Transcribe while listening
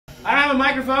I don't have a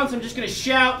microphone, so I'm just going to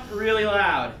shout really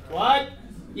loud. What?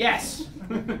 Yes.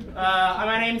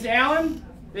 My name's Alan.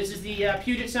 This is the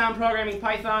Puget Sound Programming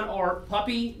Python, or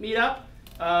PuPPy,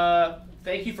 meetup.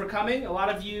 Thank you for coming. A lot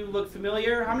of you look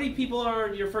familiar. How many people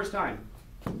are your first time?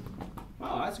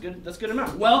 Oh, that's good. That's a good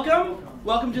amount. Welcome.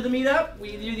 Welcome to the meetup.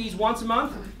 We do these once a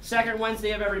month. Second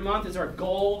Wednesday of every month is our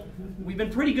goal. We've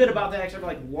been pretty good about that, except for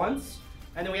like once.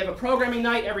 And then we have a programming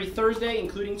night every Thursday,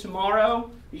 including tomorrow.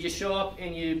 You just show up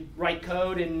and you write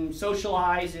code and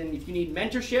socialize. And if you need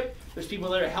mentorship, there's people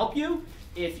there to help you.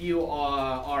 If you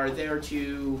are there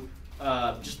to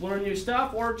just learn new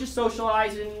stuff or just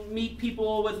socialize and meet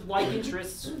people with like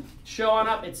interests, show on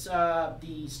up. It's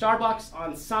the Starbucks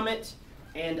on Summit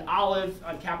and Olive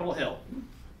on Capitol Hill.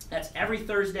 That's every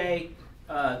Thursday.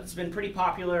 It's been pretty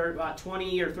popular. About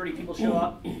 20 or 30 people show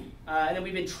up. And then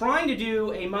we've been trying to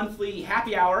do a monthly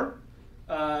happy hour.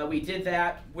 We did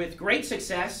that with great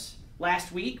success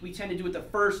last week. We tend to do it the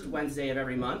first Wednesday of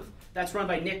every month. That's run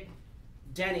by Nick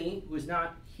Denny, who is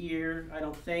not here, I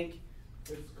don't think.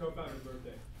 It's co-founder's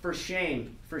birthday. For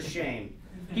shame, for shame.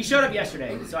 He showed up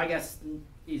yesterday, so I guess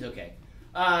he's okay.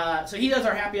 So he does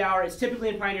our happy hour. It's typically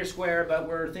in Pioneer Square, but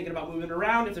we're thinking about moving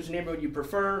around. If there's a neighborhood you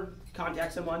prefer,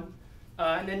 contact someone.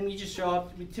 And then you just show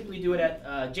up. We typically do it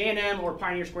at J&M or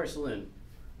Pioneer Square Saloon.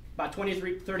 About 20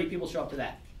 to 30 people show up to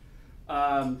that.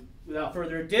 Without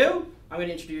further ado, I'm going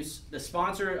to introduce the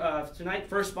sponsor of tonight.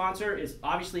 First sponsor is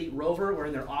obviously Rover. We're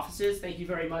in their offices. Thank you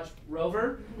very much,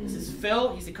 Rover. This is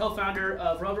Phil. He's the co-founder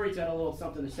of Rover. He's got a little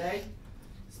something to say.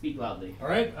 Speak loudly. All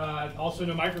right. Also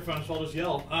no microphone, so I'll just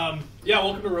yell. Yeah,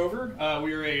 welcome to Rover.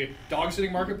 We are a dog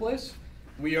sitting marketplace.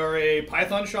 We are a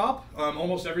Python shop.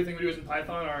 Almost everything we do is in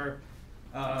Python.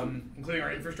 Including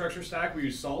our infrastructure stack, we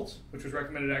use Salt, which was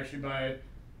recommended actually by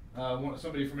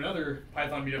somebody from another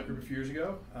Python meetup group a few years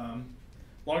ago.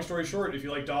 Long story short, if you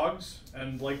like dogs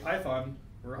and like Python,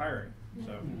 we're hiring.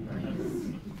 So.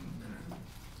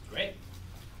 Great.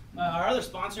 Our other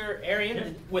sponsor,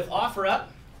 Arian, with Offerup.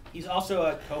 He's also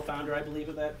a co-founder, I believe,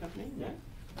 of that company. Yeah.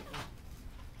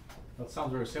 That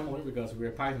sounds very similar because we're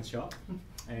a Python shop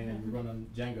and we run on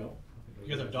Django. You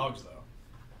guys have dogs, though.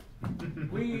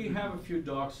 We have a few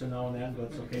dogs now and then, but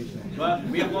it's occasional. But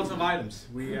we have lots of items.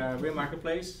 We're a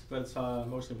marketplace, but it's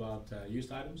mostly about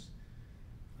used items.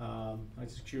 I'm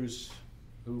just curious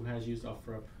who has used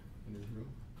Offerup in this room,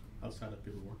 outside of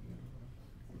people working.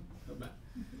 Not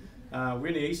bad. We're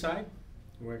in the east side.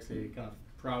 We're actually kind of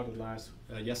proud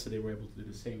that yesterday we were able to do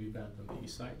the same event on the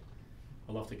east side.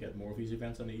 I'd love to get more of these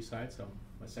events on the east side. So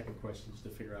my second question is to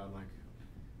figure out like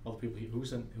all the people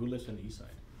who lives on the east side.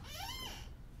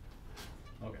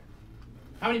 Okay.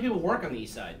 How many people work on the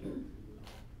east side?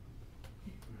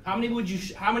 How many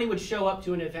would show up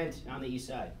to an event on the east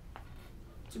side?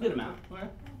 It's a good amount. Okay. All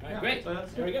right, Yeah, great. so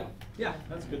There we go. Yeah,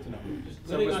 that's good to know. Just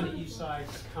living on the east side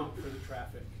count for the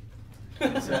traffic.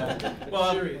 It's,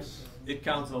 Well, serious. It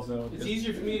counts also. It's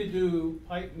easier for me to do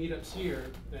pipe meetups here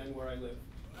than where I live.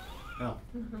 Oh,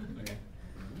 okay.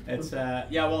 It's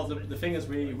yeah. Well, the thing is,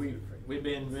 we've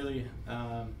been really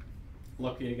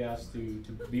lucky, I guess, to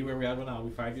be where we are right now. We're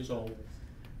 5 years old.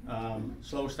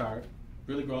 Slow start,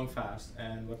 really growing fast,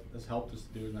 and what has helped us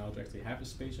to do now is actually have a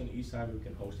space on the east side where we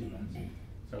can host events.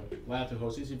 So glad to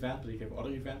host this event, but if you have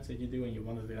other events that you do and you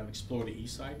want to explore the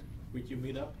east side with your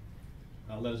meetup,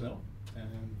 let us know.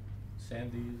 And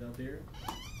Sandy's out there,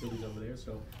 Billy's over there,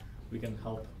 so we can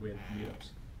help with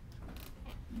meetups.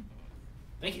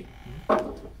 Thank you.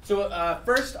 So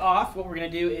first off, what we're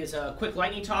going to do is a quick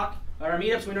lightning talk. Our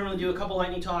meetups, we normally do a couple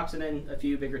lightning talks and then a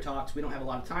few bigger talks. We don't have a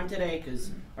lot of time today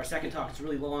because our second talk is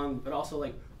really long, but also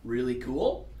like really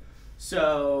cool.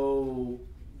 So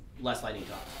less lightning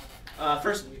talks.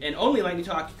 First and only lightning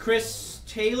talk, Chris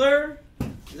Taylor.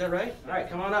 Is that right? All right,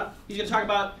 come on up. He's going to talk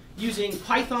about using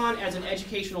Python as an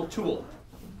educational tool.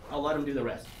 I'll let him do the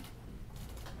rest.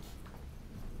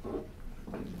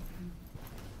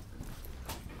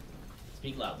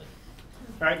 Speak loudly.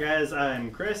 All right, guys, I'm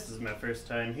Chris. This is my first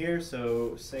time here,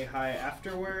 so say hi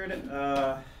afterward.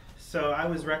 So I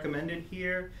was recommended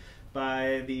here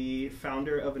by the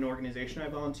founder of an organization I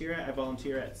volunteer at. I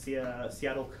volunteer at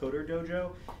Seattle Coder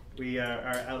Dojo. We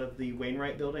are out of the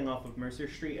Wainwright building off of Mercer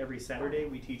Street every Saturday.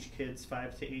 We teach kids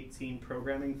 5 to 18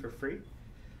 programming for free,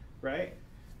 right?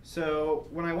 So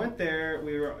when I went there,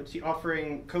 we were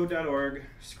offering code.org,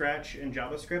 Scratch, and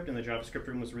JavaScript, and the JavaScript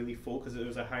room was really full because it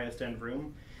was a highest end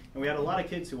room. And we had a lot of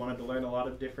kids who wanted to learn a lot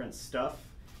of different stuff,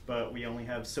 but we only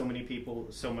have so many people,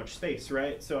 so much space,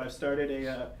 right? So I've started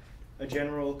a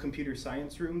general computer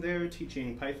science room there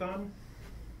teaching Python.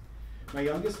 My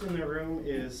youngest in the room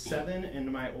is 7,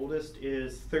 and my oldest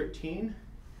is 13.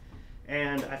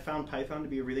 And I found Python to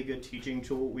be a really good teaching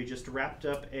tool. We just wrapped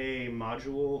up a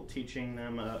module teaching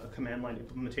them a command line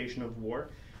implementation of War,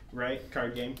 right?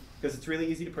 Card game. Because it's really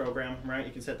easy to program, right?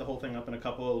 You can set the whole thing up in a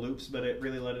couple of loops, but it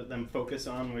really let them focus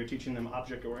on when we were teaching them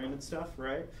object-oriented stuff,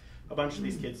 right? A bunch of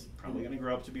these kids probably going to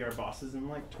grow up to be our bosses in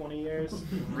like 20 years.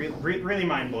 Really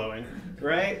mind-blowing,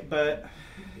 right? But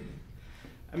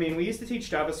I mean, we used to teach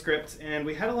JavaScript, and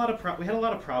we had a lot of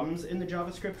problems in the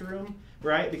JavaScript room,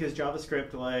 right? Because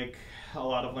JavaScript, like a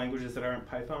lot of languages that aren't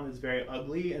Python, is very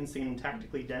ugly and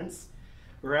syntactically dense,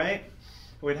 right?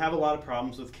 We'd have a lot of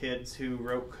problems with kids who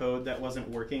wrote code that wasn't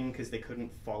working because they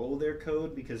couldn't follow their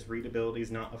code because readability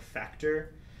is not a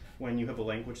factor when you have a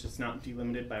language that's not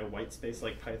delimited by a white space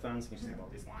like Python. So you just have all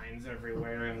these lines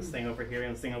everywhere and this thing over here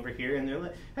and this thing over here, and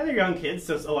they're young kids,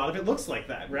 so a lot of it looks like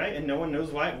that, right? And no one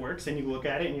knows why it works, and you look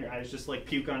at it and your eyes just like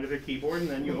puke onto their keyboard, and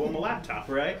then you owe them a laptop,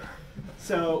 right?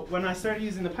 So when I started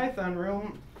using the Python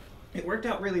room, it worked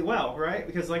out really well, right?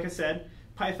 Because like I said,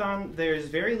 Python, there's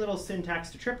very little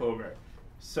syntax to trip over.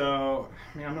 So,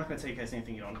 I mean, I'm not going to tell you guys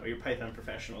anything you don't know. You're Python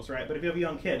professionals, right? But if you have a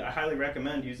young kid, I highly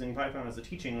recommend using Python as a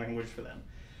teaching language for them,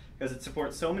 because it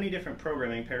supports so many different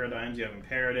programming paradigms. You have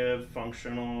imperative,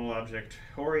 functional,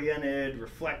 object-oriented,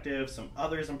 reflective, some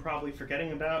others I'm probably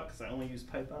forgetting about because I only use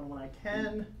Python when I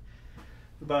can.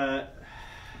 But,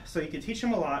 so you can teach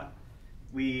them a lot.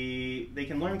 They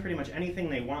can learn pretty much anything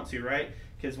they want to, right?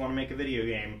 Kids want to make a video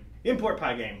game. Import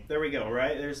PyGame. There we go,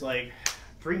 right? There's like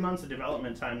 3 months of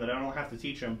development time that I don't have to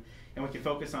teach them, and we can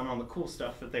focus on all the cool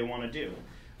stuff that they want to do.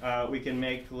 We can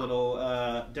make little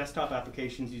desktop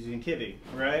applications using Kivy,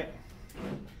 right?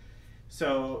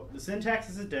 So the syntax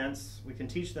is dense. We can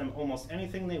teach them almost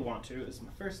anything they want to. It's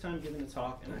my first time giving a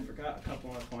talk, and I forgot a couple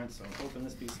of points, so I'm open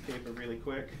this piece of paper really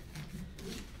quick.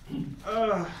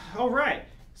 All right.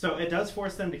 So it does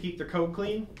force them to keep their code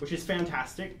clean, which is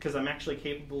fantastic because I'm actually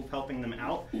capable of helping them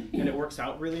out, and it works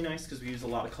out really nice because we use a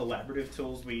lot of collaborative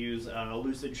tools. We use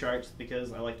lucid charts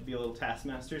because I like to be a little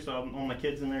taskmaster, so all my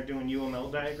kids in there doing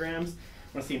UML diagrams.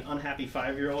 When I see an unhappy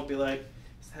 5-year-old be like,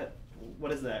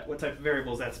 what is that? What type of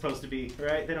variable is that supposed to be?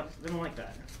 Right? They don't like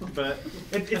that. But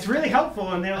it's really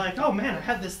helpful, and they're like, oh man, I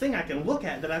have this thing I can look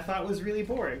at that I thought was really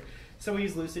boring. So we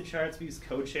use lucid charts, we use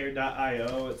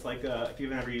codeshare.io. It's like, if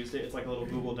you've ever used it, it's like a little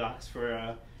Google Docs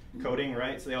for coding,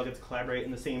 right? So they all get to collaborate in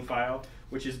the same file,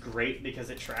 which is great because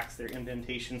it tracks their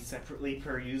indentations separately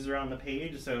per user on the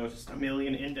page. So just a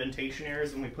million indentation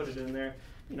errors, and we put it in there,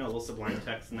 you know, a little Sublime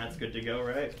text, and that's good to go,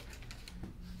 right?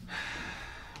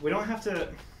 We don't have to,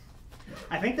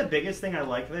 I think the biggest thing I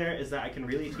like there is that I can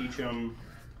really teach them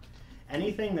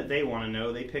anything that they want to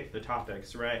know. They pick the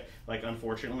topics, right? Like,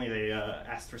 unfortunately, they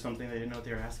asked for something they didn't know what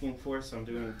they were asking for, so I'm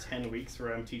doing 10 weeks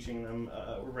where I'm teaching them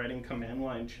writing command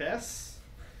line chess,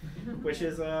 which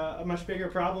is a much bigger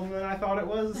problem than I thought it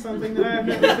was, something that I've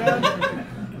never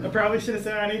done. I probably should have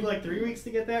said I need like 3 weeks to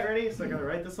get that ready, so I gotta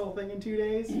write this whole thing in 2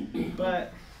 days.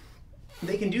 But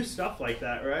they can do stuff like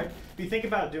that, right? If you think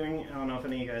about doing, I don't know if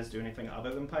any of you guys do anything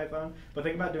other than Python, but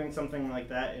think about doing something like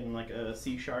that in like a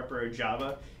C# or a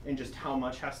Java, and just how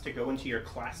much has to go into your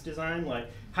class design. Like,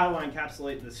 how do I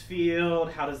encapsulate this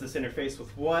field? How does this interface with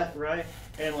what, right?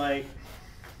 And like,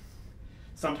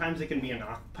 sometimes it can be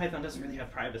Python doesn't really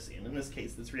have privacy, and in this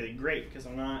case, that's really great because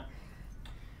I'm not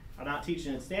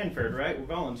teaching at Stanford, right? We're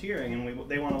volunteering, and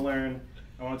they want to learn.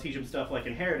 I want to teach them stuff like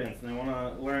inheritance, and they want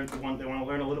to learn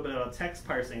a little bit about text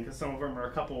parsing because some of them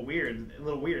are a little weird,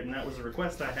 and that was a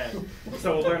request I had.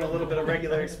 So we'll learn a little bit of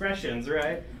regular expressions,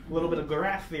 right? A little bit of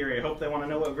graph theory. I hope they want to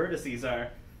know what vertices are.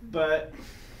 But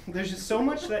there's just so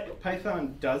much that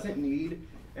Python doesn't need,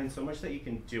 and so much that you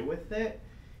can do with it.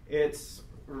 It's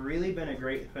really been a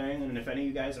great thing, and if any of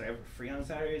you guys are ever free on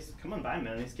Saturdays, come on by,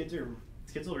 man. These kids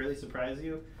will really surprise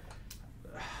you.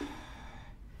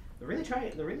 They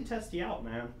really test you out,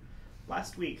 man.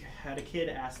 Last week, I had a kid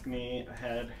ask me, I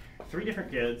had 3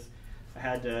 different kids. I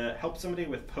had to help somebody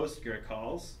with PostgreSQL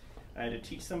calls. I had to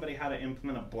teach somebody how to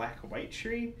implement a black-white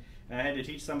tree. And I had to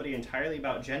teach somebody entirely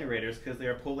about generators because they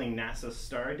were pulling NASA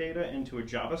star data into a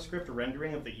JavaScript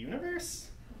rendering of the universe.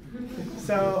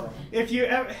 So if you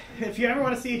ever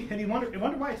want to see, and you wonder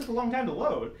why it took a long time to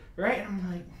load, right? And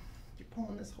I'm like, you're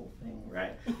pulling this whole thing,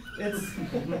 right?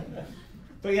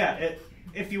 But yeah,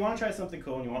 if you want to try something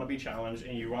cool and you want to be challenged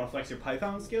and you want to flex your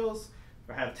Python skills,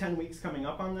 or have 10 weeks coming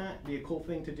up on that, be a cool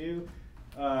thing to do.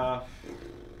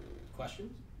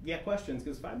 Questions? Yeah, questions,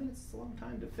 because 5 minutes is a long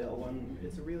time to fill when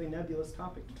it's a really nebulous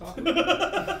topic to talk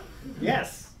about.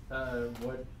 Yes?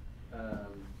 What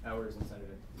hours on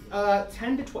Saturday?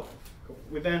 10 to 12. Cool.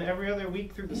 We've been every other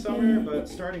week through the summer, but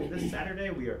starting this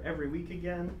Saturday, we are every week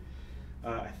again.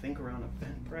 I think around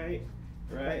Eventbrite,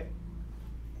 right?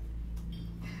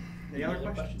 Any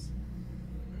other questions?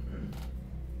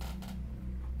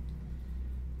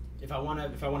 If I want to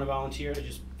volunteer, to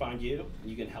just find you,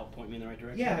 you can help point me in the right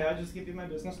direction. Yeah, I'll just give you my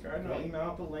business card and I'll email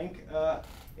out the link.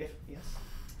 Yes.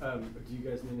 Do you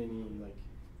guys need any like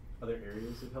other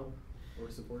areas of help or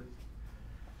support?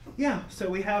 Yeah, so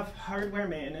we have hardware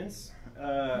maintenance,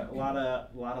 a lot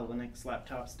of Linux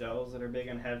laptops, Dells that are big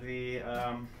and heavy.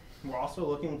 We're also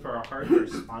looking for a hardware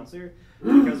sponsor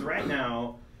because right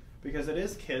now, because it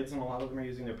is kids and a lot of them are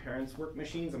using their parents' work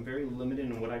machines, I'm very limited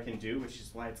in what I can do, which is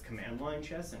why it's command line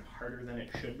chess and harder than it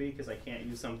should be because I can't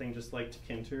use something just like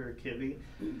Tkinter or Kivy,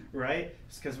 right?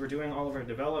 It's because we're doing all of our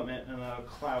development in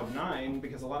Cloud 9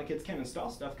 because a lot of kids can't install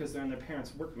stuff because they're in their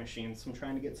parents' work machines. So I'm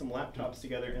trying to get some laptops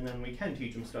together and then we can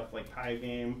teach them stuff like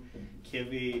Pygame,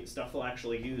 Kivy, stuff they'll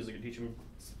actually use. We can teach them.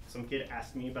 Some kid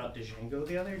asked me about Django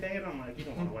the other day and I'm like, you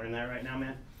don't want to learn that right now,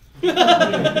 man.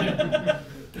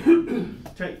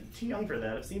 Too young for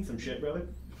that. I've seen some shit, brother.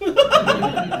 But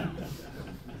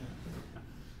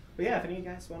yeah, if any of you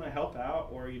guys want to help out,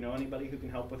 or you know anybody who can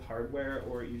help with hardware,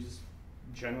 or you just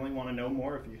generally want to know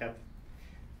more, if you have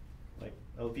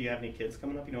any kids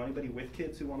coming up, you know anybody with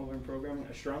kids who want to learn programming,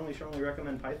 I strongly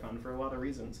recommend Python for a lot of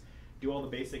reasons. Do all the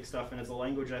basic stuff, and it's a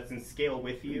language that's in scale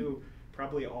with you.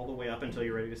 Probably all the way up until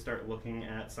you're ready to start looking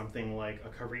at something like a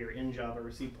career in Java or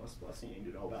C++, and you need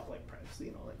to know about like privacy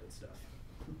and all that good stuff.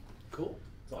 Cool.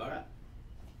 That's all right.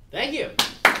 Thank you.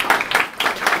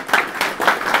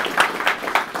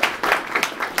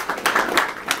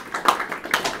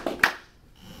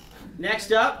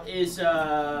 Next up is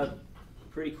a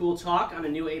pretty cool talk on a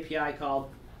new API called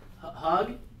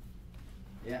Hug.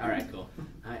 Yeah, all right, cool.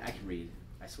 I can read,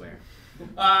 I swear.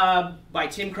 By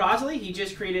Tim Crosley. He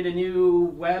just created a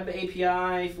new web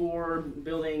API for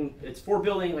building. It's for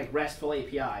building like RESTful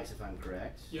APIs, if I'm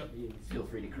correct. Yep. You feel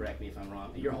free to correct me if I'm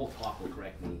wrong. Your whole talk will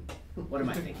correct me. What am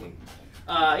I thinking?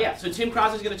 Yeah. So Tim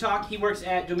Crosley's going to talk. He works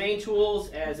at Domain Tools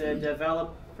as a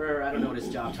developer. I don't know what his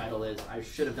job title is. I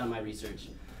should have done my research.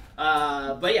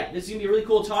 But yeah, this is going to be a really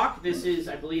cool talk. This is,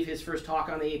 I believe, his first talk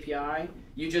on the API.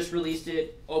 You just released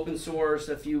it open source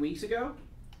a few weeks ago.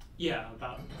 Yeah,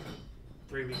 about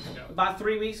 3 weeks ago. About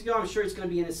 3 weeks ago. I'm sure it's going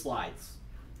to be in his slides.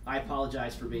 I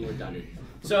apologize for being redundant.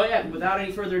 So yeah, without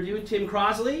any further ado, Tim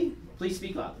Crosley, please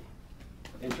speak loudly.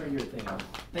 And turn your thing on.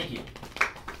 Thank you.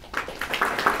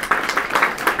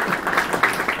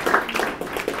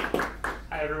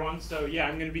 Hi everyone. So yeah,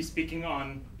 I'm going to be speaking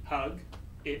on Hug.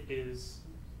 It is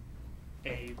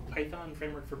a Python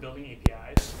framework for building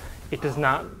APIs. It does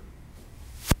not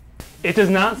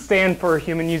stand for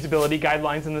human usability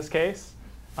guidelines in this case.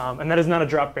 And that is not a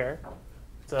drop bear.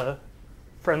 It's a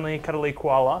friendly, cuddly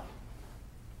koala.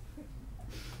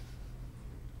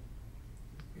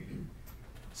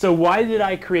 So why did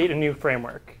I create a new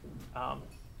framework?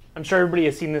 I'm sure everybody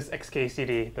has seen this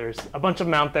XKCD. There's a bunch of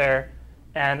them out there.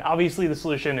 And obviously the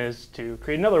solution is to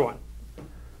create another one.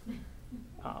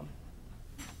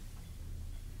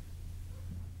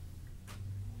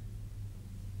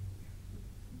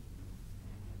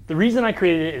 The reason I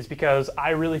created it is because I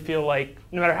really feel like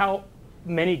no matter how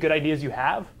many good ideas you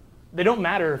have, they don't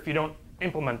matter if you don't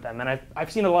implement them. And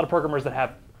I've seen a lot of programmers that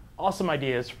have awesome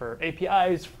ideas for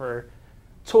APIs, for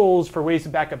tools, for ways to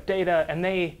back up data, and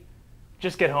they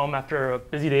just get home after a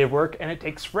busy day of work and it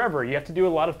takes forever. You have to do a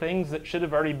lot of things that should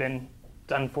have already been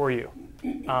done for you.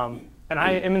 And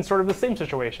I am in sort of the same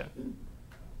situation.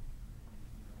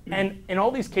 And in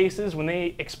all these cases, when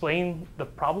they explain the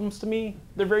problems to me,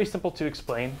 they're very simple to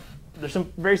explain. They're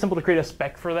very simple to create a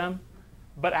spec for them.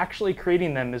 But actually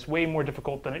creating them is way more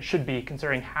difficult than it should be,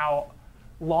 considering how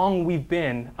long we've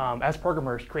been, as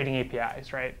programmers, creating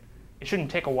APIs, right? It shouldn't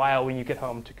take a while when you get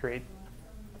home to create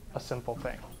a simple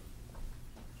thing.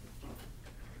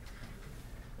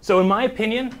 So in my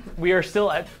opinion, we are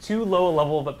still at too low a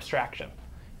level of abstraction.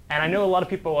 And I know a lot of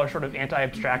people are sort of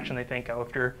anti-abstraction. They think, oh,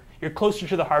 if you're closer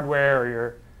to the hardware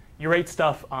or you write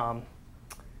stuff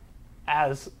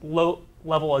as low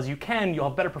level as you can, you'll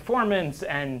have better performance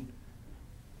and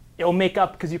it'll make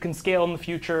up because you can scale in the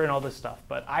future and all this stuff.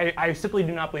 But I simply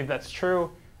do not believe that's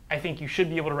true. I think you should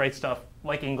be able to write stuff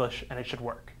like English and it should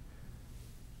work.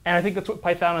 And I think that's what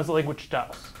Python as a language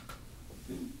does.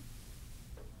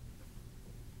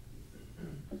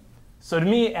 So to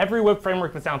me, every web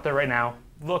framework that's out there right now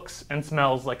looks and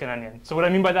smells like an onion. So what I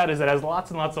mean by that is it has lots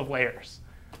and lots of layers.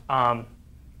 I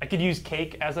could use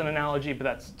cake as an analogy, but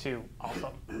that's too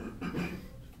awesome.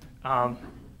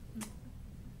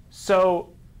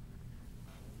 So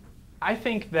I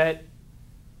think that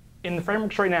in the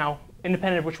frameworks right now,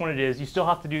 independent of which one it is, you still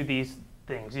have to do these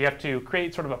things. You have to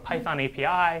create sort of a Python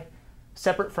API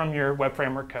separate from your web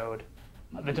framework code.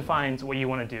 that defines what you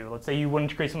want to do. Let's say you wanted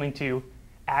to create something to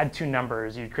add two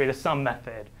numbers. You'd create a sum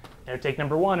method. It would take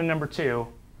number 1 and number 2,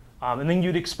 and then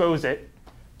you'd expose it.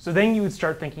 So then you would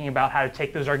start thinking about how to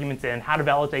take those arguments in, how to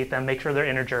validate them, make sure they're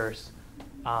integers.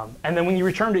 And then when you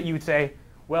returned it, you would say,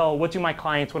 well, what do my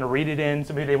clients want to read it in?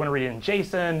 So maybe they want to read it in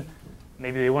JSON.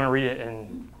 Maybe they want to read it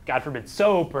in, God forbid,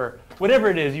 SOAP, or whatever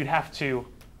it is. You'd have to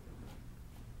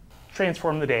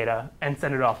transform the data and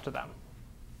send it off to them.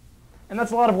 And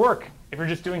that's a lot of work if you're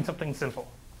just doing something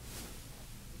simple.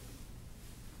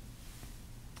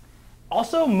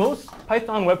 Also, most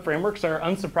Python web frameworks are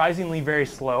unsurprisingly very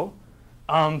slow.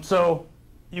 So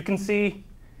you can see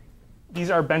these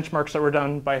are benchmarks that were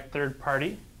done by a third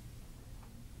party.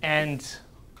 And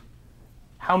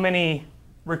how many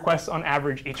requests on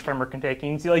average each framework can take.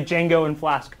 And you can see like Django and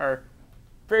Flask are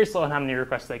very slow in how many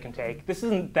requests they can take. This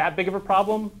isn't that big of a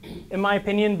problem, in my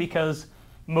opinion, because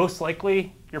most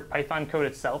likely your Python code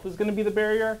itself is going to be the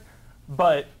barrier.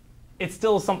 But it's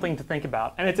still something to think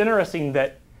about. And it's interesting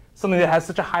that something that has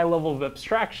such a high level of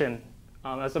abstraction,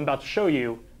 as I'm about to show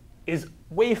you, is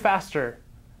way faster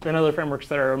than other frameworks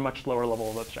that are a much lower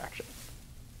level of abstraction.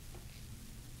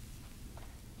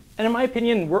 And in my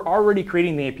opinion, we're already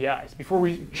creating the APIs. Before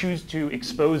we choose to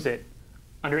expose it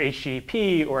under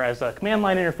HTTP or as a command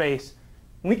line interface,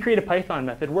 when we create a Python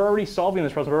method, we're already solving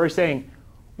this problem. We're already saying,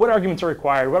 what arguments are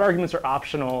required? What arguments are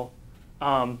optional?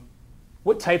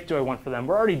 What type do I want for them?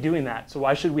 We're already doing that. So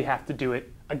why should we have to do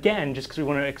it again just because we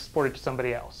want to export it to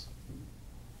somebody else?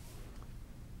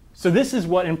 So this is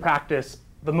what, in practice,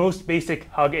 the most basic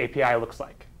Hug API looks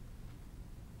like.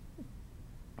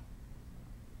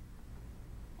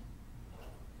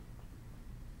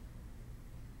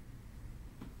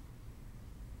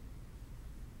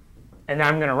 And now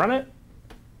I'm going to run it.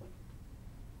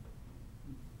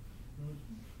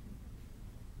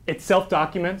 It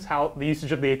self-documents how the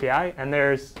usage of the API, and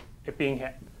there's it being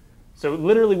hit. So it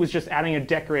literally was just adding a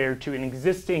decorator to an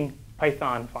existing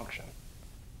Python function.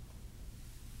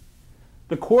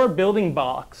 The core building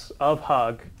blocks of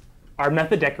Hug are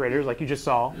method decorators, like you just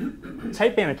saw,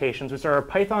 type annotations, which are a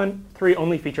Python 3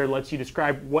 only feature that lets you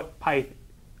describe what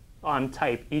Python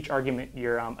type each argument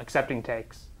you're accepting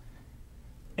takes.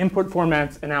 Input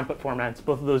formats and output formats,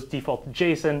 both of those default to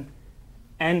JSON.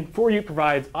 And for you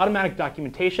provides automatic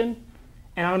documentation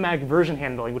and automatic version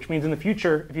handling, which means in the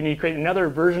future, if you need to create another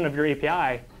version of your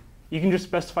API, you can just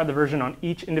specify the version on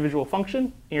each individual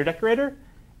function in your decorator,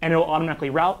 and it will automatically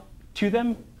route to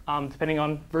them, depending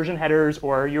on version headers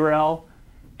or URL,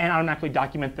 and automatically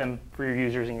document them for your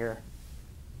users in your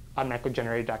automatically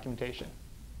generated documentation.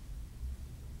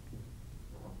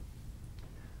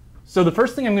 So the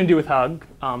first thing I'm going to do with Hug,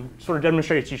 sort of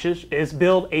demonstrate its usage, is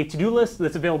build a to-do list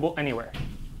that's available anywhere.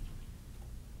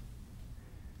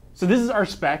 So this is our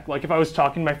spec, like if I was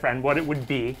talking to my friend, what it would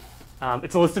be.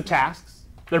 It's a list of tasks.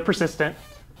 They're persistent.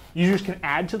 Users can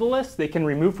add to the list. They can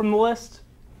remove from the list.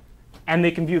 And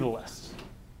they can view the list.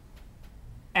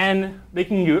 And they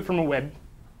can do it from a web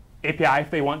API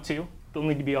if they want to. They'll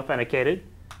need to be authenticated.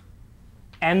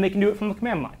 And they can do it from the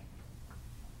command line.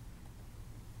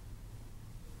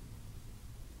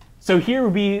 So here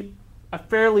would be a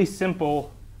fairly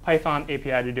simple Python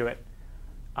API to do it.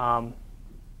 And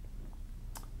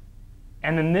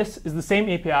then this is the same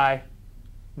API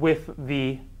with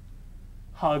the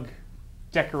Hug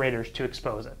decorators to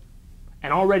expose it.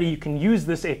 And already you can use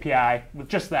this API with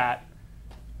just that.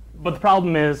 But the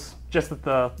problem is just that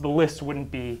the list wouldn't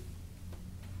be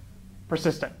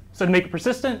persistent. So to make it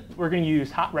persistent, we're going to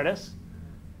use hot Redis.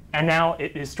 And now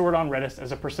it is stored on Redis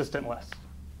as a persistent list.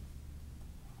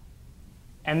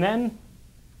 And then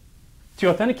to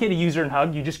authenticate a user in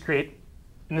Hug, you just create,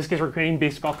 in this case, we're creating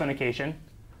basic authentication.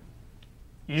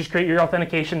 You just create your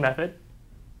authentication method.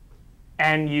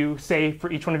 And you say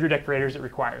for each one of your decorators it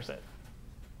requires it.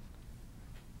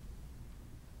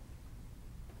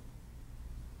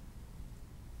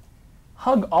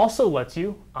 Hug also lets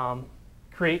you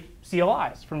create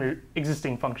CLIs from your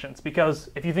existing functions.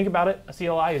 Because if you think about it, a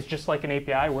CLI is just like an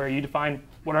API where you define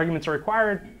what arguments are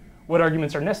required, what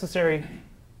arguments are necessary,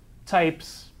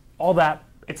 types, all that.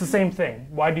 It's the same thing.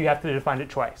 Why do you have to define it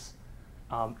twice?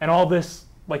 And all this,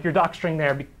 like your doc string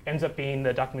there, ends up being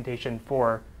the documentation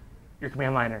for your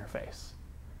command line interface.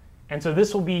 And so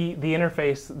this will be the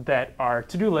interface that our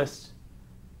to-do list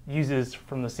uses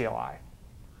from the CLI.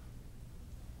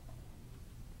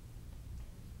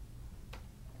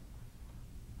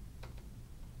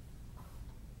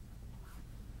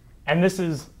 And this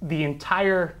is the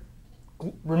entire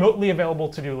remotely available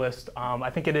to-do list. I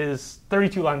think it is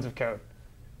 32 lines of code.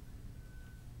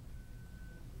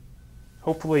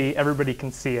 Hopefully everybody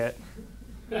can see it.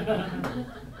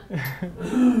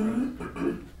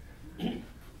 And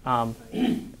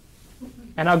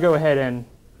I'll go ahead and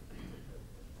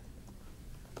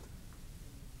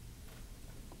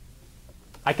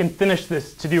I can finish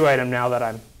this to-do item now that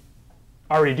I'm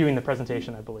already doing the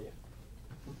presentation, I believe.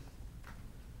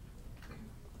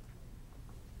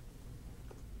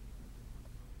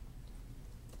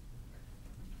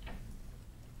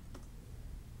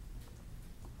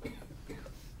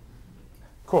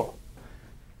 Cool.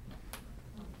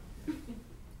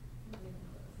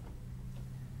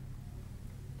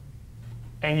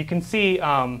 And you can see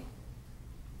right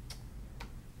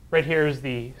here is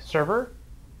the server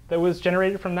that was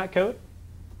generated from that code.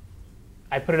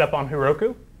 I put it up on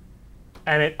Heroku,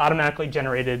 and it automatically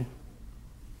generated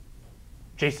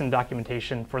JSON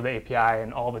documentation for the API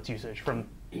and all of its usage from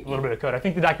a little bit of code. I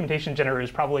think the documentation generator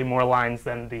is probably more lines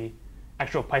than the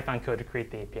actual Python code to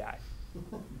create the API.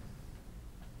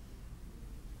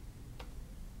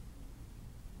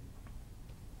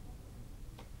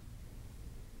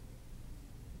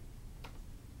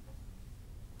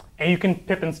 And you can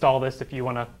pip install this if you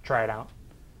want to try it out.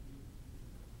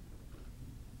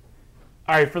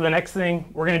 All right, for the next thing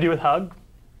we're going to do with Hug,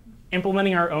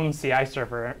 implementing our own CI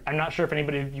server. I'm not sure if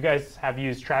anybody of you guys have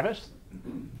used Travis.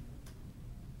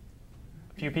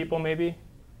 A few people, maybe.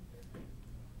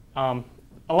 A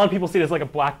lot of people see it as like a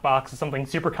black box, as something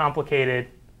super complicated.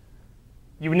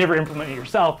 You would never implement it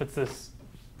yourself. It's this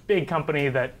big company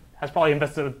that has probably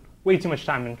invested way too much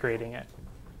time in creating it.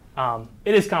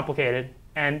 It is complicated,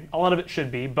 and a lot of it should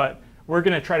be, but we're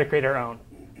going to try to create our own.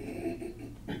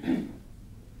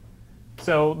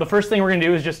 So the first thing we're going to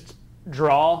do is just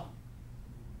draw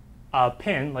a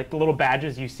pin, like the little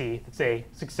badges you see that say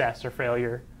success or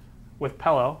failure, with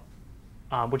Pello,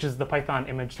 which is the Python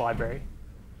image library.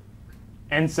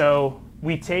 And so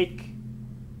we take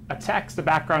a text, a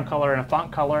background color, and a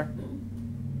font color,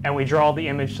 and we draw the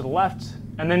image to the left.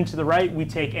 And then to the right, we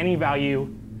take any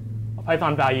value, a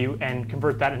Python value, and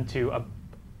convert that into a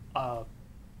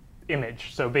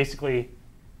image. So basically,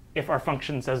 if our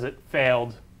function says it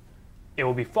failed, it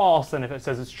will be false, and if it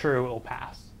says it's true, it will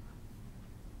pass.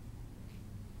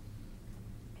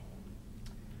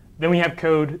 Then we have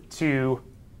code to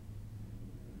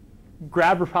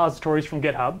grab repositories from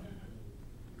GitHub,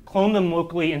 clone them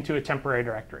locally into a temporary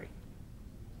directory.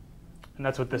 And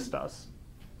that's what this does.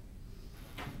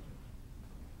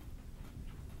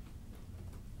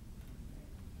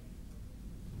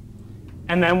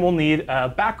 And then we'll need a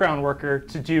background worker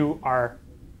to do our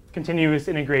continuous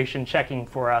integration checking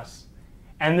for us.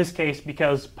 And in this case,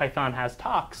 because Python has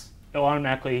talks, it'll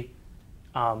automatically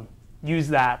use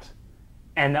that.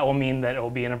 And that will mean that it will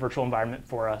be in a virtual environment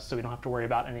for us, so we don't have to worry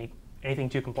about anything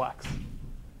too complex.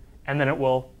 And then it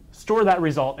will store that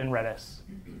result in Redis,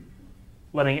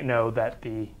 letting it know that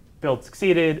the build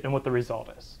succeeded and what the result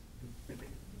is.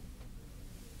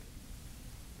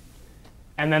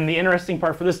 And then the interesting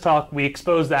part for this talk, we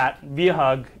expose that via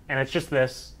Hug, and it's just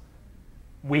this.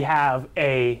 We have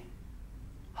a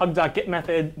hug.get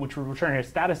method, which will return a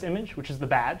status image, which is the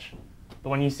badge, the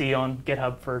one you see on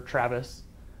GitHub for Travis.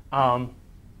 And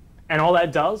all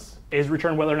that does is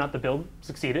return whether or not the build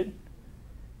succeeded.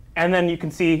 And then you can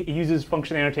see it uses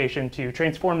function annotation to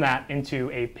transform that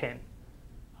into a pin,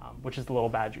 which is the little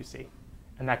badge you see.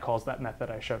 And that calls that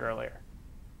method I showed earlier.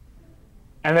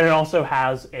 And then it also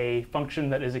has a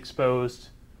function that is exposed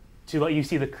to let you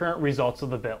see the current results of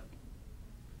the build.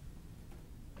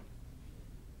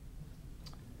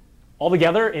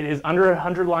 Altogether, it is under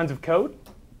 100 lines of code.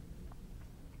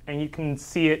 And you can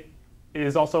see it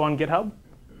is also on GitHub.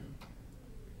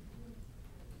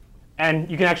 And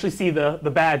you can actually see the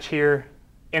badge here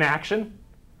in action.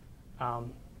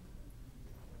 And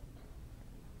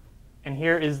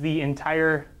here is the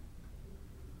entire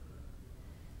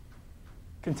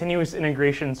continuous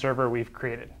integration server we've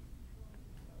created,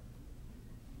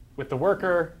 with the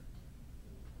worker,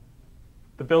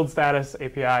 the build status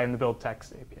API, and the build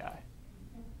text API.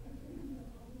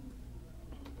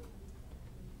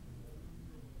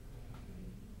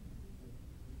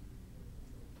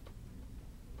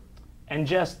 And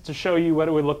just to show you what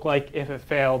it would look like if it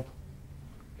failed,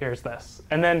 here's this.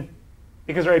 And then,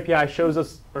 because our API shows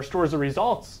us or stores the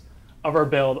results of our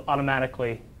build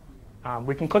automatically,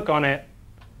 we can click on it.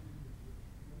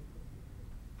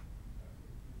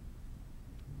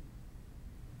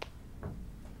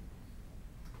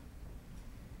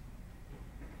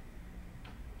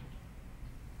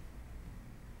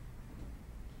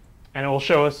 And it will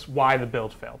show us why the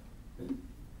build failed.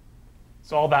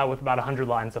 So all that with about 100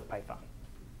 lines of Python.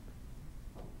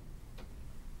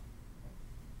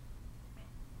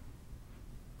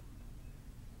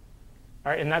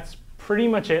 All right, and that's pretty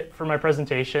much it for my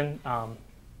presentation.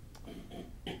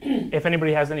 If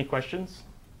anybody has any questions.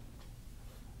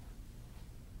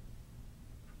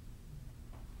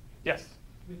 Yes?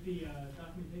 With the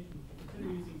documentation, consider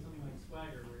using something like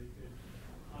Swagger where you could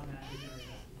automatically generate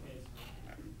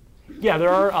SDKs. Yeah, there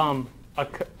are a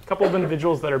couple of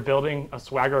individuals that are building a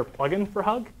Swagger plugin for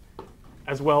Hug,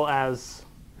 as well as,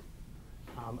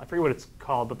 I forget what it's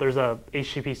called, but there's a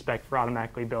HTTP spec for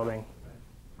automatically building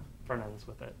front ends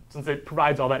with it, since it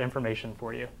provides all that information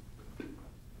for you.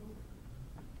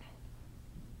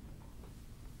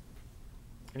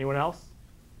 Anyone else?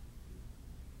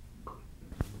 Why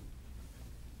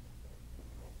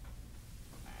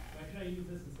should I use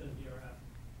this instead of DRF?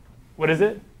 What is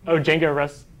it? Oh, Django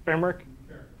REST framework?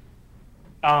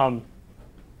 Sure.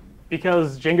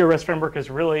 Because Django REST framework is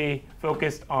really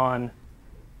focused on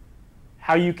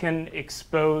how you can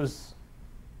expose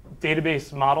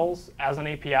database models as an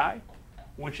API,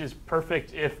 which is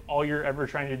perfect if all you're ever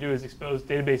trying to do is expose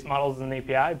database models as an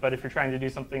API. But if you're trying to do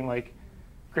something like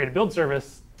create a build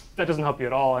service, that doesn't help you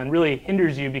at all and really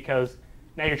hinders you because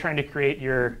now you're trying to create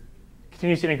your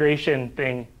continuous integration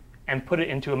thing and put it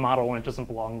into a model when it doesn't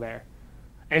belong there.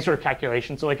 Any sort of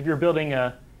calculation. So like if you're building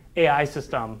a AI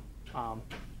system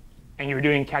and you're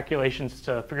doing calculations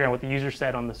to figure out what the user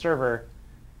said on the server,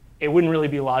 it wouldn't really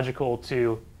be logical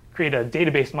to create a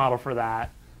database model for that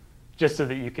just so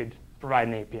that you could provide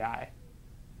an API.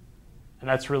 And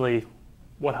that's really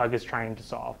what Hug is trying to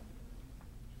solve.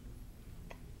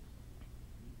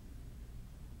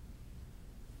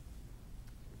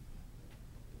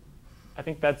 I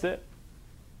think that's it.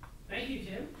 Thank you,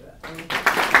 Tim.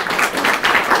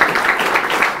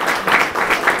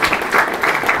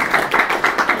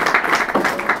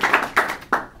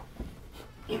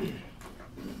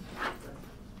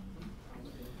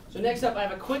 So next up, I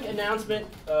have a quick announcement.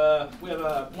 We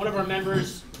have one of our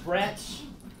members, Brett.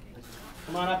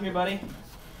 Come on up here, buddy.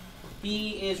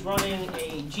 He is running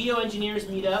a geoengineers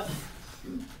meetup,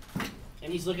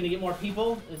 and he's looking to get more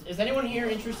people. Is anyone here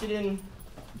interested in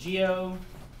geo?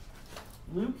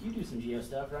 Luke, you do some geo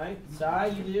stuff, right? Sai,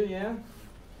 you do, yeah?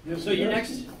 Yes, So you're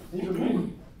next? He's a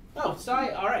member. Oh,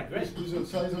 Sai, all right, great. He's a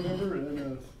Sai's a member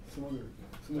and some other.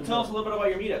 So tell us a little bit about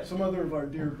your meetup. Some other of our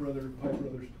dear Pi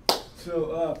brothers.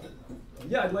 So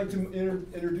yeah, I'd like to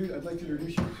introduce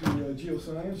you to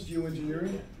geoscience,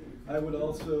 geoengineering. I would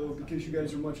also, because you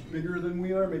guys are much bigger than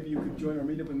we are, maybe you could join our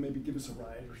meetup and maybe give us a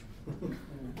ride or something.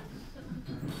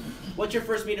 What's your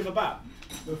first meetup about?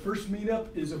 The first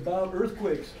meetup is about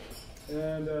earthquakes,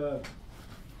 and we're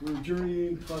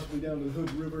journeying possibly down to the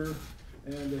Hood River,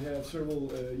 and they have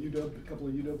several a couple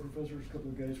of UW professors, a couple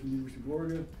of guys from the University of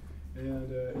Oregon,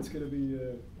 and it's going to be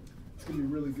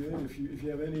really good. If you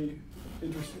have any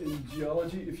interest in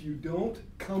geology, if you don't,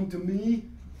 come to me,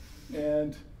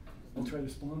 and I'll try to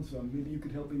spawn some. Maybe you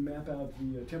could help me map out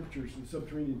the temperatures, the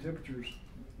subterranean temperatures,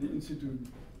 the in situ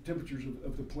temperatures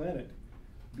of the planet,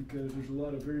 because there's a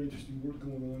lot of very interesting work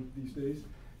going on these days.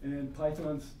 And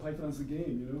Python's the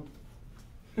game, you know.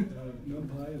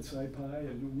 NumPy and SciPy,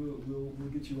 and we'll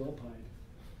get you all pied.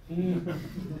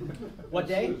 What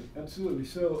day? Absolutely.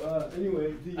 So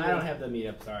anyway, I don't have the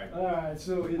meetup. Sorry. All right.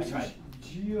 So it's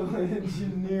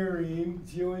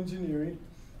geoengineering.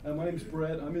 My name's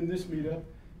Brett. I'm in this meetup,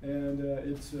 and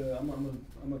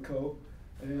I'm a co,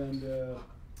 and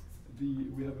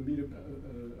we have a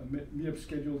meetup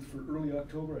scheduled for early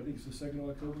October. I think it's the 2nd of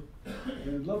October,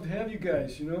 and I'd love to have you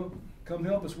guys. You know, come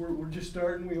help us. We're just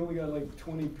starting. We only got like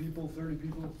 20 people, 30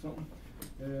 people, something.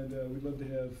 And we'd love to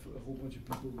have a whole bunch of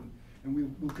people,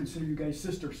 and we'll consider you guys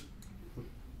sisters.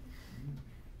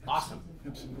 Awesome.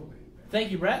 Absolutely. Thank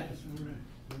you, Brett.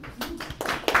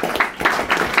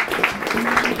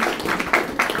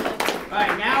 All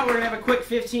right, now we're going to have a quick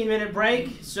 15-minute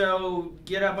break, so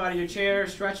get up out of your chair,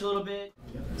 stretch a little bit.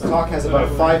 This talk has about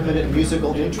a 5-minute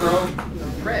musical intro.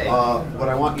 What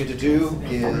I want you to do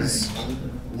is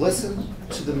listen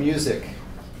to the music.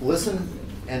 Listen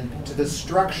and to the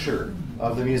structure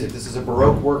of the music. This is a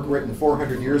Baroque work written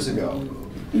 400 years ago.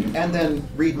 And then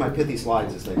read my pithy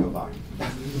slides as they go by.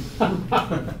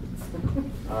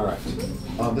 All right.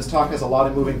 This talk has a lot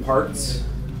of moving parts.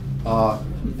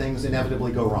 Things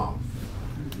inevitably go wrong.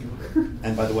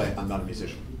 And by the way, I'm not a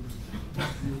musician.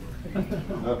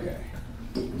 Okay.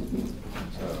 So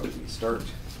we start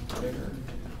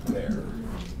there.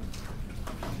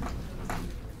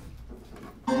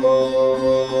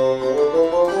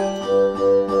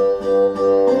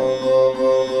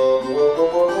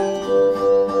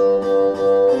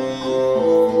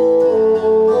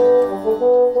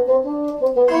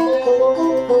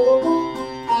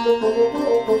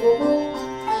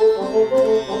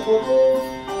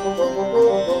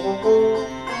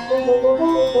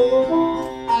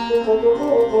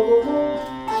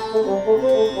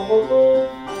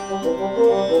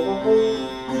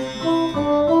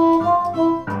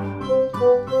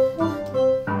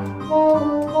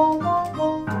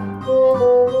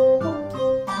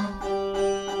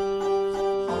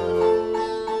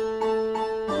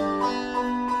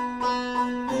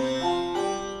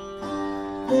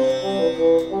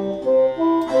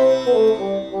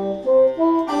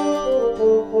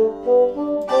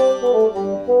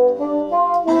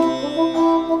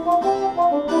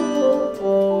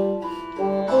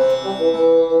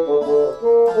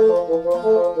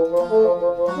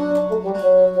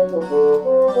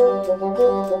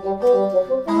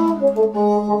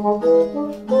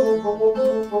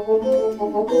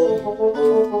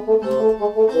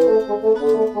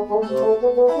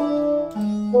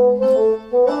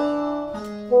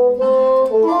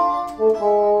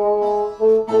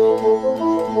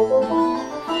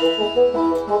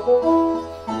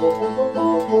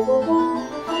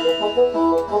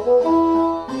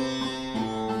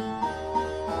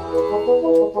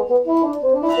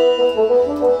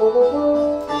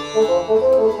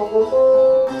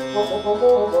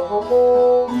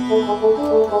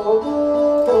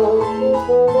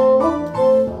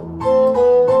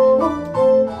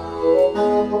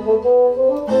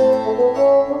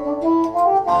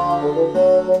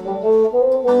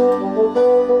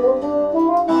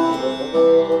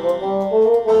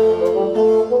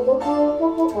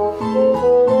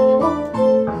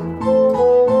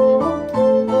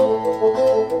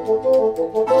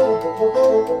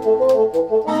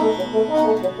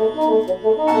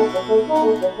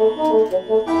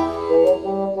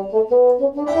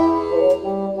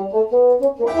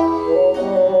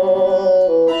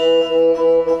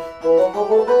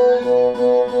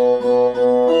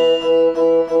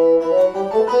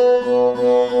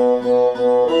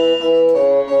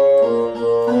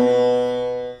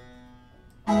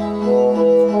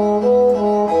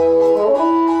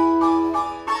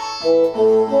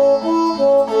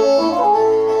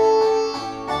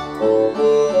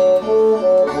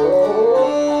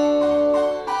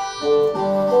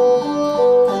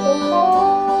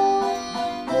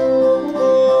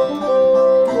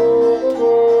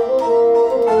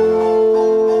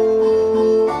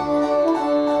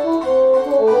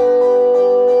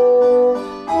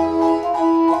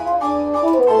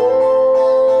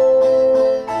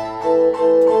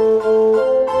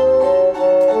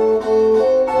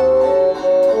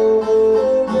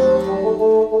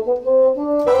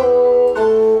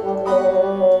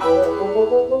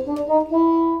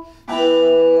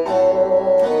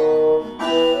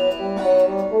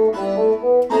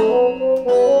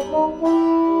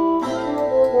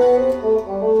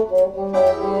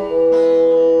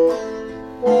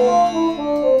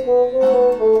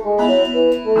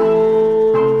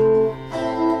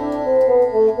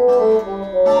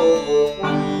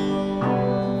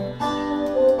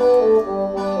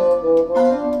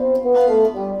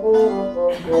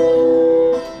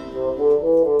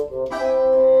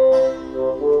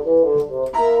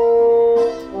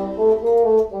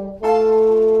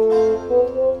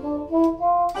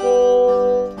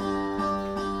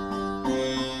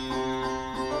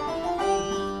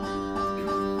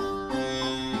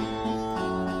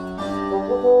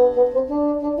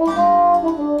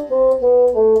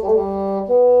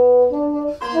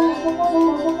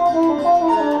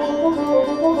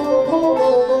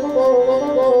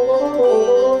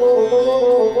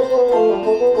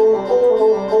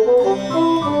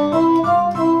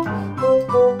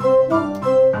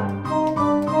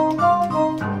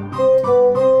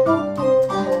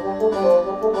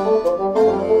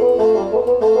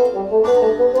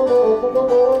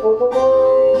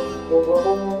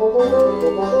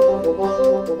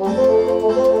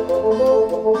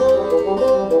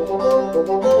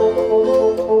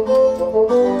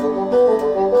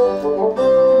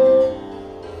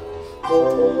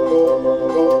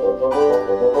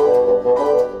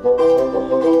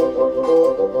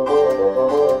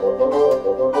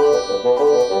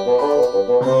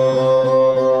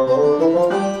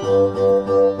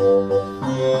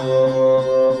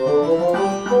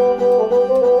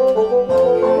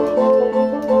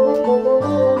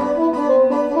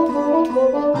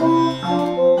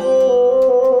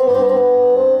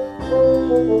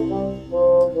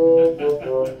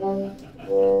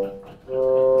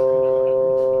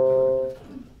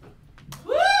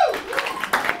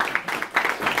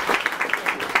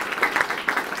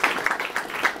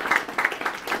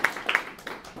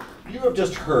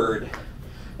 Just heard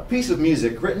a piece of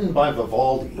music written by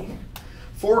Vivaldi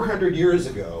 400 years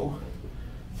ago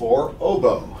for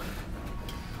oboe.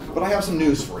 But I have some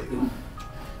news for you.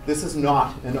 This is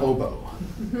not an oboe.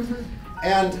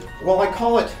 And while I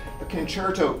call it a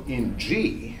concerto in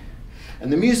G,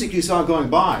 and the music you saw going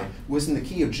by was in the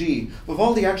key of G,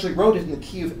 Vivaldi actually wrote it in the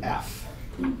key of F.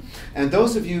 And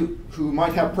those of you who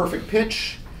might have perfect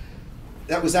pitch,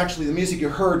 that was actually the music you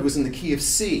heard was in the key of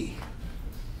C.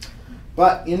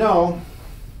 But, you know,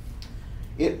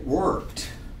 it worked.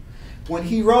 When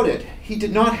he wrote it, he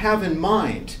did not have in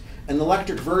mind an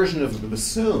electric version of the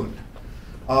bassoon,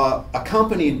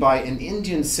 accompanied by an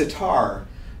Indian sitar,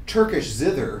 Turkish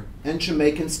zither, and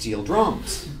Jamaican steel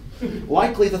drums.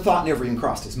 Likely the thought never even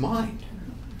crossed his mind.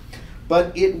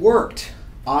 But it worked.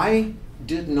 I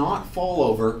did not fall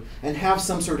over and have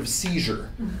some sort of seizure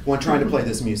when trying to play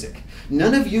this music.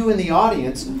 None of you in the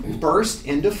audience burst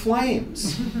into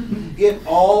flames. It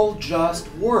all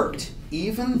just worked,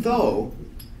 even though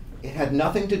it had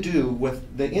nothing to do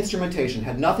with, the instrumentation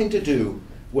had nothing to do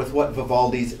with what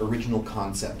Vivaldi's original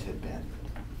concept had been.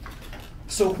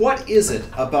 So what is it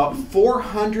about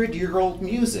 400-year-old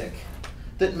music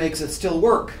that makes it still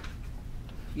work?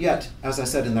 Yet, as I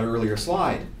said in the earlier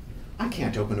slide, I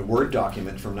can't open a Word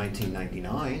document from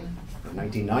 1999 or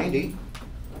 1990.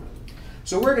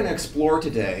 So we're going to explore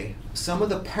today some of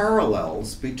the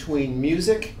parallels between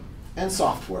music and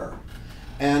software,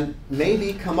 and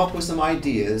maybe come up with some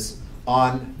ideas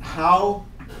on how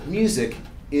music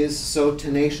is so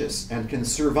tenacious and can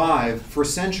survive for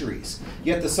centuries.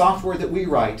 Yet the software that we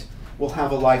write will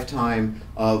have a lifetime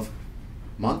of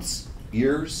months,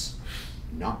 years,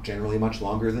 not generally much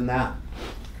longer than that.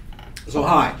 So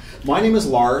hi, my name is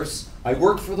Lars. I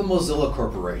work for the Mozilla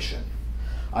Corporation.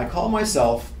 I call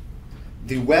myself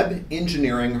the Web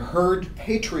Engineering Herd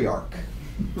Patriarch.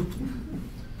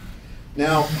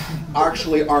 Now,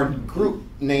 actually, our group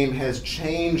name has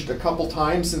changed a couple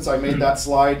times since I made that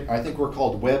slide. I think we're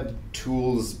called Web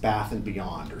Tools Bath and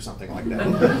Beyond or something like that.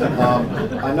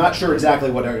 I'm not sure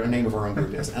exactly what our name of our own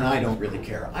group is, and I don't really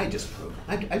care. I just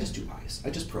program. I just do eyes. I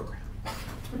just program.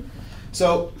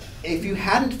 So, if you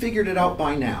hadn't figured it out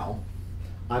by now,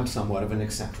 I'm somewhat of an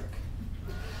eccentric.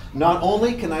 Not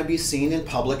only can I be seen in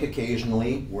public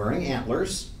occasionally wearing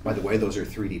antlers, by the way, those are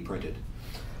 3D printed,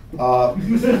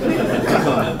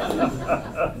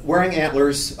 wearing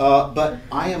antlers, but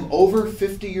I am over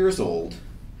 50 years old,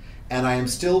 and I am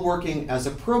still working as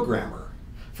a programmer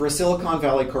for a Silicon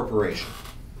Valley corporation.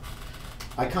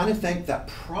 I kind of think that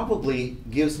probably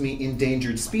gives me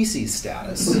endangered species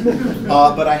status,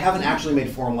 but I haven't actually made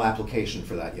a formal application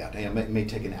for that yet. I may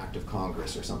take an act of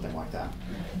Congress or something like that.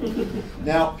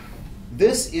 Now,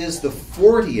 this is the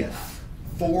 40th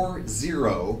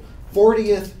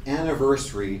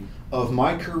anniversary of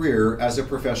my career as a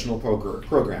professional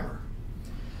programmer.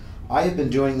 I have been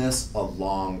doing this a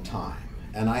long time,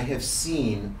 and I have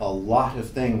seen a lot of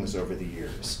things over the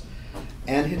years,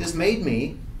 and it has made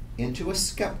me into a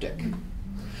skeptic,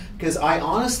 because I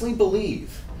honestly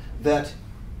believe that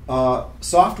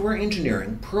software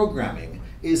engineering, programming,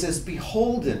 is as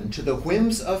beholden to the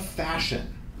whims of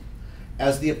fashion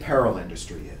as the apparel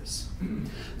industry is.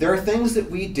 There are things that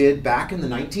we did back in the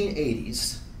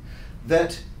 1980s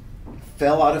that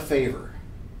fell out of favor.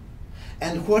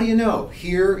 And what do you know?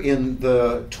 Here in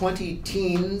the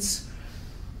 20-teens,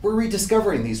 we're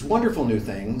rediscovering these wonderful new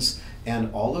things,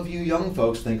 and all of you young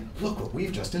folks think, look what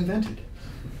we've just invented.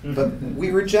 But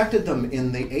we rejected them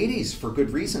in the 80s for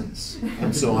good reasons,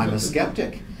 and so I'm a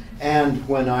skeptic. And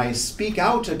when I speak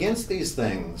out against these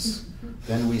things,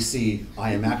 then we see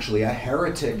I am actually a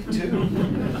heretic too.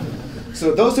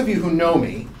 So those of you who know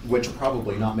me, which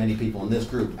probably not many people in this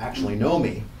group actually know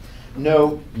me,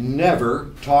 know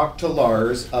never talk to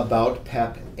Lars about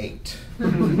PEP 8.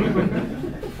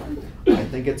 I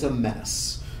think it's a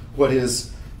mess. What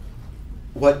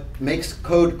makes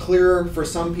code clearer for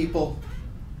some people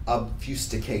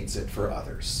obfuscates it for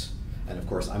others. And of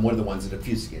course, I'm one of the ones that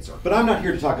obfuscates it. But I'm not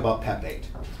here to talk about PEP 8.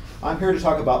 I'm here to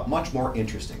talk about much more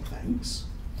interesting things.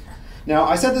 Now,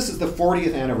 I said this is the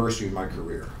 40th anniversary of my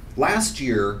career. Last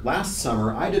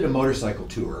summer, I did a motorcycle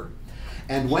tour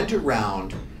and went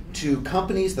around to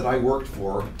companies that I worked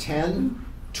for 10,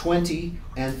 20,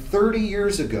 and 30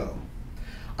 years ago.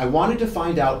 I wanted to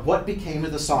find out what became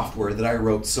of the software that I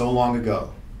wrote so long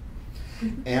ago.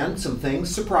 And some things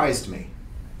surprised me.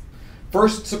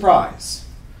 First surprise,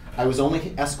 I was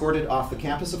only escorted off the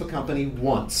campus of a company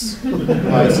once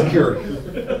by security.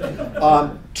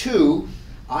 2,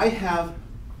 I have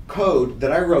code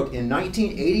that I wrote in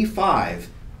 1985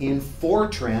 in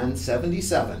Fortran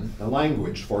 77, the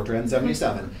language Fortran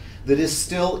 77, that is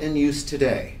still in use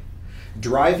today.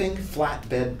 Driving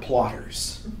flatbed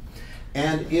plotters.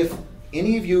 And if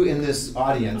any of you in this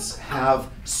audience have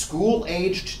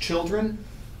school-aged children,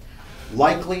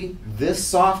 Likely, this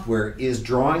software is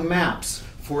drawing maps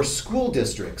for school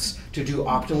districts to do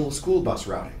optimal school bus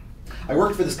routing. I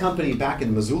worked for this company back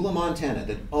in Missoula, Montana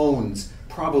that owns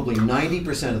probably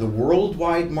 90% of the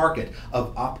worldwide market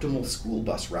of optimal school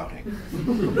bus routing.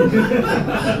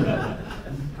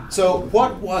 So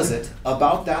what was it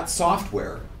about that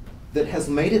software that has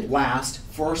made it last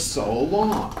for so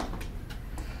long?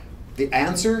 The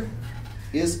answer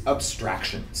is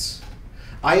abstractions.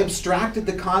 I abstracted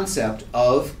the concept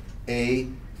of a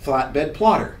flatbed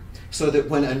plotter so that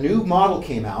when a new model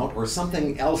came out or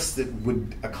something else that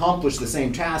would accomplish the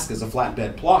same task as a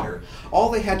flatbed plotter, all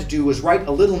they had to do was write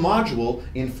a little module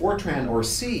in Fortran or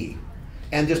C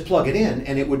and just plug it in,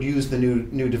 and it would use the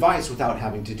new device without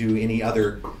having to do any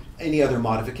other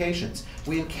modifications.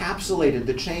 We encapsulated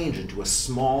the change into a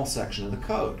small section of the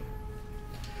code.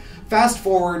 Fast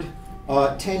forward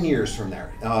 10 years from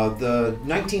there, the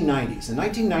 1990s. In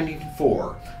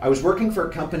 1994, I was working for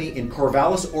a company in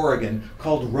Corvallis, Oregon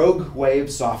called Rogue Wave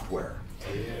Software.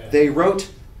 They wrote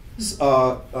C++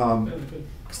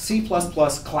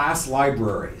 class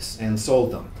libraries and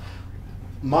sold them.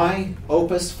 My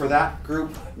opus for that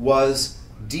group was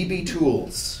DB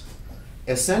Tools.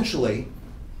 Essentially,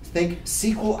 think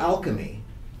SQL Alchemy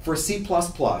for C++,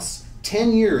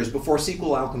 10 years before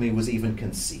SQL Alchemy was even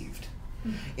conceived.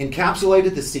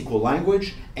 Encapsulated the SQL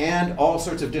language and all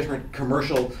sorts of different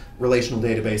commercial relational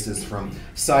databases from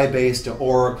Sybase to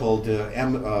Oracle to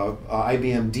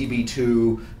IBM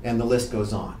DB2, and the list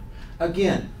goes on.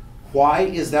 Again, why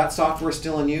is that software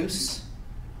still in use?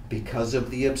 Because of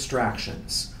the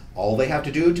abstractions. All they have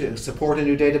to do to support a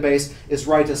new database is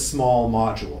write a small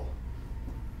module.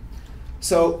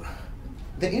 So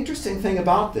the interesting thing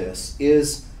about this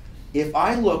is if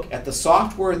I look at the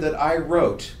software that I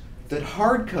wrote that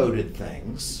hard-coded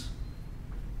things,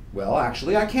 well,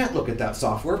 actually, I can't look at that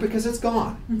software because it's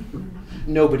gone.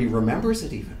 Nobody remembers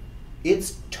it even.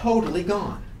 It's totally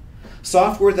gone.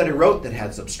 Software that I wrote that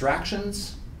has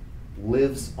abstractions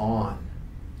lives on.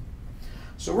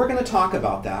 So we're going to talk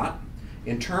about that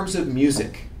in terms of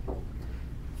music.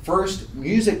 First,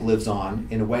 music lives on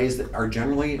in ways that are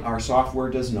generally our software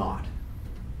does not.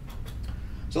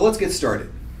 So let's get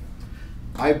started.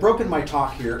 I've broken my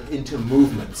talk here into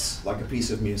movements, like a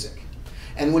piece of music.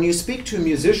 And when you speak to a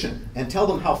musician and tell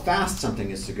them how fast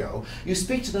something is to go, you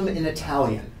speak to them in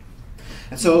Italian.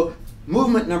 And so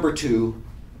movement number 2,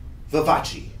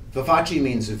 vivace. Vivace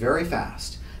means very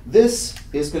fast. This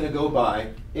is going to go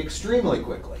by extremely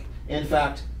quickly. In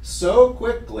fact, so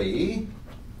quickly,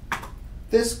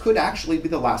 this could actually be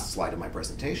the last slide of my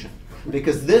presentation,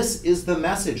 because this is the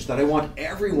message that I want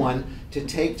everyone to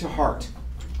take to heart.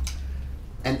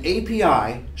 An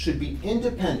API should be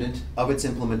independent of its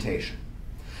implementation.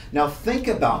 Now think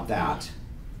about that,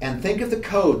 and think of the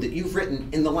code that you've written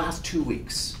in the last 2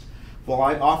 weeks while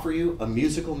I offer you a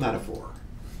musical metaphor.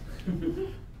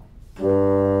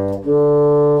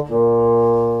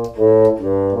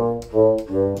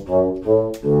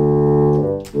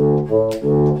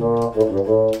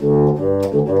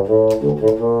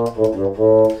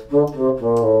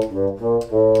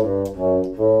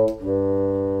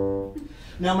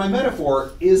 Now my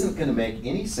metaphor isn't going to make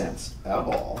any sense at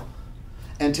all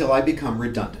until I become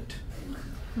redundant.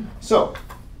 So,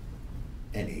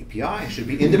 an API should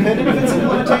be independent of its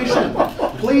implementation.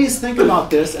 Please think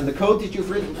about this and the code that you've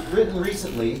written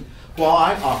recently while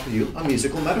I offer you a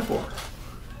musical metaphor.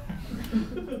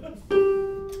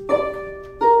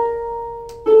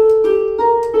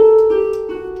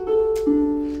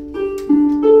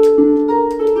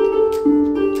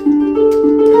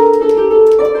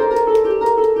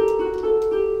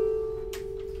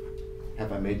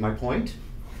 Have I made my point?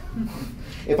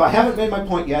 If I haven't made my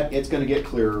point yet, it's going to get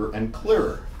clearer and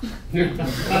clearer.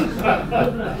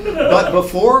 But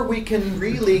before we can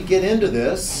really get into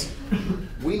this,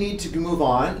 we need to move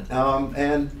on.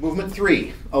 And movement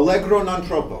 3, allegro non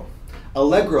troppo.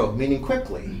 Allegro meaning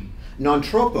quickly, non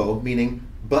troppo meaning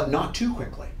but not too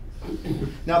quickly.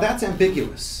 Now that's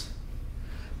ambiguous.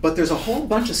 But there's a whole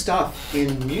bunch of stuff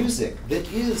in music that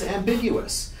is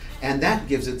ambiguous, and that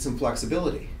gives it some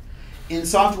flexibility. In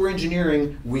software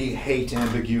engineering, we hate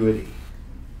ambiguity.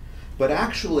 But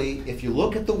actually, if you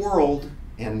look at the world,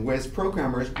 and as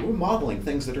programmers, we're modeling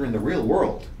things that are in the real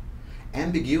world.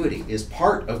 Ambiguity is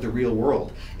part of the real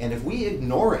world. And if we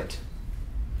ignore it,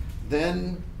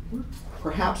 then we're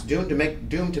perhaps doomed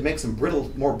to make some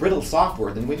more brittle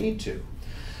software than we need to.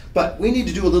 But we need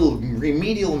to do a little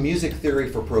remedial music theory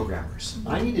for programmers.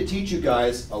 I need to teach you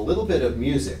guys a little bit of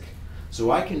music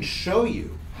so I can show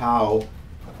you how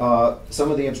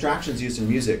some of the abstractions used in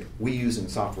music we use in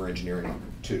software engineering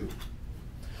too.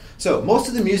 So most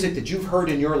of the music that you've heard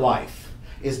in your life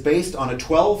is based on a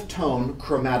 12-tone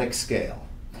chromatic scale.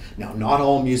 Now, not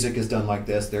all music is done like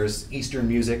this. There's Eastern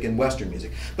music and Western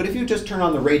music. But if you just turn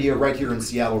on the radio right here in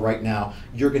Seattle right now,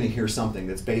 you're going to hear something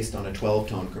that's based on a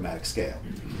 12-tone chromatic scale.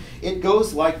 It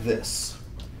goes like this,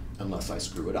 unless I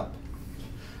screw it up.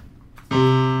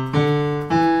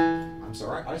 I'm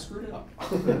sorry, I screwed it up. I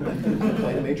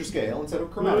played a major scale instead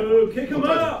of chromatic. Oh, kick him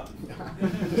out!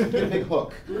 Get a big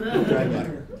hook. Drag that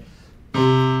here.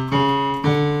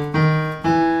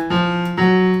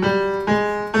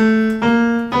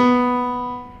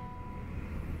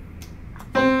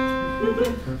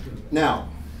 Now,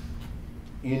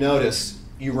 you notice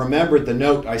you remembered the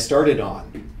note I started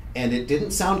on, and it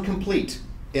didn't sound complete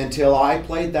until I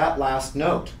played that last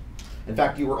note. In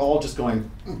fact, you were all just going,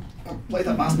 play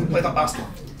that last note, play that last note.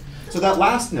 So that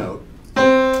last note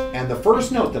and the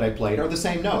first note that I played are the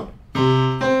same note.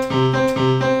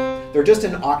 They're just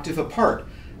an octave apart,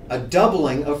 a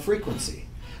doubling of frequency.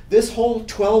 This whole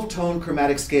 12-tone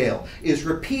chromatic scale is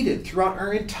repeated throughout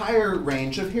our entire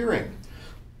range of hearing.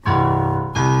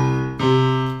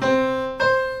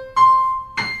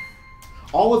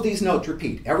 All of these notes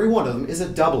repeat. Every one of them is a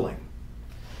doubling.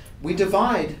 We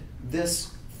divide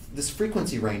this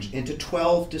frequency range into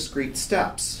 12 discrete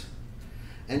steps.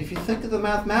 And if you think of the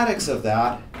mathematics of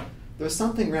that, there's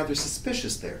something rather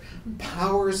suspicious there.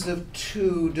 Powers of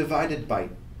 2 divided by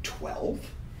 12?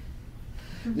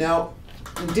 Now,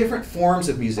 in different forms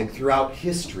of music throughout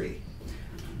history,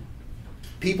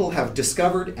 people have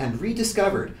discovered and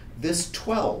rediscovered this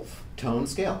 12-tone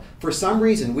scale. For some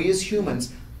reason, we as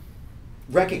humans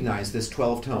recognize this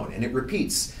 12-tone, and it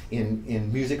repeats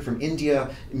in music from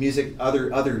India, music,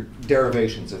 other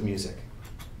derivations of music.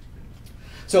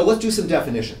 So let's do some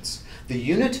definitions. The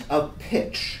unit of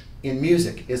pitch in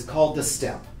music is called the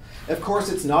step. Of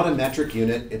course, it's not a metric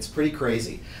unit. It's pretty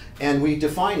crazy. And we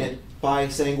define it by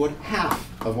saying what half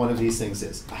of one of these things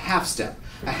is. A half step.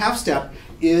 A half step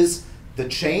is the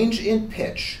change in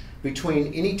pitch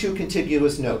between any two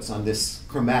contiguous notes on this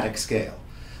chromatic scale.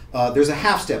 There's a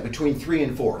half step between 3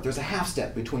 and 4. There's a half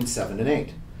step between 7 and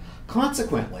 8.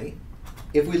 Consequently,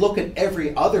 if we look at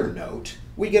every other note,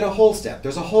 we get a whole step.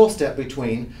 There's a whole step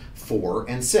between 4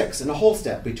 and 6, and a whole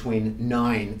step between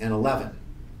 9 and 11.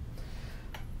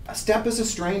 A step is a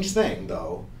strange thing,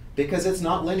 though, because it's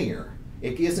not linear.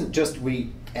 It isn't just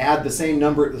we add the same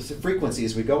number of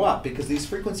frequencies as we go up, because these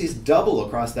frequencies double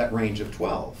across that range of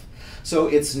 12. So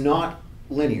it's not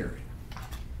linear.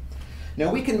 Now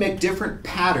we can make different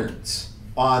patterns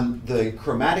on the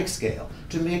chromatic scale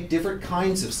to make different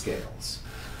kinds of scales.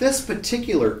 This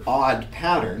particular odd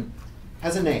pattern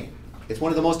has a name. It's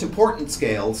one of the most important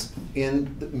scales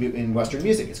in Western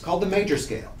music. It's called the major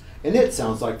scale, and it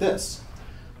sounds like this.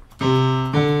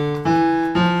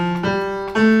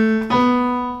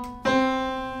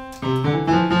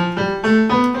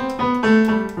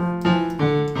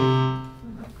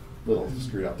 Little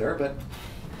screwed up there, but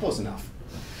close enough.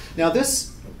 Now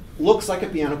this looks like a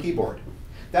piano keyboard.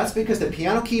 That's because the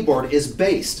piano keyboard is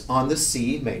based on the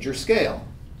C major scale.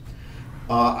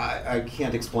 I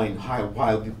can't explain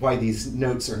why these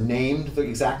notes are named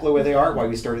exactly the way they are, why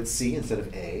we start at C instead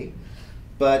of A,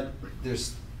 but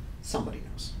somebody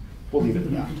knows. We'll leave it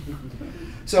at that.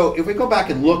 So if we go back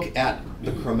and look at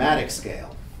the chromatic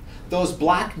scale, those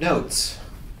black notes,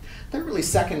 they're really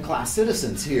second-class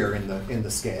citizens here in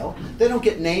the scale. They don't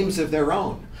get names of their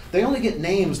own. They only get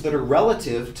names that are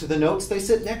relative to the notes they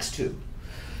sit next to.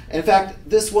 In fact,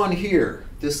 this one here,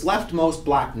 this leftmost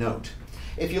black note,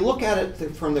 if you look at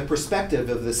it from the perspective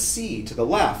of the C to the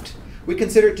left, we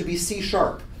consider it to be C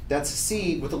sharp. That's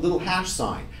C with a little hash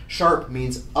sign. Sharp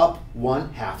means up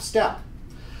 1/2 step.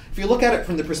 If you look at it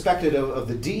from the perspective of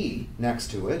the D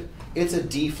next to it, it's a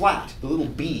D flat. The little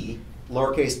b,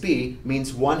 lowercase b,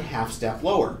 means 1/2 step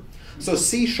lower. So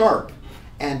C sharp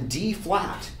and D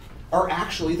flat are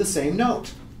actually the same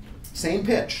note, same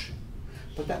pitch.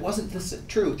 But that wasn't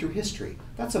true through history.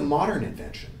 That's a modern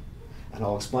invention. And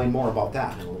I'll explain more about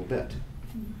that in a little bit.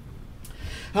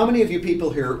 How many of you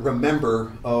people here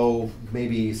remember,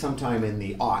 maybe sometime in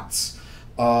the aughts,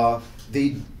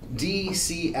 the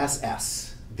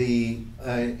DCSS, the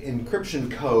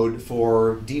encryption code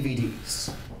for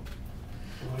DVDs?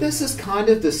 This is kind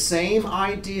of the same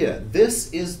idea. This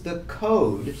is the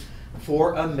code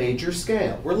for a major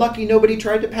scale. We're lucky nobody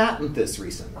tried to patent this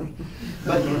recently.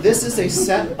 But this is a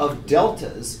set of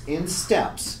deltas in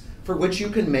steps for which you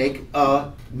can make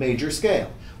a major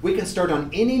scale. We can start on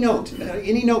any note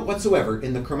whatsoever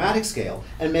in the chromatic scale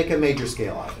and make a major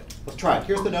scale out of it. Let's try it.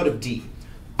 Here's the note of D.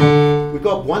 We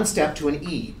go up 1 step to an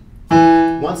E,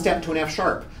 1 step to an F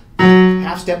sharp,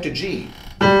 half step to G,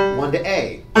 one to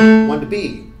A, one to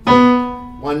B,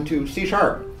 one to C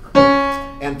sharp,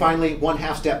 and finally one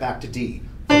half step back to D.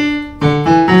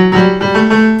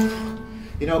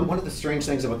 You know, one of the strange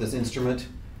things about this instrument,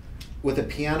 with a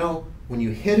piano, when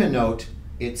you hit a note,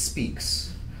 it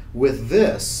speaks. With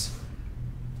this,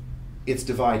 it's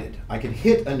divided. I can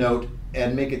hit a note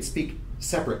and make it speak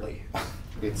separately.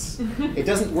 It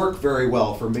doesn't work very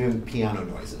well for making piano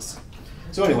noises.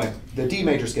 So anyway, the D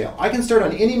major scale. I can start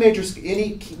on any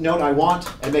note I want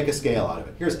and make a scale out of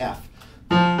it. Here's F.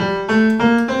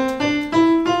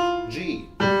 G.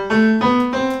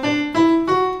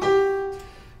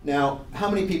 Now, how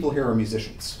many people here are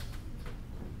musicians?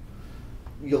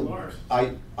 Lars.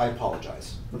 I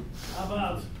apologize. How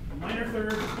about minor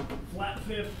third, flat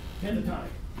fifth, pentatonic?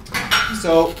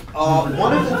 So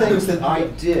one of the things that I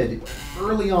did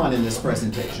early on in this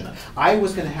presentation, I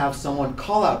was going to have someone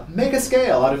call out, make a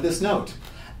scale out of this note.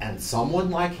 And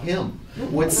someone like him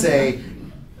would say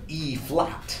E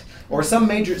flat, or some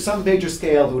major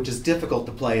scale which is difficult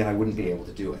to play and I wouldn't be able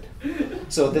to do it.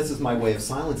 So this is my way of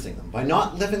silencing them, by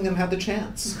not letting them have the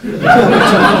chance.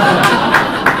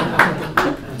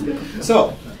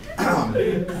 So,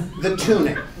 the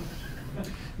tuning.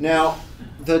 Now,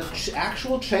 the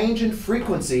actual change in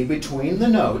frequency between the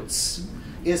notes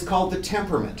is called the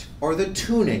temperament, or the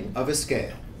tuning of a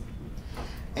scale.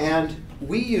 And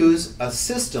we use a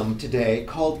system today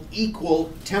called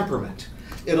equal temperament.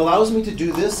 It allows me to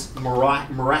do this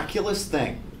miraculous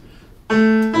thing.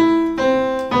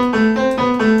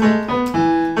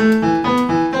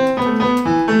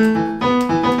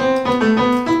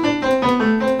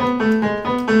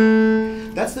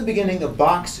 That's the beginning of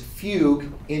Bach's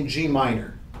fugue in G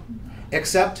minor.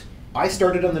 Except I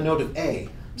started on the note of A,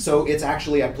 so it's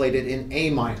actually I played it in A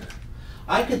minor.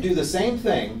 I could do the same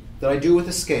thing that I do with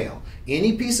a scale.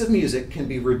 Any piece of music can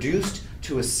be reduced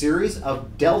to a series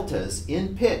of deltas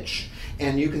in pitch,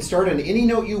 and you can start on any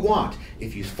note you want.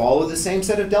 If you follow the same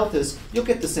set of deltas, you'll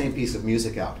get the same piece of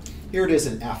music out. Here it is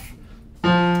in F.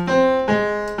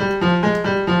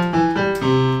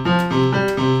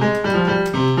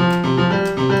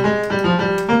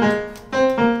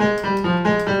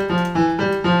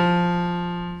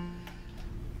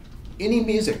 Any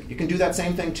music, you can do that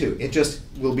same thing too. It just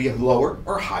will be lower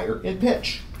or higher in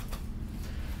pitch.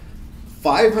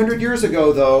 500 years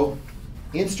ago, though,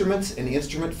 instruments and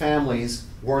instrument families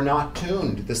were not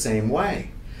tuned the same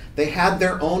way. They had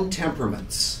their own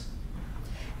temperaments.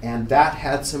 And that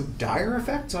had some dire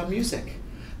effects on music.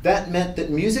 That meant that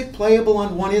music playable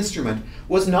on one instrument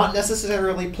was not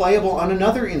necessarily playable on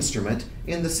another instrument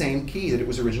in the same key that it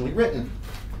was originally written.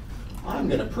 I'm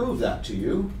going to prove that to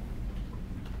you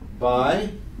by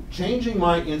changing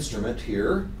my instrument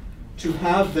here to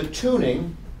have the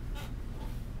tuning.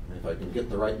 If I can get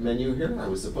the right menu here, I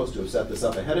was supposed to have set this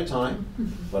up ahead of time,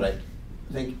 but I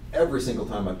think every single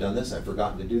time I've done this, I've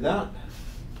forgotten to do that.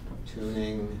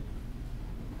 Tuning,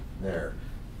 there.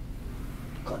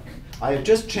 Click. I have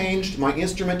just changed my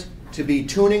instrument to be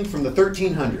tuning from the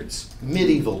 1300s,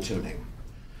 medieval tuning.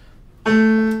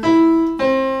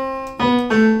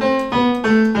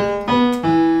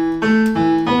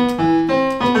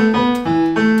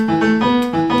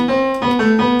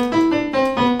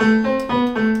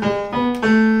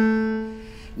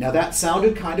 That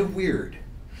sounded kind of weird.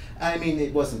 I mean,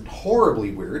 it wasn't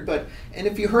horribly weird, and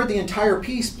if you heard the entire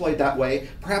piece played that way,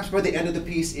 perhaps by the end of the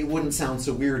piece it wouldn't sound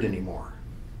so weird anymore.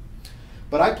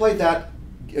 But I played that,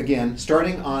 again,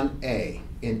 starting on A,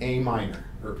 in A minor.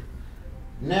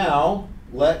 Now,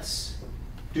 let's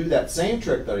do that same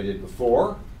trick that I did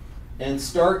before, and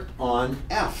start on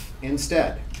F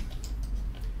instead.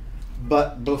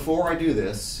 But before I do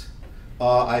this,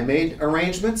 I made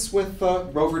arrangements with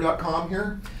rover.com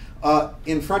here.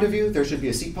 In front of you, there should be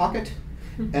a seat pocket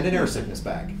and an air sickness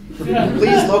bag.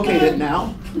 Please locate it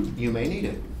now. You may need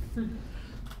it.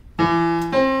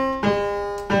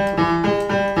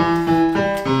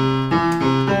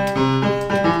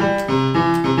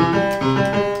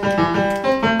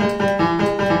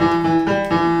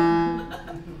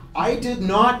 I did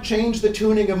not change the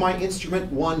tuning of my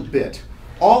instrument one bit.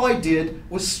 All I did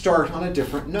was start on a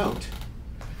different note.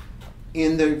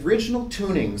 In the original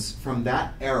tunings from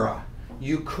that era,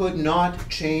 you could not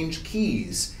change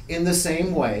keys in the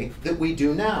same way that we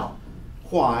do now.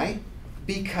 Why?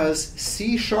 Because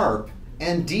C sharp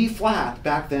and D flat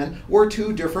back then were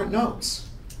two different notes.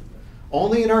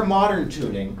 Only in our modern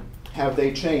tuning have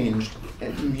they changed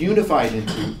and unified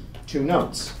into two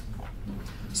notes.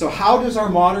 So how does our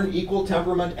modern equal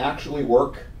temperament actually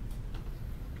work?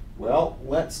 Well,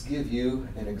 let's give you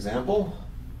an example.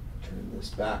 Turn this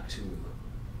back to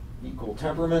equal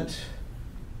temperament.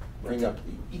 bring up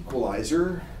the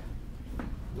equalizer,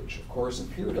 which of course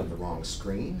appeared on the wrong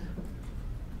screen.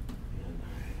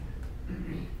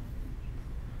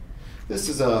 This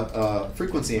is a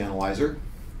frequency analyzer.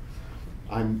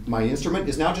 My instrument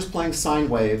is now just playing sine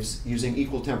waves using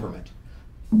equal temperament.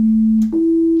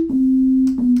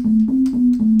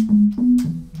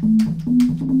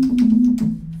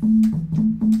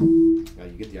 Now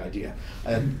you get the idea.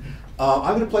 I'm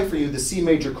going to play for you the C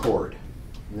major chord.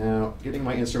 Now, getting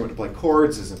my instrument to play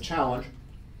chords is a challenge.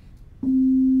 Do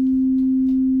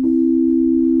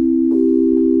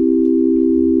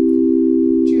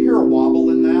you hear a wobble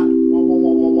in that? Wah, wah,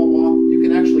 wah, wah, wah, wah. You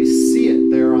can actually see it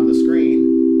there on the screen.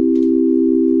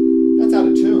 That's out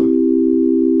of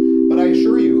tune. But I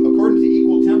assure you, according to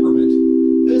equal temperament,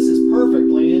 this is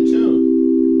perfectly in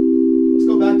tune. Let's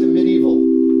go back to medieval.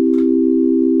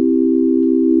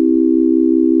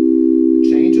 The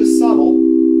change is subtle,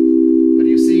 but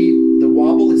you see the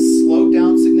wobble is slowed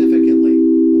down significantly.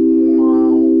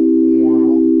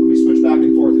 Let me switch back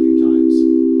and forth a few times.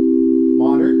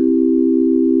 Modern,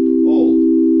 old.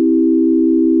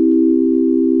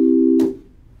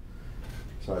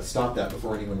 So I stopped that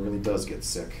before anyone really does get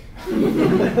sick.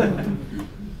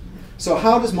 So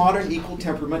how does modern equal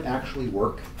temperament actually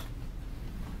work?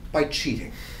 By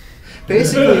cheating.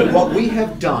 Basically, what we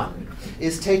have done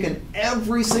is taken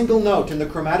every single note in the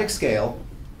chromatic scale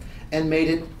and made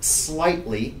it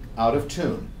slightly out of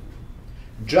tune.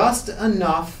 Just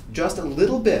enough, just a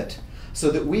little bit, so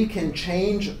that we can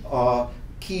change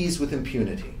keys with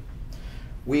impunity.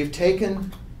 We've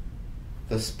taken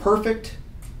this perfect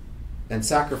and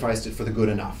sacrificed it for the good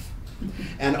enough.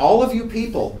 And all of you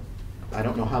people, I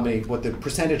don't know what the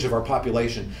percentage of our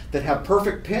population that have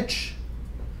perfect pitch,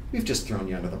 we've just thrown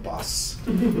you under the bus.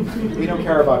 We don't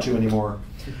care about you anymore.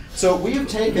 So we have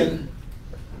taken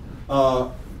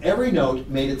every note,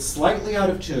 made it slightly out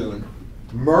of tune,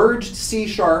 merged C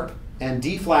sharp and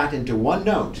D flat into one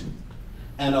note,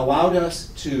 and allowed us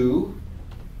to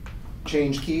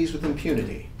change keys with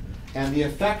impunity. And the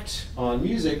effect on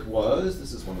music was,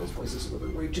 this is one of those places where there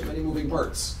are way too many moving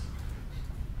parts.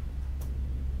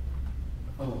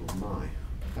 Oh my,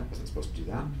 that wasn't supposed to do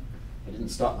that. I didn't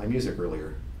stop my music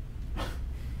earlier.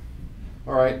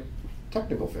 All right,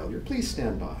 technical failure, please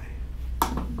stand by.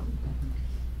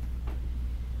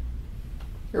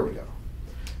 Here we go.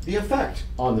 The effect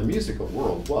on the musical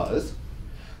world was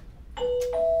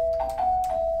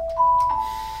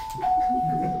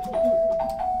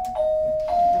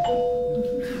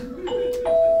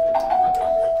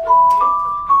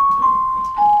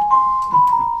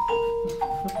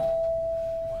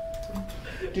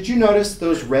Did you notice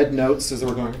those red notes as they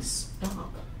were going?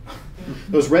 Stop.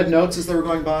 Those red notes as they were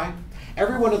going by?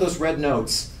 Every one of those red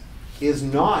notes is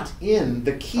not in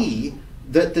the key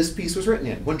that this piece was written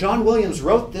in. When John Williams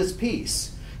wrote this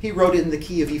piece, he wrote it in the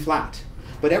key of E flat.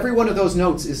 But every one of those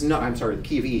notes is not, I'm sorry, the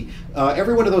key of E.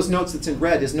 Every one of those notes that's in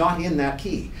red is not in that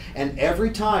key. And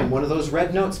every time one of those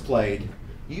red notes played,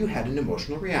 you had an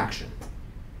emotional reaction.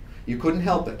 You couldn't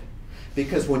help it.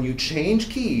 Because when you change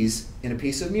keys in a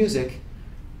piece of music,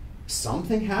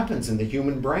 something happens in the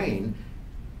human brain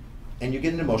and you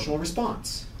get an emotional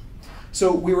response.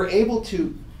 So we were able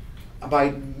to,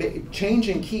 by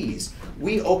changing keys,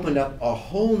 we opened up a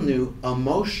whole new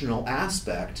emotional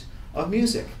aspect of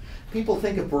music. People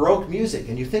think of Baroque music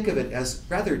and you think of it as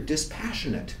rather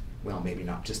dispassionate. Well, maybe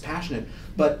not dispassionate,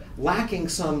 but lacking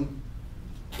some,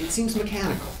 it seems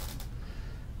mechanical.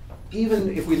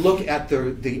 Even if we look at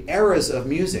the eras of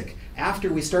music,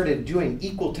 after we started doing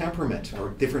equal temperament or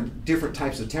different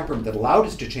types of temperament that allowed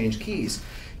us to change keys,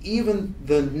 even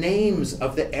the names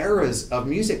of the eras of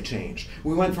music changed.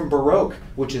 We went from Baroque,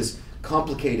 which is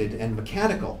complicated and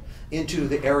mechanical, into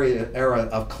the era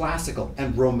of classical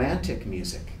and romantic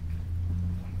music.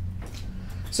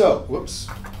 So, whoops.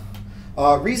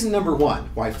 Reason number one,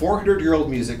 why 400-year-old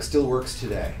music still works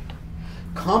today.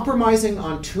 Compromising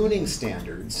on tuning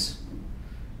standards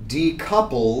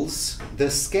decouples the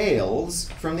scales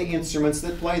from the instruments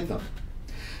that played them.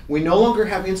 We no longer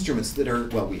have instruments that are,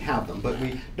 well, we have them, but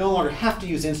we no longer have to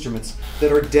use instruments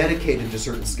that are dedicated to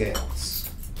certain scales.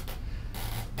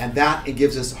 And that, it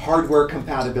gives us hardware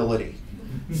compatibility.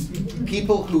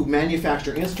 People who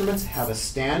manufacture instruments have a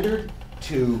standard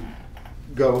to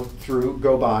go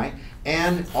by,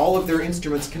 and all of their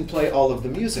instruments can play all of the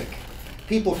music.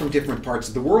 People from different parts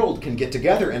of the world can get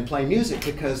together and play music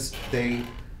because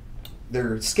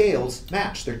their scales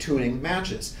match, their tuning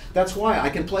matches. That's why I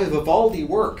can play Vivaldi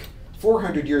work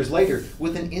 400 years later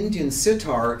with an Indian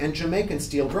sitar and Jamaican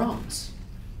steel drums.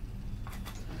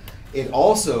 It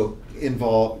also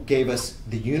gave us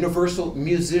the Universal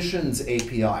Musicians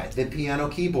API, the piano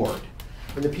keyboard.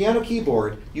 In the piano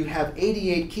keyboard, you have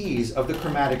 88 keys of the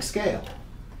chromatic scale.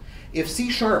 If C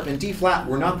sharp and D flat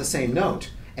were not the same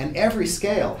note, and every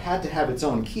scale had to have its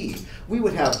own key, we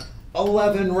would have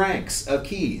 11 ranks of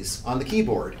keys on the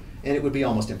keyboard, and it would be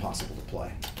almost impossible to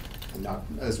play, and not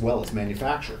as well as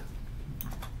manufacture.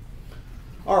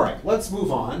 All right, let's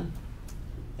move on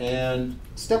and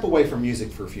step away from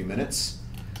music for a few minutes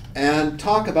and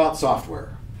talk about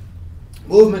software.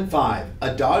 Movement 5,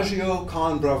 Adagio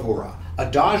con bravura.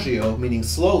 Adagio meaning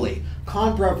slowly,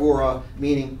 con bravura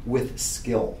meaning with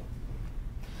skill.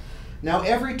 Now,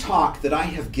 every talk that I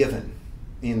have given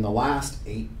in the last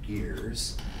 8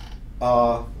 years,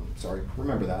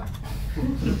 remember that.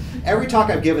 Every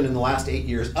talk I've given in the last 8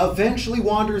 years eventually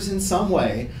wanders in some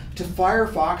way to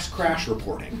Firefox crash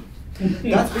reporting.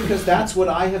 That's because that's what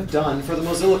I have done for the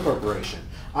Mozilla Corporation.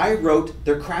 I wrote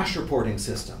their crash reporting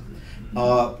system.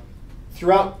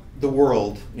 Throughout the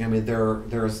world, I mean,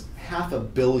 there's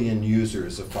 500 million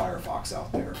users of Firefox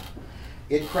out there.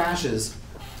 It crashes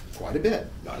quite a bit.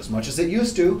 Not as much as it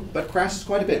used to, but crashes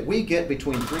quite a bit. We get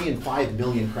between 3 and 5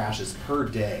 million crashes per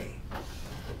day.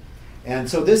 And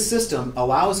so this system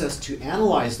allows us to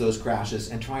analyze those crashes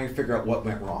and try and figure out what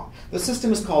went wrong. The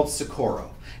system is called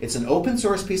Socorro. It's an open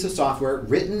source piece of software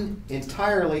written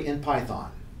entirely in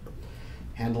Python,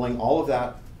 handling all of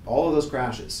those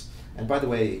crashes. And by the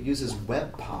way, it uses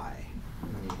WebPy.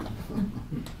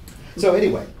 So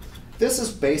anyway, this is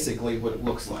basically what it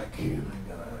looks like. I'm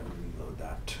gonna reload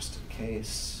that just in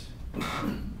case.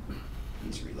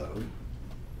 Please reload.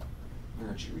 Where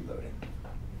aren't you reloading?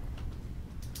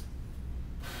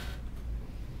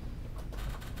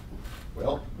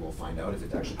 Well, we'll find out if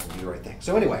it actually can do the right thing.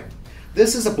 So anyway,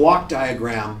 this is a block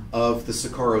diagram of the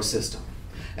Socorro system.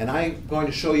 And I'm going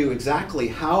to show you exactly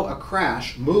how a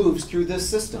crash moves through this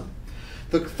system.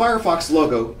 The Firefox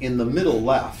logo in the middle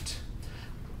left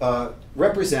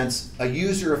represents a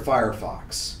user of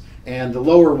Firefox. And the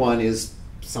lower one is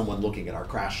someone looking at our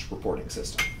crash reporting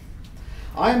system.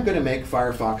 I'm going to make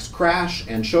Firefox crash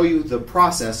and show you the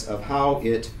process of how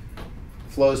it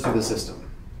flows through the system.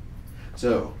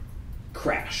 So,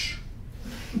 crash.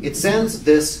 It sends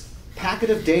this packet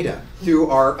of data through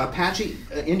our Apache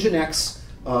Nginx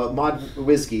mod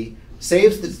WSGI,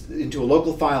 saves this into a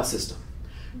local file system.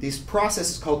 These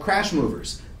processes called crash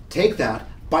movers take that,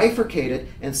 bifurcate it,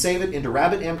 and save it into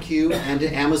RabbitMQ and to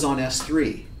Amazon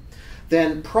S3.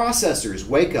 Then processors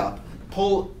wake up,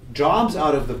 pull jobs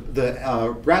out of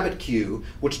the Rabbit queue,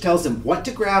 which tells them what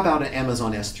to grab out of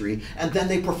Amazon S3, and then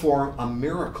they perform a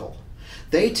miracle.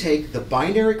 They take the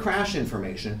binary crash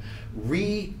information,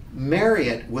 remarry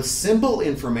it with symbol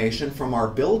information from our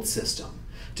build system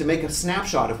to make a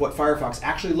snapshot of what Firefox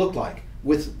actually looked like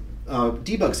with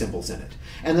debug symbols in it.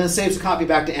 And then saves a copy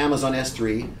back to Amazon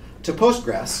S3, to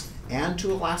Postgres, and to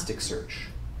Elasticsearch.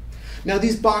 Now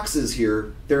these boxes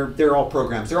here, they're all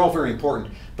programs. They're all very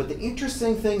important. But the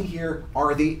interesting thing here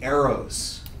are the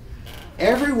arrows.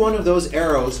 Every one of those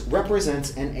arrows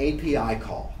represents an API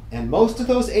call. And most of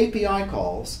those API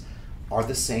calls are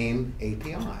the same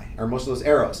API, or most of those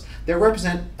arrows. They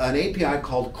represent an API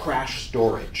called crash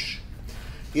storage.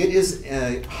 It is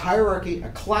a hierarchy, a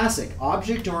classic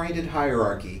object-oriented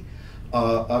hierarchy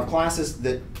of classes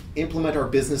that implement our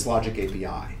business logic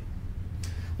API.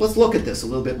 Let's look at this a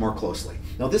little bit more closely.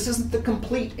 Now this isn't the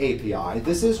complete API,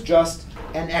 this is just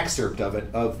an excerpt of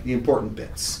it, of the important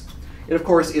bits. And of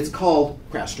course, it's called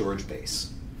crash storage base.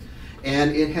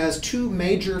 And it has two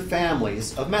major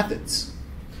families of methods.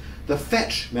 The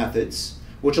fetch methods,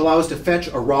 which allow us to fetch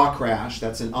a raw crash,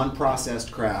 that's an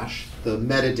unprocessed crash, the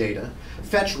metadata.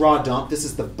 Fetch raw dump, this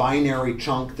is the binary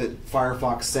chunk that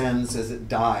Firefox sends as it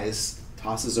dies,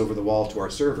 tosses over the wall to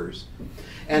our servers.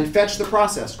 And fetch the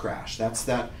processed crash, that's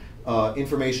that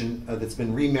information that's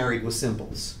been remarried with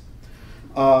symbols.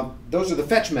 Those are the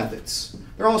fetch methods.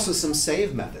 There are also some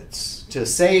save methods to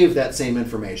save that same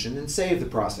information and save the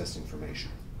processed information.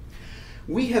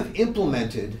 We have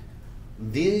implemented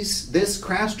this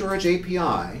crash storage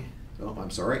API, oh, I'm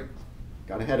sorry,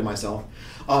 got ahead of myself.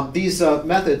 These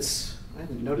methods, I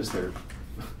didn't notice they're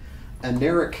a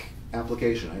generic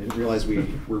application. I didn't realize we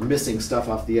were missing stuff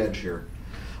off the edge here.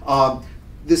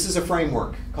 This is a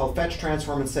framework called Fetch,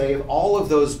 Transform, and Save. All of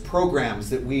those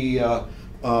programs that we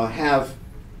have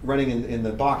running in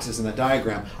the boxes in the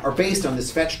diagram are based on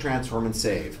this Fetch, Transform, and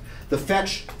Save. The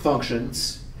fetch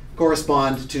functions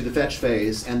correspond to the fetch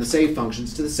phase, and the save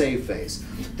functions to the save phase.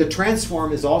 The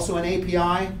transform is also an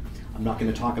API. I'm not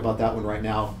going to talk about that one right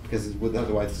now, because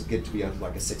otherwise this will get to be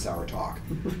like a 6-hour talk.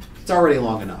 It's already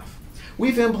long enough.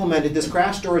 We've implemented this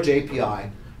crash storage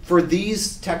API for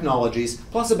these technologies,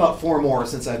 plus about 4 more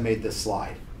since I've made this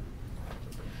slide.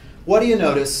 What do you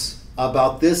notice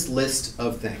about this list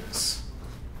of things?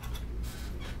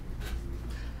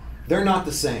 They're not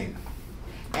the same.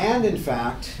 And in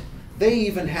fact, they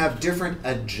even have different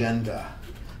agenda.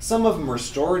 Some of them are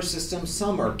storage systems,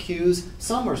 some are queues,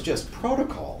 some are just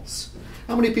protocols.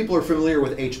 How many people are familiar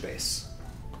with HBase?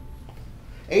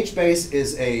 HBase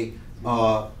is a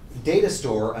data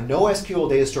store, a NoSQL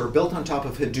data store built on top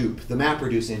of Hadoop, the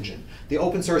MapReduce engine, the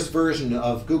open source version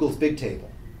of Google's Bigtable.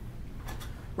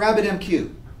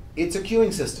 RabbitMQ, it's a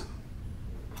queuing system.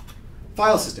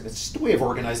 File system, it's just a way of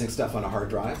organizing stuff on a hard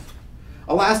drive.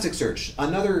 Elasticsearch,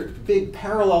 another big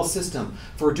parallel system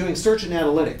for doing search and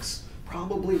analytics,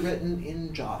 probably written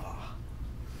in Java.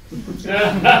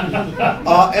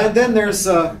 And then there's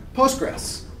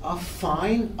Postgres, a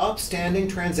fine, upstanding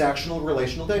transactional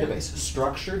relational database.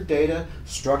 Structured data,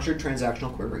 structured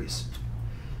transactional queries.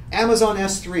 Amazon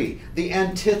S3, the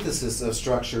antithesis of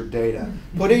structured data.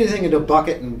 Put anything into a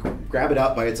bucket and grab it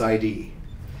out by its ID.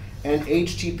 And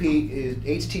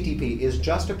HTTP is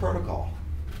just a protocol.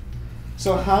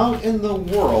 So how in the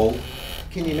world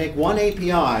can you make one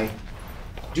API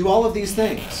do all of these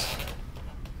things?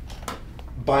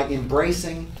 By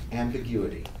embracing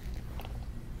ambiguity.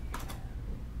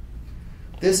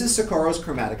 This is Socorro's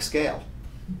chromatic scale.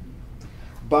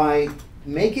 By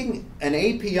making an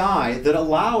API that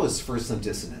allows for some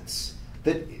dissonance,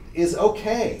 that is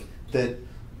okay that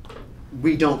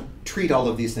we don't treat all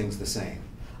of these things the same.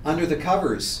 Under the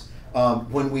covers,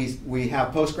 when we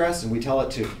have Postgres and we tell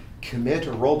it to commit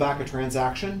or roll back a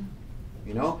transaction,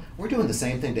 you know, we're doing the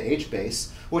same thing to HBase,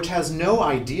 which has no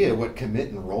idea what commit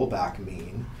and rollback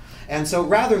mean. And so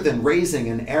rather than raising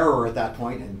an error at that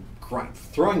point and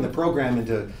throwing the program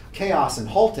into chaos and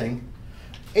halting,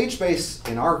 HBase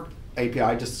in our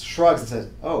API just shrugs and says,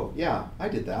 oh, yeah, I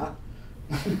did that.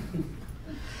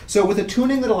 So with a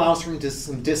tuning that allows for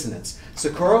some dissonance,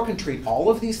 Socorro can treat all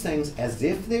of these things as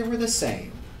if they were the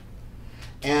same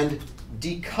and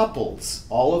decouples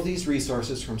all of these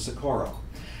resources from Socorro.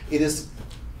 It is,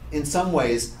 in some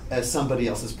ways, as somebody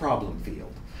else's problem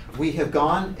field. We have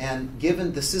gone and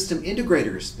given the system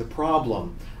integrators the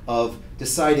problem of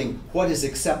deciding what is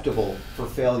acceptable for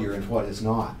failure and what is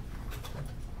not.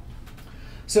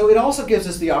 So it also gives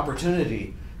us the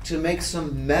opportunity to make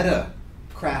some meta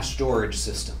crash storage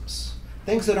systems,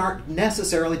 things that aren't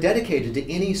necessarily dedicated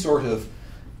to any sort of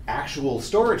actual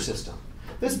storage system.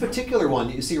 This particular one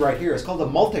that you see right here is called a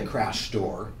multi-crash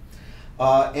store,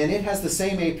 and it has the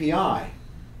same API,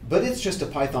 but it's just a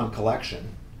Python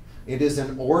collection. It is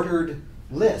an ordered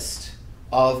list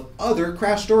of other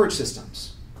crash storage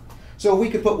systems. So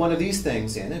we could put one of these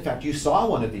things in. In fact, you saw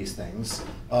one of these things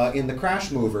in the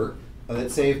crash mover that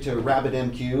saved to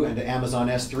RabbitMQ and to Amazon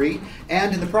S3,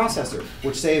 and in the processor,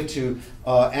 which saved to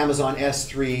Amazon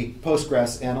S3,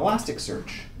 Postgres, and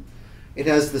Elasticsearch. It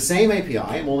has the same API.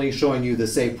 I'm only showing you the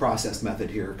save process method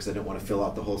here because I don't want to fill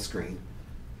out the whole screen.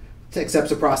 It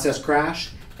accepts a process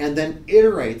crash and then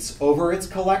iterates over its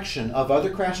collection of other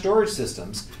crash storage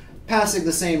systems, passing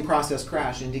the same process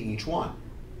crash into each one.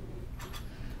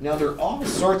 Now, there are all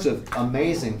sorts of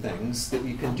amazing things that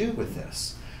you can do with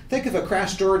this. Think of a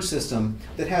crash storage system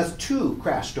that has 2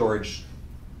 crash storage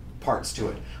parts to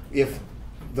it. If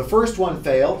the first one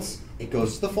fails, it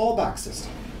goes to the fallback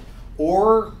system,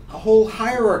 or a whole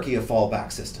hierarchy of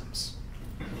fallback systems.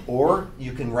 Or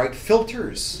you can write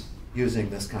filters using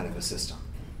this kind of a system.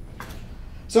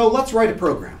 So let's write a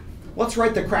program. Let's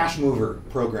write the crash mover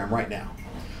program right now.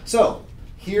 So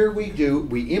here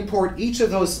we import each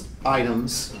of those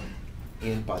items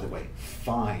in, by the way,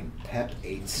 fine Pep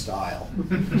 8 style.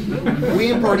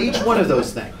 We import each one of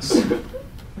those things.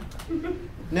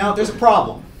 Now there's a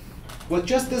problem. With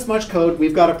just this much code,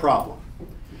 we've got a problem.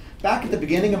 Back at the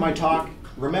beginning of my talk,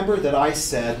 remember that I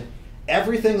said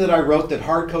everything that I wrote that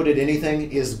hard-coded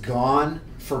anything is gone,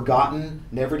 forgotten,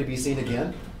 never to be seen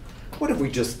again? What have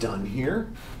we just done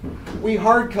here? We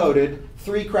hard-coded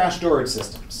 3 crash storage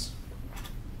systems.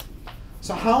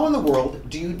 So how in the world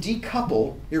do you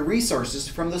decouple your resources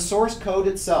from the source code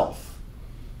itself?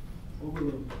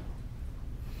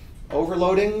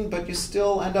 Overloading, but you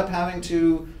still end up having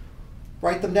to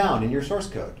write them down in your source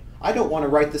code. I don't want to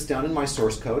write this down in my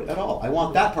source code at all. I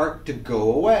want that part to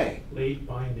go away. Late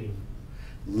binding.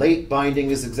 Late binding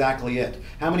is exactly it.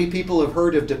 How many people have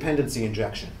heard of dependency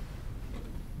injection?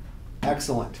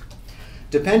 Excellent.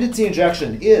 Dependency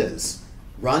injection is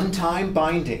runtime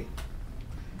binding.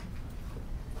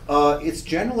 It's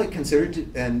generally considered to,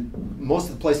 and most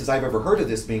of the places I've ever heard of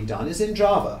this being done is in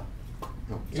Java.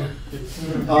 Oh, sorry.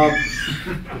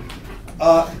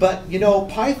 But you know,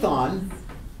 Python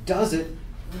does it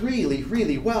really,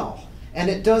 really well, and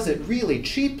it does it really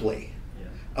cheaply.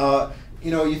 You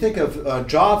know, you think of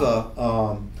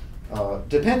Java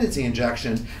dependency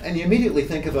injection, and you immediately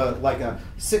think of a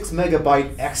 6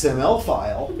 megabyte XML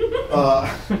file,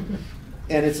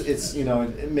 and it's you know,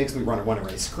 it makes me run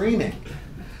away screaming.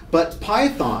 But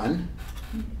Python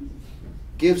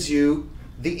gives you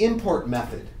the import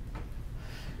method.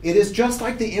 It is just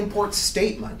like the import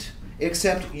statement,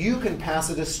 except you can pass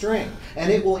it a string,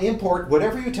 and it will import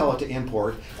whatever you tell it to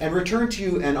import and return to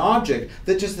you an object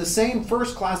that's just the same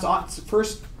first class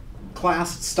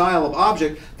style of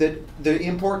object that the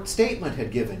import statement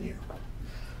had given you.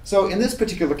 So in this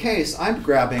particular case, I'm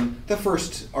grabbing the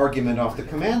first argument off the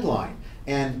command line,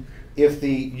 and if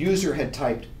the user had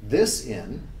typed this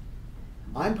in,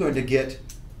 I'm going to get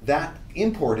that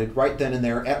imported right then and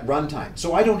there at runtime.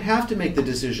 So I don't have to make the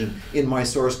decision in my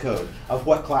source code of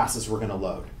what classes we're going to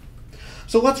load.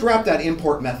 So let's wrap that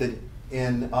import method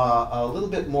in a little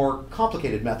bit more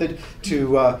complicated method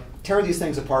to tear these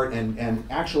things apart and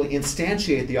actually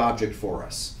instantiate the object for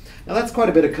us. Now that's quite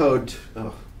a bit of code.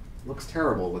 Oh, looks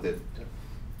terrible with it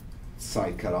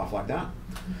side cut off like that.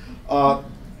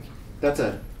 That's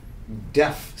a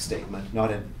def statement,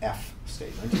 not an F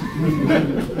statement.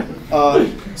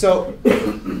 So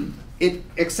it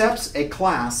accepts a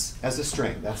class as a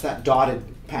string. That's that dotted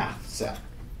path set.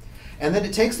 And then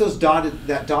it takes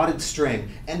that dotted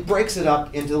string and breaks it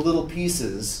up into little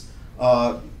pieces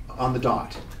on the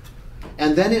dot.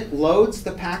 And then it loads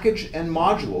the package and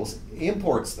modules,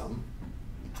 imports them,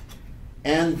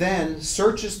 and then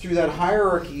searches through that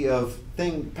hierarchy of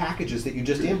packages that you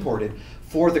just imported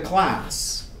for the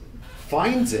class,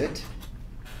 finds it,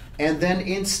 and then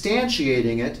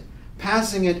instantiating it,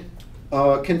 passing it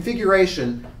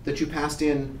configuration that you passed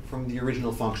in from the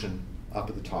original function up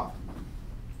at the top.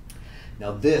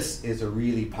 Now this is a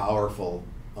really powerful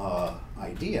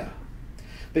idea,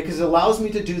 because it allows me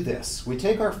to do this. We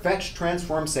take our fetch,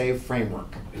 transform, save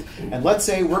framework, and let's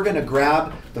say we're going to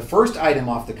grab the first item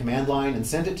off the command line and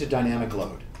send it to dynamic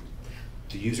load.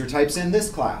 The user types in this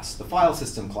class, the file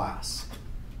system class.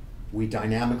 We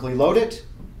dynamically load it,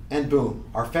 and boom,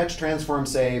 our fetch, transform,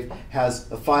 save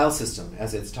has a file system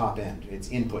as its top end, its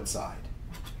input side.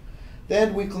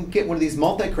 Then we can get one of these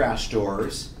multi-crash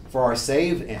stores for our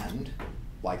save end,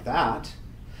 like that,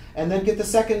 and then get the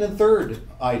second and third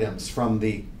items from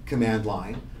the command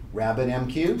line,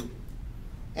 RabbitMQ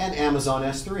and Amazon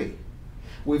S3.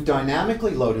 We've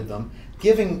dynamically loaded them,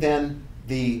 giving then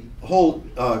the whole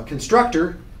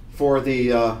constructor for the,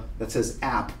 that says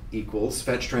app equals,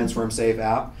 fetch, transform, save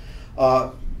app,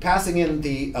 passing in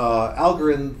the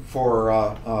algorithm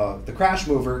for the crash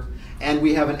mover, and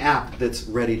we have an app that's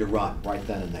ready to run right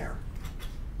then and there.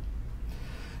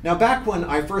 Now back when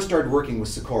I first started working with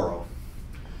Socorro,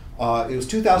 it was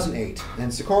 2008,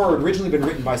 and Socorro had originally been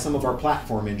written by some of our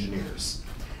platform engineers,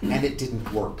 and it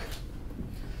didn't work.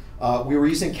 We were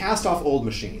using cast-off old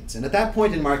machines, and at that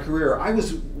point in my career, I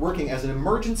was working as an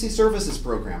emergency services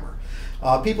programmer.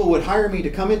 People would hire me to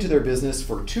come into their business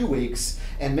for 2 weeks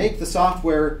and make the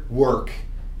software work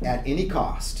at any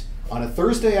cost on a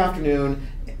Thursday afternoon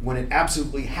when it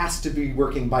absolutely has to be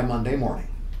working by Monday morning.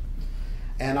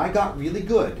 And I got really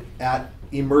good at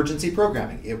emergency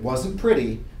programming. It wasn't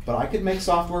pretty, but I could make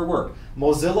software work.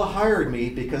 Mozilla hired me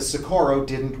because Socorro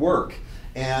didn't work,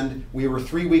 and we were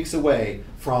 3 weeks away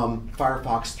from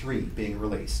Firefox 3 being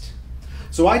released.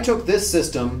 So I took this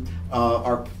system,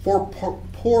 our poor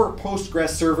Postgres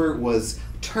server was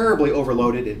terribly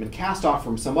overloaded. It had been cast off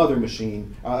from some other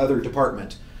machine, other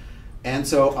department. And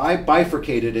so I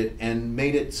bifurcated it and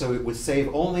made it so it would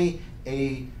save only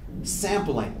a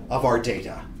sampling of our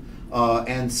data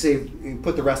and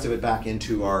put the rest of it back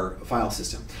into our file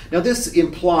system. Now this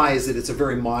implies that it's a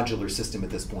very modular system at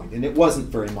this point, and it wasn't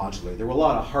very modular. There were a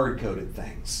lot of hard-coded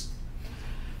things.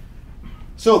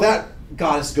 So that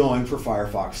got us going for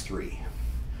Firefox 3.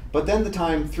 But then the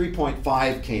time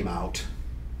 3.5 came out,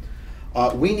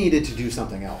 we needed to do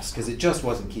something else because it just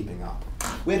wasn't keeping up.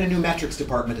 We had a new metrics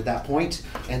department at that point,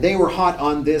 and they were hot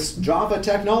on this Java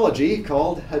technology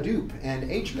called Hadoop and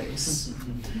HBase.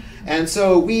 And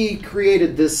so we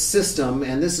created this system,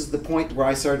 and this is the point where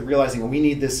I started realizing we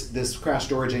need this crash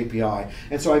storage API.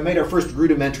 And so I made our first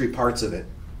rudimentary parts of it.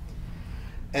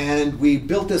 And we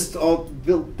built this,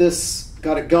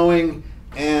 got it going,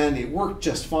 and it worked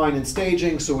just fine in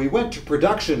staging, so we went to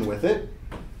production with it.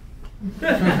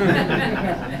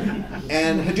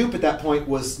 And Hadoop at that point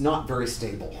was not very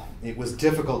stable. It was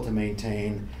difficult to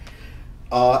maintain.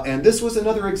 And this was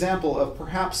another example of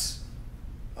perhaps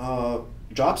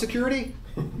job security?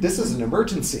 This is an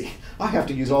emergency. I have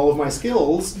to use all of my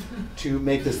skills to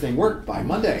make this thing work by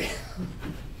Monday.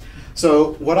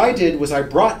 So what I did was I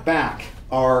brought back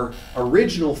our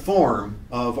original form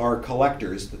of our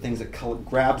collectors, the things that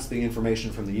grabs the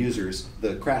information from the users,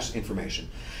 the crash information,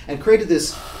 and created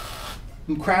this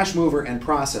crash mover and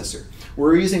processor.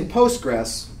 We're using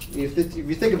Postgres. If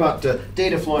you think about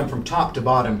data flowing from top to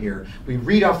bottom here, we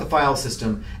read off the file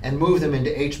system and move them into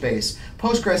HBase.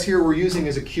 Postgres here we're using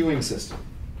as a queuing system.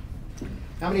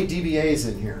 How many DBAs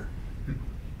in here?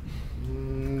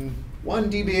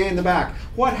 1 DBA in the back.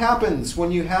 What happens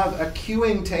when you have a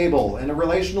queuing table in a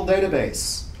relational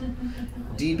database?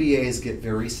 DBAs get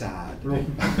very sad.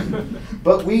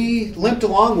 But we limped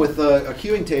along with a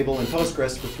queuing table in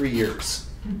Postgres for 3 years.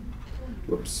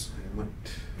 Whoops, I went.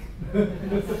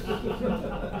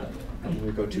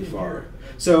 We go too far.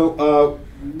 So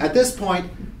at this point,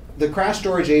 the crash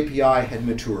storage API had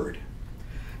matured.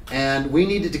 And we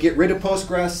needed to get rid of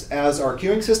Postgres as our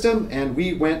queuing system, and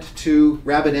we went to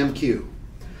RabbitMQ.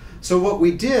 So what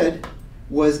we did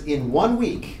was in 1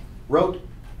 week, wrote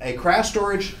a crash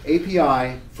storage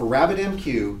API for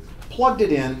RabbitMQ, plugged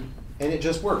it in, and it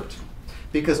just worked.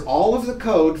 Because all of the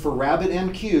code for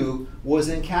RabbitMQ was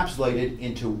encapsulated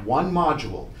into one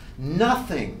module.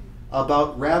 Nothing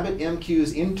about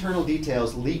RabbitMQ's internal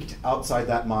details leaked outside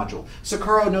that module.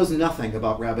 Sakaro knows nothing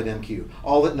about RabbitMQ.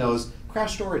 All it knows,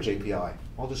 crash storage API.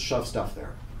 I'll just shove stuff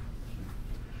there.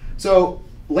 So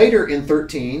later in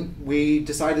 13, we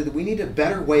decided that we need a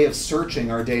better way of searching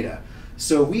our data.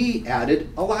 So we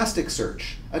added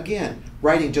Elasticsearch. Again,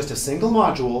 writing just a single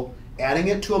module, adding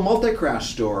it to a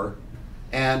multi-crash store,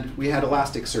 and we had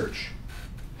Elasticsearch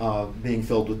being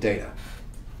filled with data.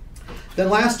 Then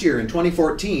last year, in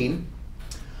 2014,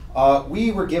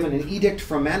 we were given an edict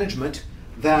from management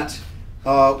that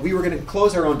we were going to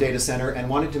close our own data center and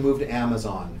wanted to move to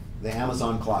Amazon, the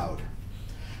Amazon cloud.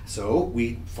 So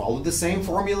we followed the same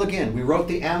formula again. We wrote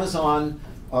the Amazon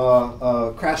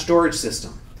crash storage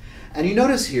system. And you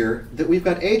notice here that we've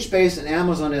got HBase and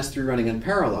Amazon S3 running in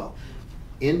parallel.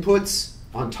 Inputs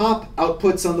on top,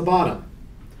 outputs on the bottom.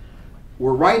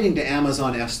 We're writing to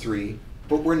Amazon S3,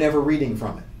 but we're never reading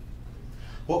from it.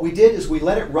 What we did is we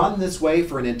let it run this way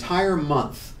for an entire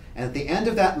month. And at the end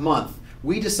of that month,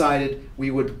 we decided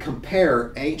we would compare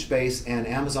HBase and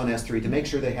Amazon S3 to make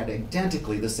sure they had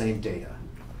identically the same data.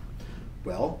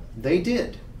 Well, they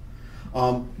did.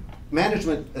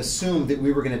 Management assumed that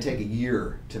we were going to take a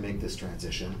year to make this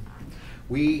transition.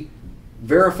 We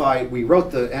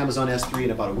wrote the Amazon S3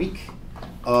 in about a week,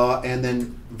 and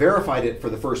then verified it for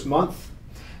the first month.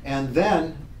 And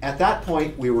then, at that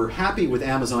point, we were happy with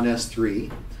Amazon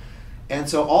S3. And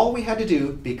so all we had to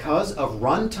do, because of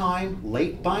runtime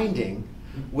late binding,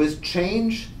 was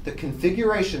change the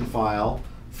configuration file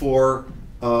for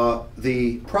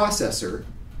the processor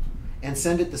and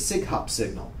send it the SIGHUP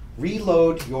signal.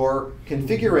 Reload your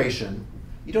configuration.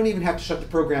 You don't even have to shut the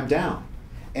program down.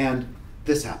 And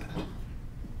this happened.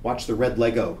 Watch the red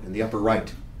Lego in the upper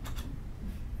right.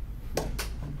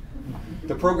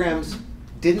 The programs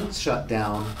didn't shut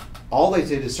down. All they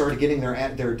did is started getting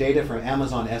their data from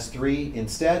Amazon S3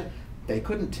 instead. They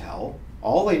couldn't tell.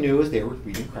 All they knew is they were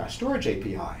reading crash storage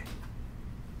API.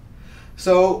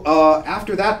 So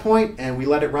after that point, and we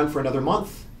let it run for another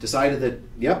month, decided that,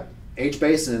 yep,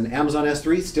 HBase and Amazon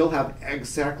S3 still have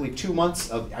exactly 2 months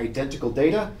of identical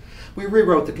data. We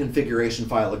rewrote the configuration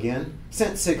file again,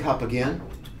 sent SIGHUP again,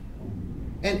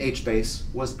 and HBase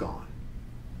was gone.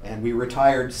 And we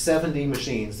retired 70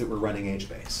 machines that were running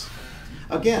HBase.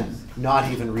 Again,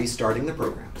 not even restarting the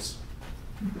programs.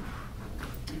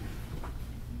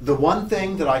 The one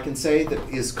thing that I can say that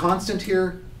is constant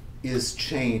here is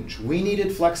change. We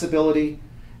needed flexibility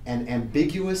and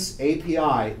ambiguous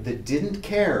API that didn't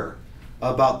care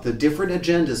about the different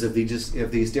agendas of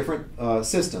these different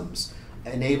systems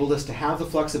enabled us to have the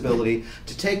flexibility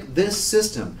to take this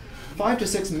system, 5 to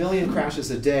 6 million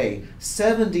crashes a day,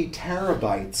 70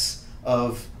 terabytes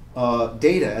of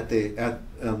data at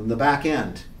the back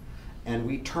end, and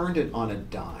we turned it on a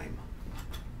dime.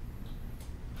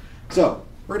 So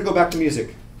we're going to go back to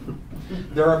music.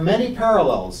 There are many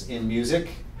parallels in music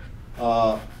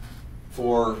in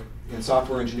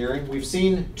software engineering. We've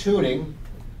seen tuning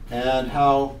and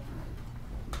how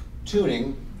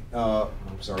tuning, how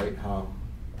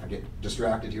I get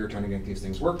distracted here trying to make these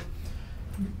things work.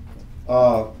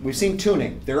 We've seen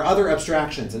tuning. There are other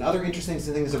abstractions and other interesting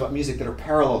things about music that are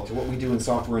parallel to what we do in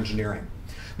software engineering.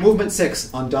 Movement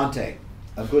 6, Andante,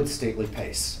 a good stately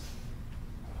pace.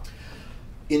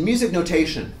 In music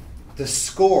notation, the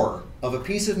score of a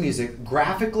piece of music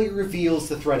graphically reveals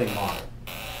the threading model.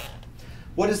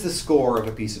 What is the score of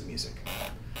a piece of music?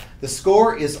 The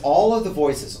score is all of the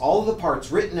voices, all of the parts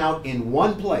written out in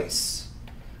one place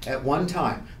at one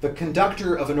time. The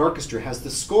conductor of an orchestra has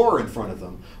the score in front of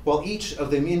them, while each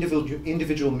of the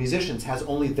individual musicians has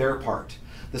only their part.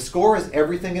 The score is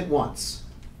everything at once.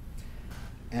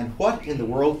 And what in the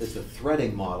world is the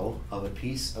threading model of a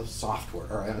piece of software,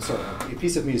 or a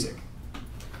piece of music?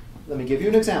 Let me give you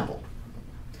an example.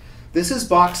 This is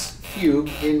Bach's fugue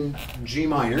in G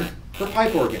minor for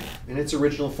pipe organ in its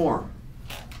original form.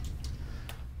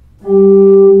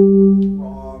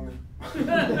 Wrong.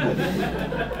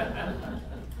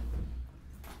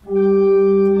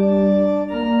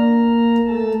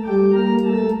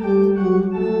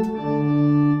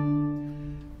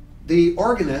 The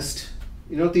organist,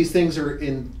 you note these things are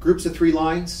in groups of 3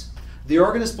 lines. The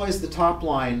organist plays the top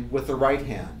line with the right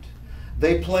hand.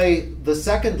 They play the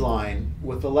second line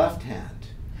with the left hand.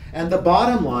 And the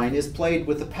bottom line is played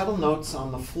with the pedal notes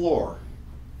on the floor.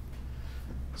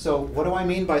 So what do I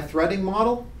mean by threading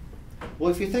model?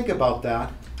 Well, if you think about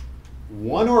that,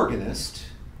 one organist,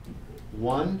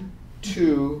 1,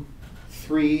 2,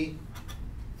 3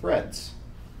 threads.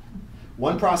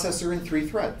 One processor and 3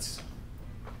 threads.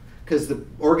 Because the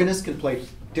organist can play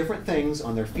different things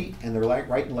on their feet and their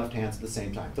right and left hands at the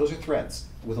same time. Those are threads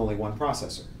with only one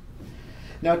processor.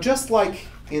 Now, just like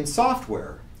in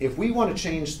software, if we want to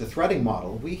change the threading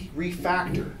model, we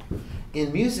refactor.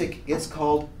 In music, it's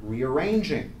called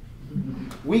rearranging.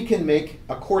 We can make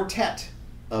a quartet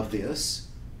of this,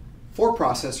 4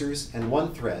 processors and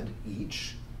 1 thread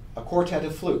each, a quartet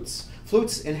of flutes.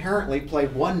 Flutes inherently play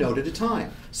 1 note at a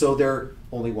time, so they're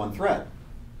only 1 thread.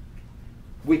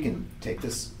 We can take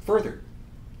this further.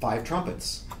 5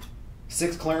 trumpets,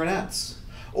 6 clarinets,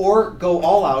 or go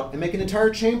all out and make an entire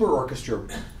chamber orchestra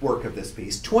work of this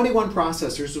piece. 21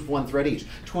 processors with 1 thread each,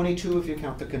 22 if you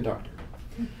count the conductor.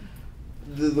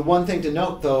 The one thing to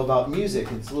note, though, about music,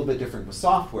 and it's a little bit different with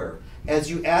software,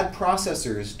 as you add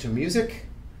processors to music,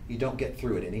 you don't get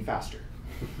through it any faster.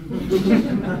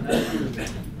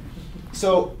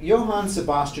 So Johann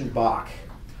Sebastian Bach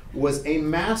was a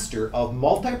master of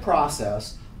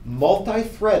multi-process,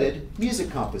 multi-threaded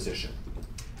music composition.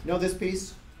 Know this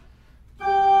piece?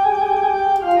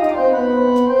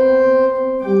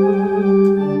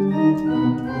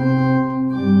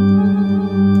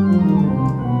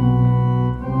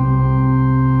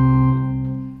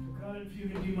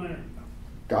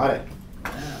 Got it.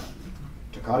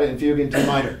 Toccata and fugue in D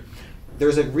minor.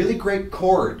 There's a really great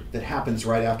chord that happens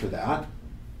right after that,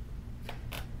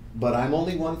 but I'm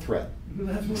only 1 thread.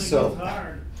 That's when it So, gets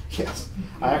hard. yes,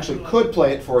 I actually could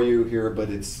play it for you here, but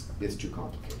it's too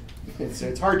complicated.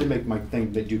 It's hard to make my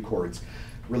thing that do chords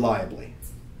reliably.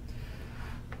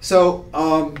 So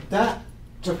that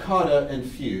toccata and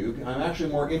fugue, I'm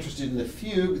actually more interested in the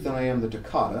fugue than I am the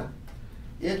toccata.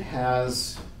 It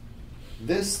has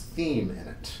this theme in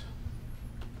it.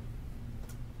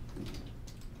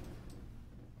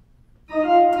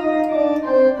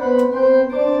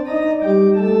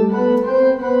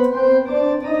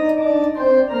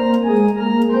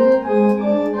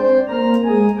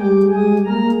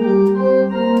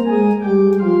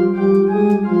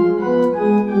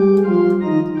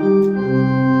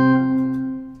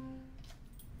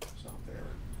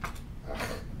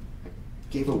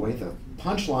 Gave away the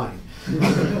punchline.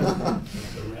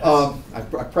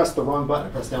 I pressed the wrong button. I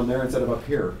pressed down there instead of up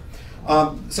here.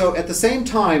 So at the same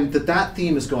time that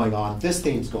theme is going on, this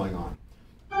theme's going on.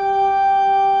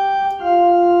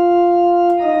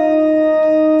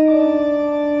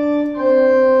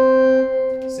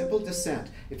 Simple descent.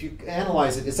 If you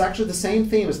analyze it, it's actually the same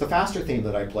theme as the faster theme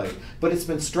that I played, but it's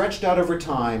been stretched out over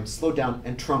time, slowed down,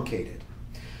 and truncated.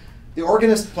 The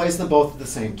organist plays them both at the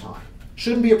same time.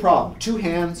 Shouldn't be a problem. 2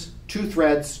 hands, 2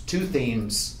 threads, 2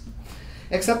 themes.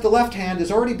 Except the left hand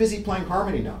is already busy playing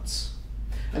harmony notes.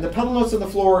 And the pedal notes on the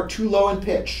floor are too low in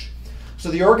pitch. So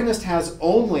the organist has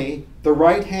only the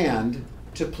right hand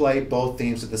to play both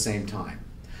themes at the same time.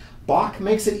 Bach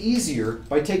makes it easier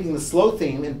by taking the slow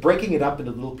theme and breaking it up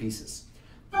into little pieces.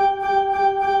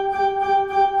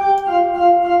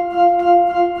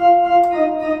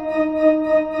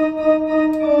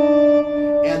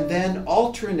 And then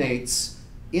alternates,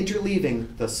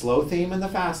 interleaving the slow theme and the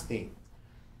fast theme.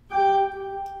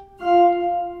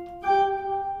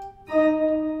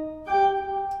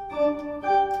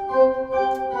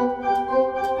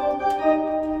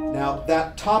 Now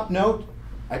that top note,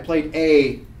 I played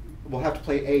A, we'll have to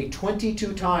play A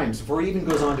 22 times before it even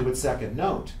goes on to its second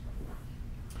note.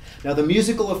 Now the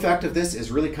musical effect of this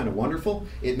is really kind of wonderful.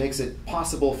 It makes it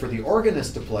possible for the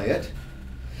organist to play it,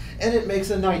 and it makes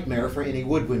a nightmare for any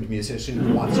woodwind musician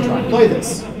who wants to try and play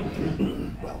this.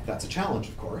 That's a challenge,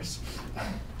 of course.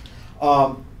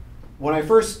 When I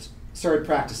first started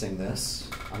practicing this,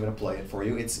 I'm going to play it for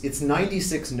you. It's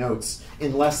 96 notes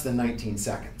in less than 19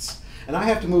 seconds. And I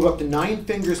have to move up to 9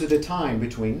 fingers at a time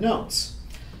between notes.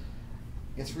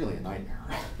 It's really a nightmare.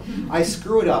 I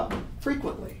screw it up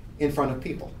frequently in front of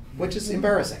people, which is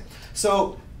embarrassing.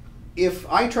 So if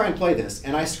I try and play this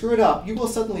and I screw it up, you will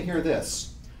suddenly hear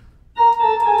this.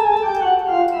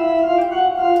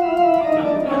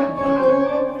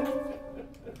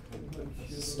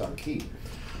 Stuck key.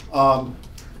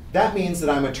 That means that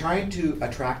I'm trying to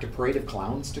attract a parade of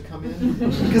clowns to come in,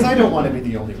 because I don't want to be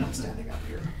the only one standing up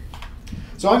here.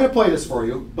 So I'm going to play this for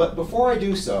you, but before I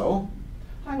do so,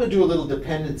 I'm going to do a little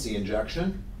dependency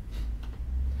injection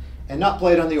and not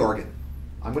play it on the organ.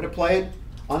 I'm going to play it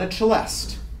on a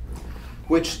celeste,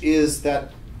 which is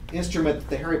that instrument that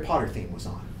the Harry Potter theme was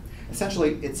on.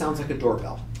 Essentially, it sounds like a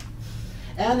doorbell.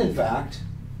 And in fact,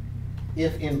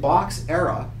 if in Bach's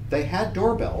era they had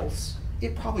doorbells,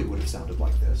 it probably would have sounded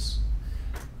like this.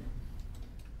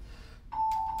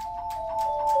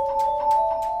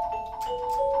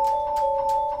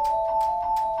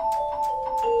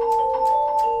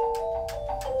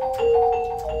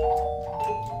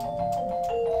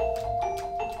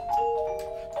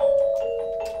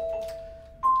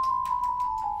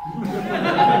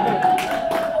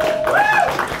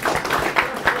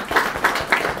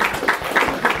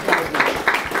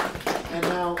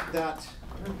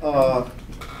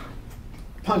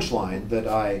 Punchline that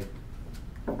I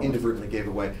inadvertently gave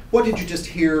away. What did you just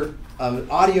hear an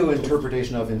audio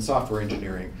interpretation of in software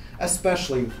engineering,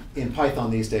 especially in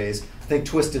Python these days? Think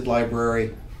twisted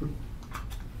library.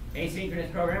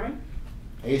 Asynchronous programming?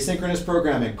 Asynchronous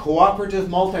programming. Cooperative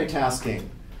multitasking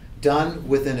done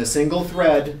within a single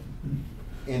thread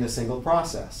in a single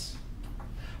process.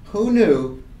 Who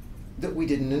knew that we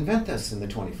didn't invent this in the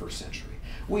 21st century?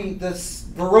 The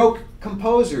Baroque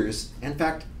composers, in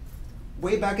fact,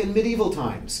 way back in medieval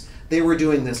times, they were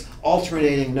doing this,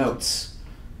 alternating notes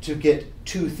to get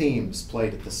 2 themes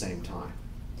played at the same time.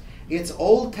 It's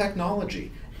old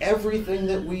technology. Everything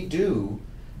that we do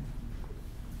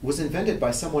was invented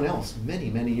by someone else many,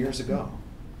 many years ago.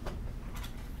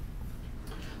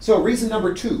 So reason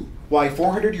number 2, why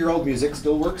 400-year-old music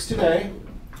still works today.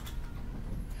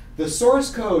 The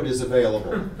source code is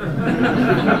available.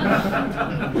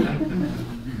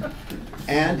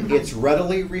 And it's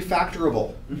readily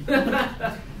refactorable.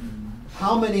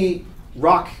 How many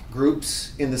rock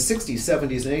groups in the 60s,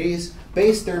 70s, and 80s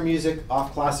based their music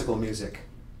off classical music?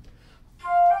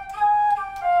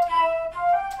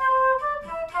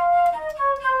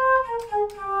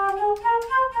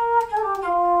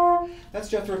 That's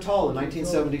Jethro Tull in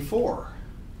 1974.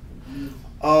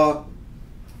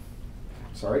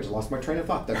 Sorry, I just lost my train of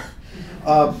thought there.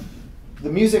 The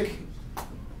music,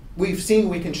 we've seen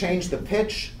we can change the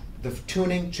pitch, the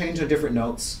tuning, change the different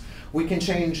notes. We can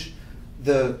change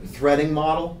the threading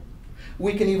model.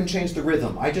 We can even change the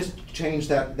rhythm. I just changed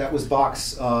that. That was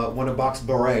Bach's, one of Bach's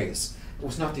beverages. It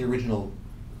was not the original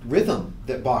rhythm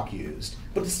that Bach used,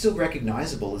 but it's still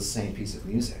recognizable as the same piece of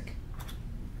music.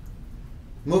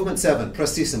 Movement 7,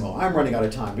 prestissimo. I'm running out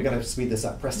of time. We got to speed this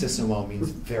up. Prestissimo means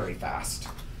very fast.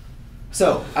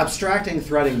 So, abstracting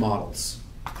threading models.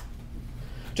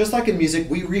 Just like in music,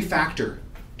 we refactor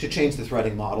to change the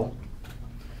threading model.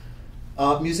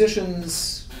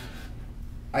 Musicians,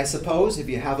 I suppose, if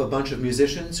you have a bunch of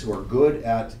musicians who are good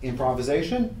at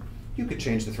improvisation, you could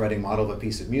change the threading model of a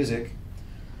piece of music.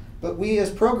 But we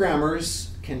as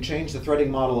programmers can change the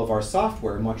threading model of our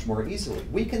software much more easily.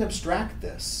 We can abstract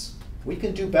this. We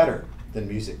can do better than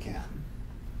music can.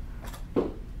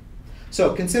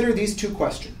 So consider these 2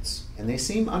 questions, and they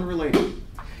seem unrelated.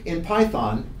 In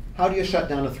Python, how do you shut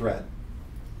down a thread?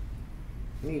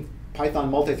 Any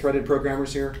Python multi-threaded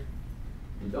programmers here?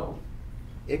 You don't.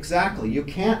 Exactly. You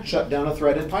can't shut down a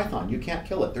thread in Python. You can't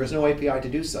kill it. There's no API to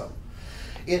do so.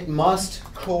 It must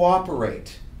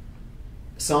cooperate.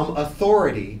 Some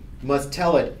authority must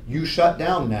tell it, you shut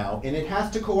down now, and it has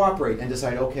to cooperate and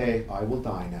decide, okay, I will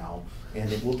die now,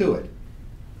 and it will do it.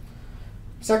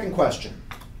 Second question.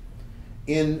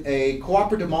 In a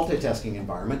cooperative multitasking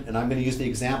environment, and I'm going to use the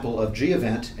example of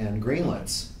gevent and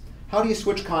greenlets, how do you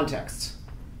switch contexts?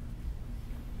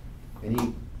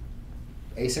 Any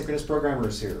asynchronous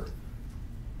programmers here?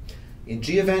 In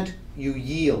gevent, you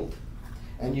yield,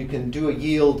 and you can do a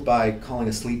yield by calling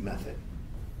a sleep method.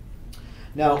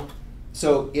 Now,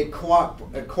 so it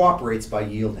cooperates by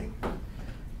yielding.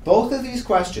 Both of these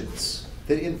questions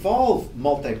that involve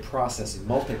multiprocessing,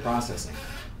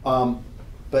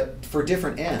 but for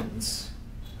different ends,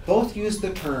 both use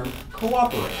the term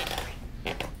cooperate.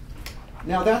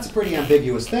 Now that's a pretty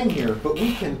ambiguous thing here, but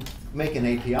we can make an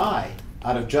API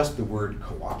out of just the word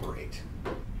cooperate.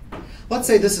 Let's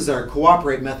say this is our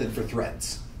cooperate method for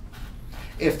threads.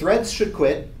 If threads should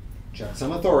quit, check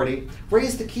some authority,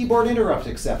 raise the keyboard interrupt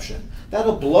exception.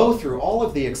 That'll blow through all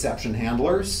of the exception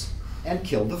handlers and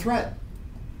kill the thread.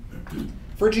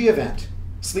 For G event,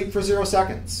 sleep for 0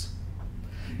 seconds.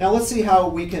 Now let's see how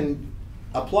we can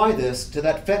apply this to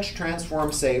that fetch,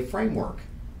 transform, save framework.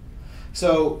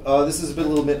 So this is a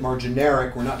little bit more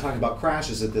generic. We're not talking about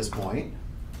crashes at this point.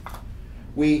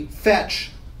 We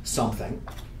fetch something,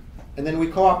 and then we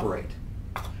cooperate.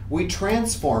 We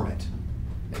transform it,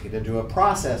 make it into a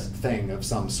processed thing of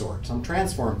some sort, some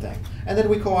transform thing, and then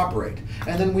we cooperate,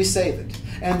 and then we save it,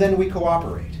 and then we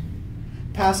cooperate.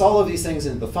 Pass all of these things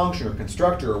into the function or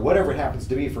constructor or whatever it happens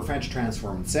to be for fetch,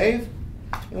 transform, and save,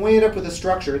 and we end up with a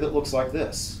structure that looks like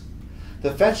this.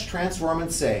 The fetch, transform,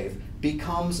 and save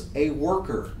becomes a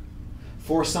worker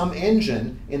for some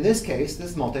engine, in this case,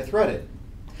 this multi-threaded.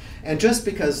 And just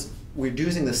because we're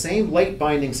using the same late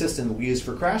binding system that we use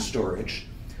for crash storage,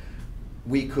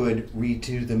 we could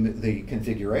redo the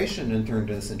configuration and turn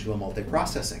this into a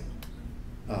multiprocessing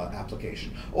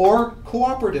application, or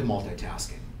cooperative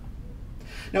multitasking.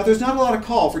 Now, there's not a lot of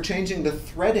call for changing the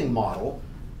threading model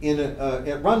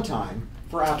at runtime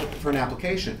for an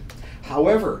application.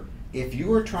 However, if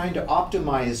you are trying to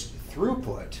optimize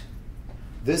throughput,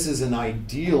 this is an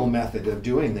ideal method of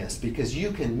doing this because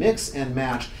you can mix and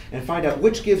match and find out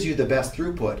which gives you the best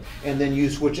throughput and then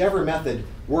use whichever method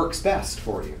works best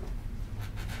for you.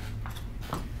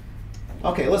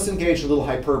 Okay, let's engage a little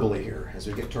hyperbole here as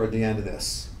we get toward the end of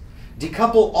this.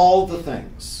 Decouple all the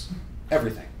things,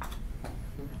 everything.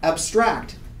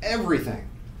 Abstract everything.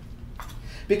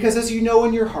 Because as you know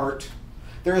in your heart,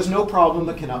 there is no problem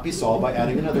that cannot be solved by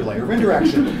adding another layer of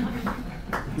indirection.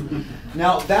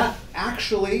 Now, that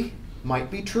actually might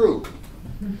be true.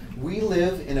 We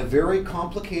live in a very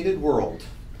complicated world.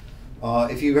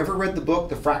 If you've ever read the book,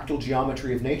 The Fractal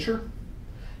Geometry of Nature,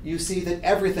 you see that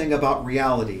everything about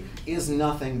reality is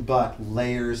nothing but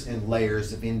layers and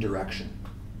layers of indirection.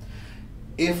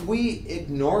 If we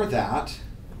ignore that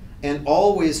and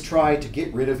always try to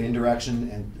get rid of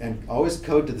indirection and always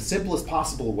code to the simplest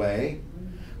possible way,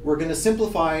 we're going to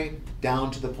simplify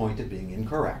down to the point of being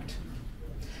incorrect.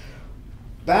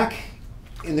 Back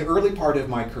in the early part of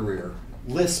my career,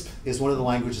 Lisp is one of the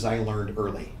languages I learned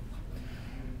early.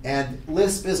 And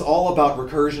Lisp is all about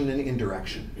recursion and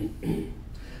indirection.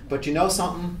 But you know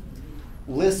something?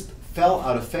 Lisp fell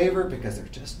out of favor because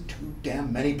there's just too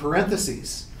damn many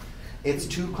parentheses. It's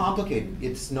too complicated.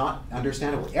 It's not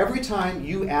understandable. Every time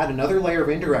you add another layer of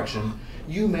indirection,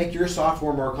 you make your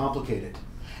software more complicated.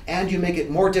 And you make it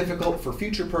more difficult for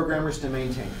future programmers to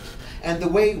maintain it. And the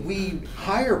way we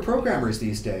hire programmers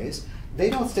these days, they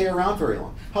don't stay around very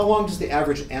long. How long does the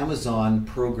average Amazon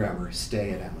programmer stay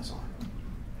at Amazon?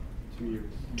 2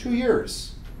 years. 2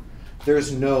 years.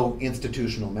 There's no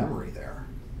institutional memory there.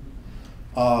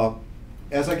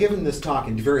 As I've given this talk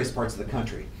in various parts of the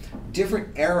country,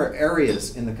 different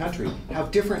areas in the country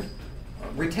have different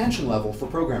retention level for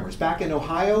programmers. Back in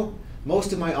Ohio,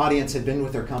 most of my audience had been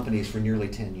with their companies for nearly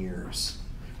 10 years.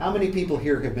 How many people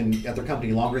here have been at their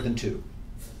company longer than 2?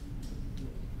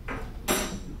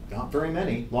 Not very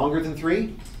many. Longer than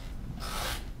 3?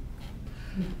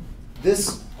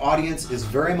 This audience is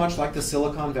very much like the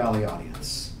Silicon Valley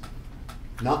audience.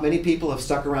 Not many people have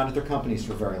stuck around at their companies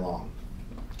for very long.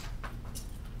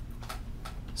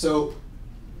 So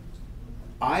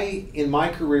I, in my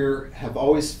career, have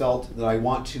always felt that I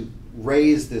want to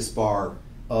raise this bar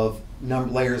of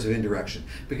layers of indirection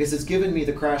because it's given me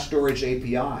the crash storage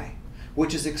API,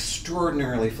 which is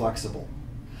extraordinarily flexible.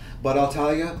 But I'll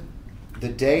tell you, the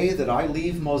day that I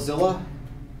leave Mozilla,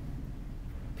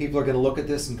 people are going to look at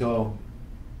this and go,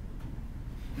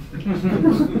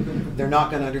 they're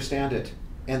not going to understand it,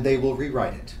 and they will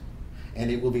rewrite it. And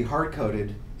it will be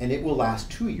hard-coded, and it will last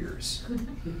 2 years.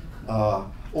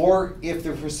 Or if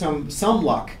there was some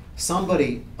luck,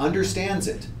 somebody understands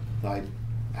it, I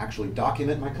actually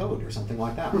document my code or something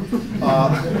like that,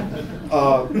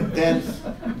 then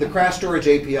the crash storage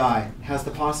API has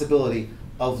the possibility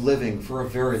of living for a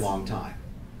very long time.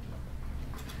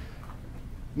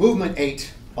 Movement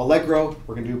 8, Allegro.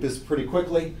 We're going to do this pretty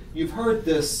quickly. You've heard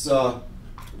this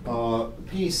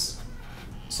piece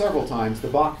several times, the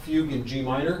Bach Fugue in G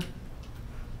minor.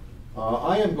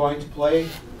 I am going to play,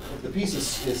 the piece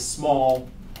is small,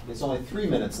 it's only 3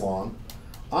 minutes long.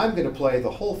 I'm going to play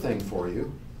the whole thing for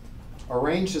you,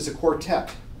 arranged as a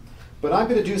quartet. But I'm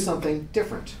going to do something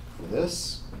different for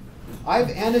this. I've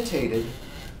annotated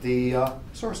the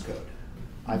source code.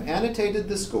 I've annotated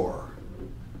the score.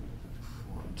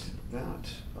 that,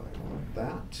 I want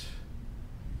that,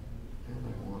 and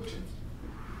I want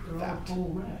that.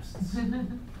 Whole rests.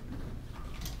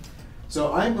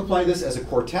 So I'm going to play this as a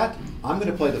quartet. I'm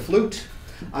going to play the flute.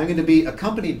 I'm going to be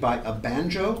accompanied by a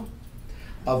banjo,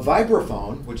 a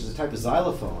vibraphone, which is a type of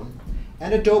xylophone,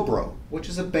 and a dobro, which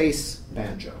is a bass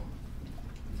banjo.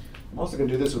 I'm also going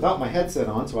to do this without my headset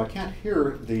on, so I can't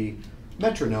hear the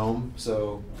metronome,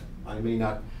 so I may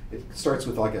not, it starts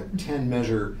with like a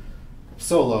 10-measure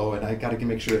solo, and I got to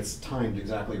make sure it's timed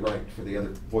exactly right for the other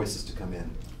voices to come in.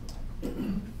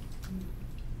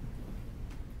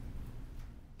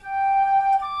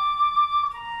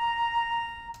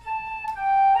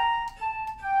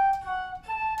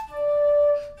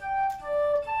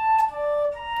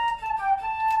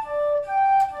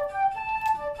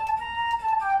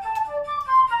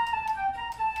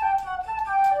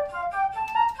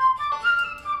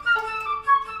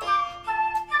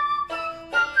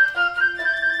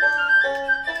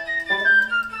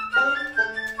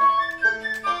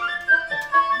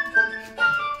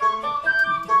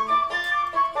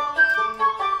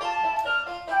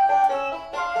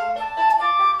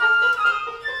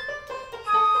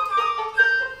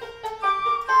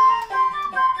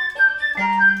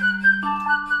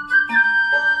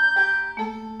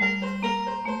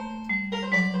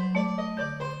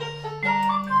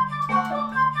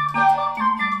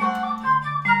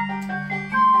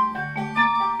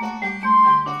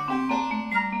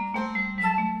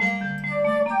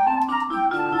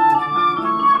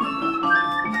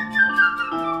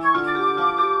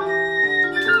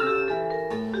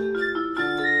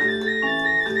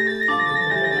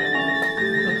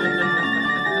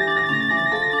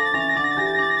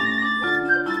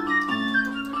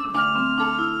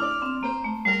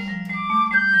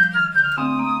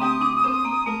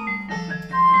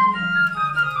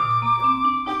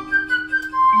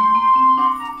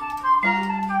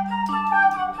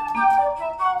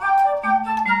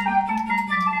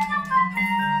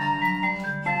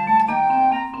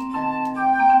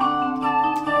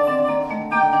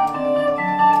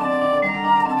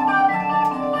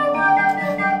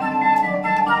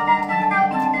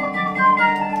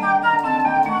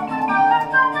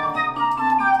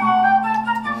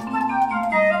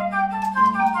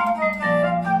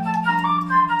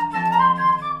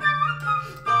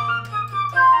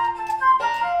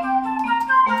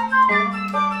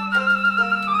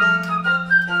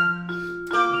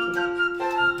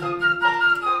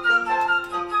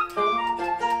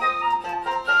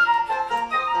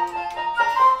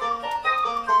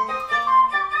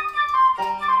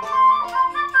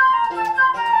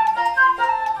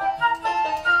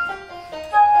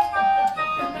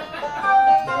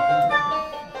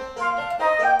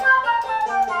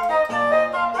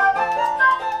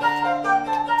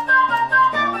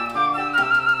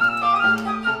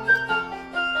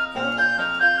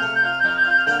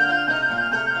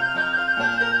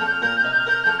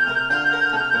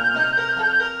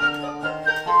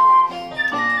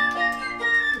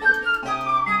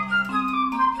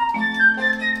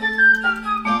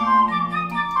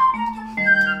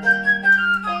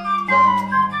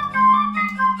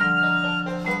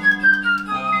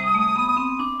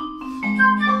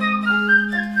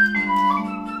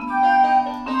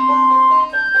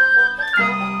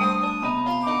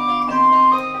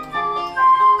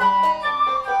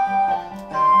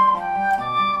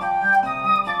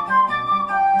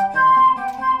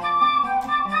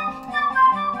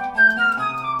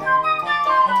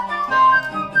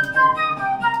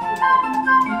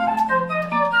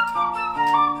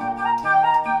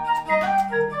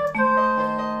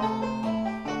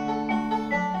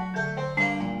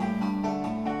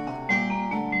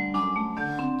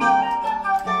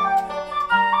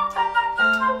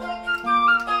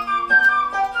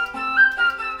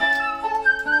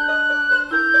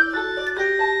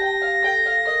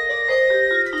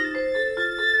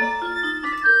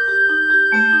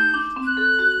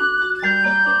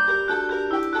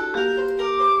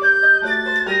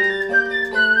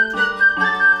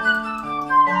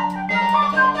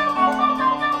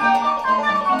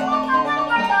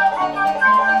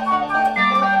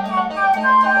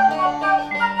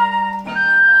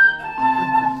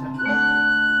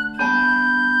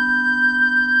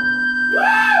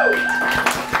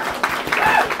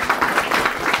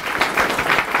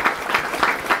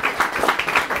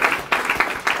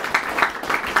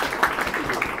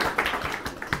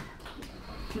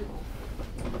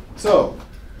 So,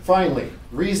 finally,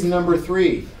 reason number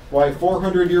 3, why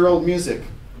 400-year-old music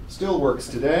still works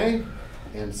today,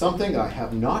 and something I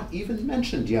have not even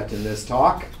mentioned yet in this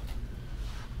talk.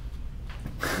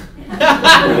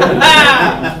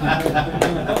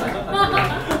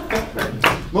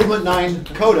 Element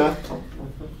 9 coda.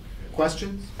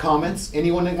 Questions? Comments?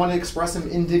 Anyone want to express some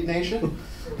indignation?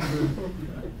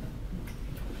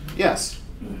 Yes?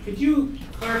 Could you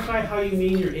clarify how you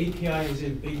mean your API is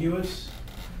ambiguous?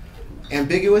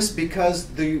 Ambiguous because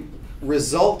the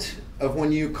result of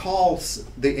when you call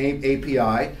the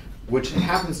API, which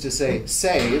happens to say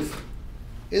save,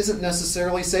 isn't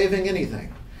necessarily saving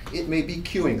anything. It may be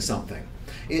queuing something.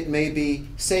 It may be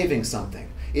saving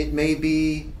something. It may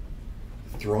be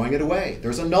throwing it away.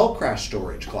 There's a null crash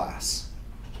storage class.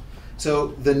 So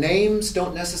the names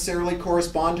don't necessarily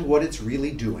correspond to what it's really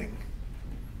doing.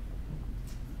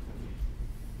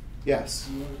 Yes?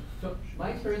 So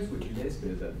my experience with Lisp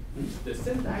is that the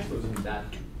syntax wasn't that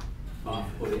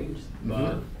off-putting,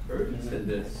 but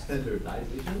the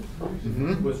standardization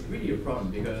was really a problem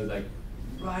because, like,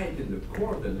 right in the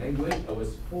core of the language, I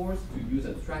was forced to use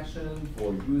abstraction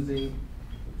for using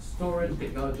storage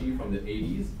technology from the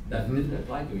 80s that didn't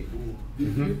apply to me. Do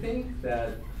you think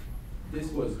that this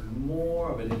was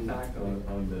more of an impact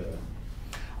on the...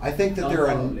 I think that there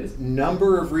are a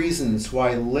number of reasons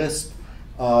why Lisp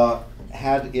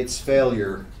had its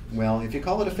failure. Well, if you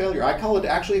call it a failure, I call it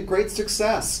actually a great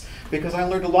success because I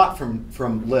learned a lot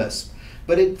from Lisp.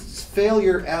 But its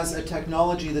failure as a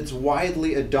technology that's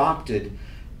widely adopted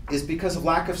is because of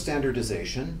lack of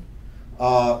standardization.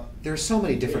 There's so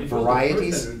many different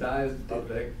varieties. Standardized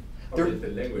object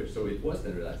language, so it was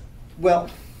standardized. Well,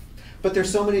 but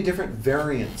there's so many different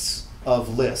variants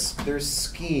of Lisp. There's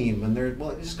Scheme, and it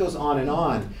just goes on,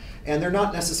 and they're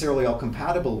not necessarily all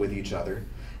compatible with each other.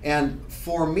 And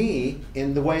for me,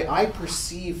 in the way I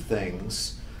perceive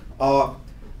things,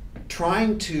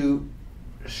 trying to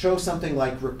show something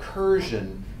like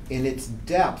recursion in its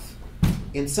depth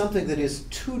in something that is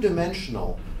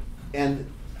two-dimensional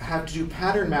and have to do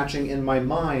pattern matching in my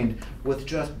mind with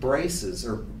just braces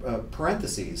or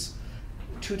parentheses,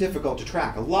 too difficult to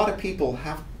track. A lot of people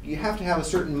you have to have a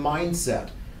certain mindset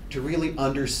to really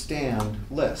understand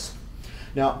Lisp.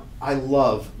 Now, I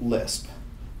love Lisp,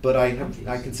 but I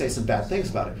can say some bad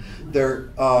things about it. There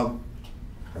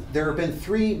have been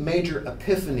three major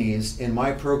epiphanies in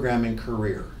my programming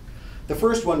career. The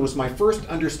first one was my first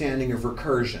understanding of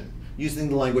recursion using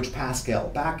the language Pascal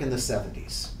back in the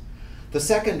 70s. The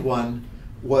second one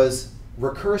was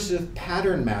recursive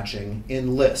pattern matching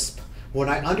in Lisp. When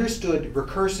I understood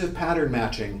recursive pattern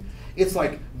matching, it's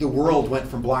like the world went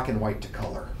from black and white to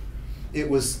color. It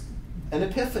was an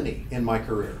epiphany in my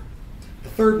career. The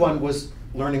third one was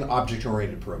learning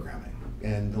object-oriented programming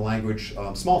and the language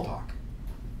Smalltalk.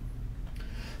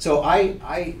 So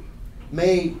I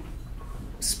may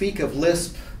speak of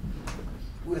Lisp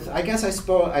with, I guess I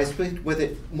speak with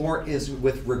it more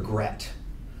with regret.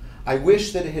 I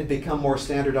wish that it had become more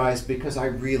standardized because I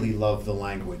really love the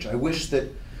language. I wish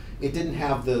that it didn't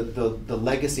have the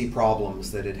legacy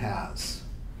problems that it has.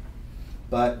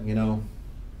 But, you know,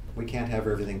 we can't have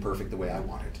everything perfect the way I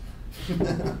want it.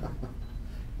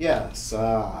 Yes.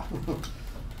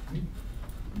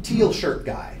 Teal shirt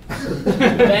guy.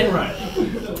 Ben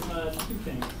Ryan. So, two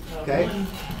things. Okay. One,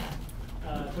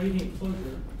 what do you think of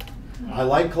Clojure? I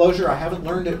like Clojure. I haven't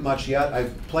learned it much yet.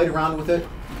 I've played around with it,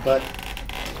 but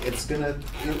it's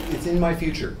in my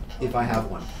future if I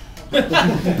have one. What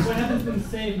happens when the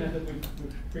save method,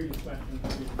 with previous question,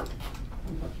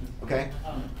 Okay.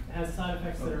 has side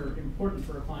effects that are important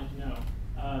for a client to know?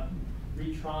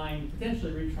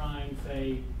 Potentially retrying,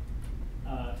 say,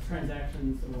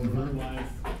 transactions or otherwise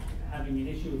having an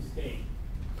issue of state.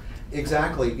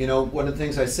 Exactly. You know, one of the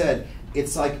things I said,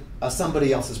 it's like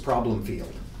somebody else's problem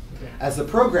field. Okay. As a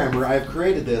programmer, I've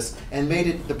created this and made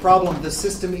it the problem, the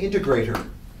system integrator,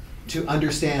 to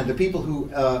understand the people who,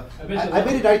 I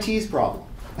made it IT's problem.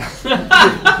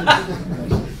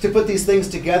 To put these things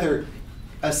together,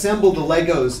 assemble the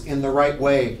Legos in the right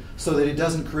way so that it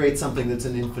doesn't create something that's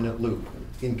an infinite loop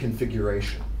in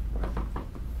configuration.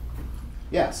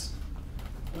 Yes?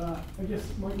 I guess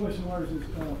my question, Lars, is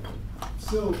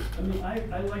so, I mean,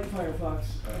 I like Firefox.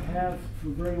 I have for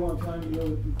a very long time. You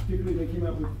know, particularly they came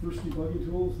out with first debugging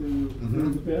tools. They were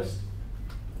the best.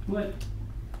 But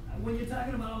when you're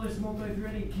talking about all this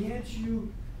multi-threading, can't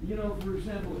you, you know, for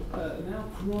example, now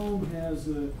Chrome has,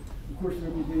 of course, the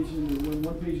reputation that when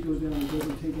one page goes down, it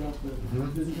doesn't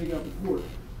take out the port.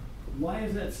 Why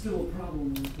is that still a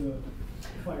problem with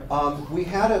Firefox? We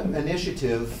had an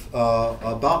initiative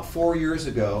about 4 years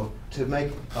ago to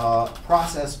make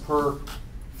process per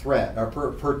thread or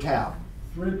per tab.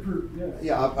 Thread per,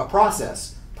 Yeah, a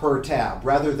process per tab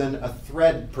rather than a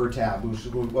thread per tab, which is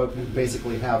what we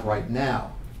basically have right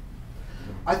now.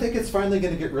 I think it's finally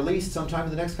going to get released sometime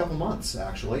in the next couple months,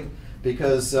 actually,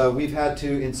 because we've had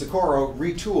to, in Socorro,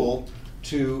 retool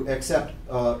to accept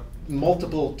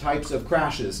multiple types of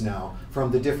crashes now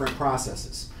from the different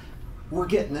processes. We're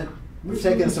getting it. It's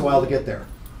taken us a while to get there.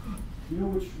 Do you know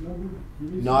which number?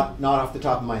 Not off the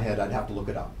top of my head. I'd have to look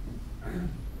it up. I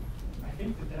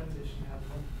think the dev edition has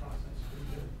one process for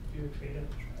you to do a creative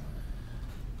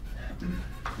trial.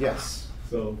 Yes.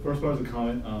 So first part of the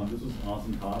comment, this was an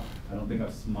awesome talk. I don't think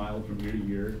I've smiled from year to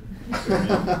year.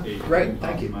 A Great,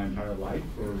 thank you. My entire life,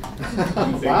 or you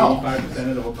can say Wow. 85%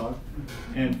 of the whole talk.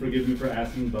 And forgive me for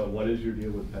asking, but what is your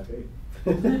deal with PuPPy?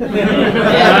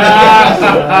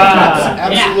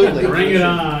 Absolutely. Bring it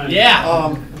on.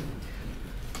 Yeah.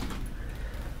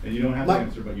 And you don't have to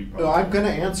answer, but you probably. I'm going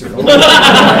to answer.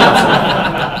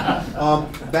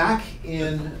 Back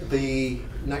in the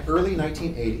early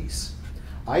 1980s,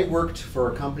 I worked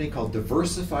for a company called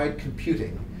Diversified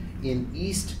Computing in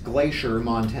East Glacier,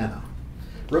 Montana.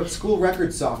 Wrote school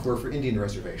record software for Indian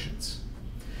reservations.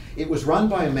 It was run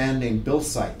by a man named Bill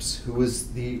Sipes, who was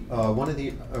one of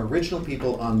the original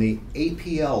people on the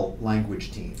APL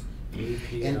language team.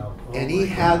 And he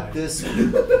had this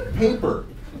paper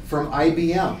from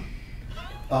IBM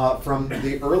from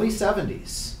the early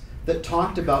 70s that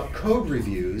talked about code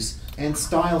reviews and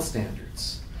style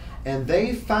standards. And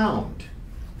they found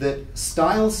that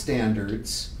style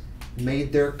standards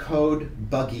made their code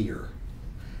buggier,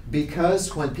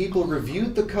 because when people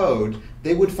reviewed the code,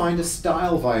 they would find a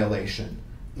style violation,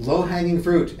 low-hanging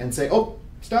fruit, and say, oh,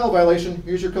 style violation,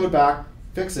 here's your code back,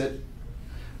 fix it,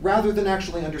 rather than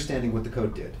actually understanding what the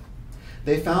code did.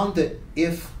 They found that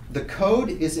if the code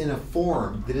is in a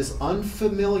form that is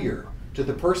unfamiliar to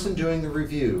the person doing the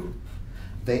review,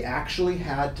 they actually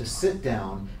had to sit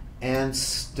down and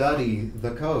study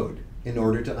the code in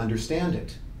order to understand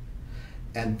it.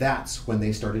 And that's when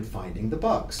they started finding the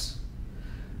bugs.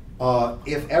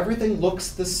 If everything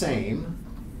looks the same,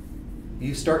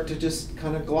 you start to just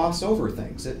kind of gloss over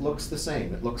things. It looks the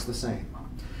same, it looks the same.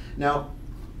 Now,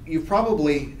 you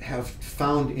probably have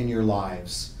found in your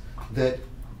lives that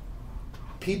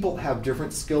people have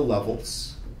different skill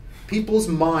levels. People's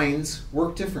minds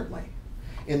work differently.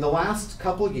 In the last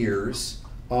couple of years,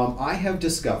 I have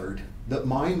discovered that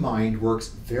my mind works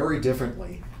very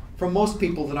differently from most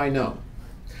people that I know.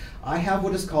 I have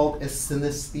what is called a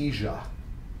synesthesia.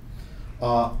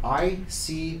 I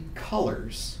see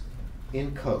colors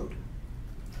in code.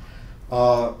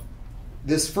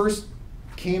 This first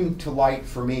came to light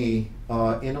for me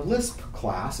in a Lisp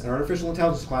class, an artificial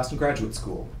intelligence class in graduate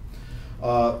school.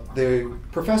 The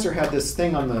professor had this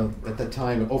thing on at the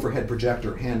time, an overhead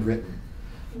projector, handwritten.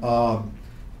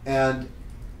 And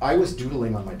I was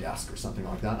doodling on my desk or something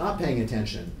like that, not paying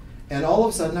attention. And all of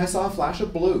a sudden I saw a flash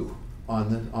of blue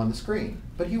on the screen.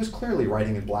 But he was clearly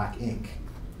writing in black ink.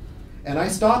 And I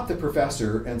stopped the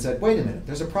professor and said, wait a minute,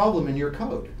 there's a problem in your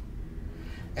code.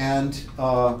 And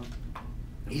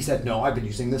he said, no, I've been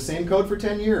using the same code for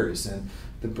 10 years. And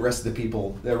the rest of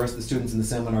the students in the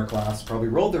seminar class probably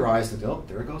rolled their eyes and said, oh,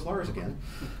 there goes Lars again.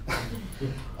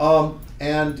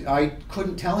 And I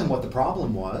couldn't tell him what the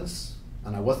problem was,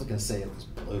 and I wasn't going to say it was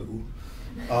blue.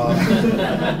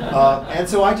 And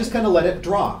so I just kind of let it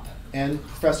drop, and the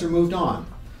professor moved on.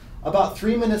 About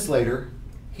 3 minutes later,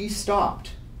 he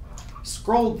stopped,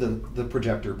 scrolled the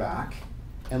projector back,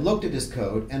 and looked at his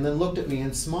code, and then looked at me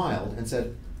and smiled and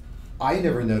said, I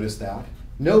never noticed that.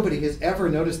 Nobody has ever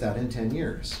noticed that in 10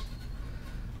 years.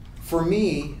 For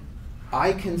me,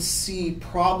 I can see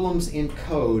problems in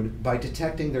code by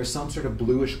detecting there's some sort of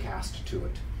bluish cast to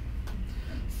it.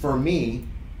 For me,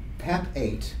 PEP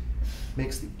 8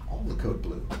 makes all the code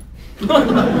blue.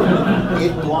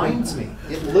 It blinds me.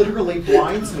 It literally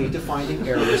blinds me to finding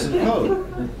errors in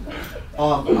code.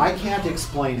 I can't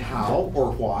explain how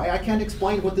or why. I can't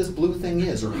explain what this blue thing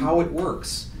is or how it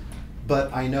works.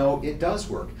 But I know it does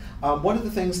work. One of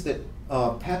the things that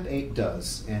PEP 8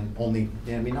 does, and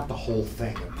not the whole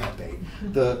thing of PEP 8,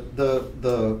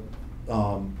 the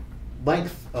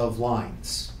length of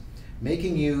lines,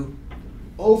 making you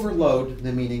overload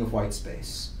the meaning of white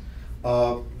space.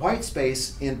 White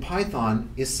space in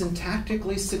Python is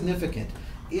syntactically significant.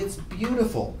 It's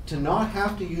beautiful to not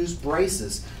have to use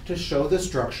braces to show the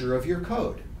structure of your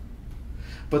code.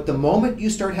 But the moment you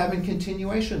start having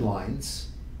continuation lines,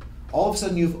 all of a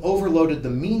sudden you've overloaded the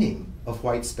meaning of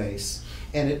white space,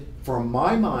 and it, for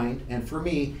my mind and for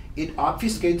me, it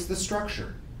obfuscates the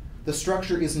structure. The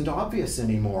structure isn't obvious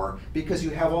anymore because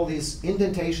you have all these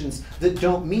indentations that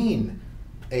don't mean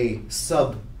a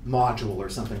sub-module or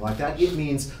something like that. It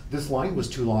means this line was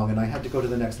too long and I had to go to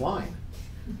the next line.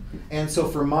 And so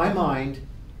for my mind,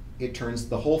 it turns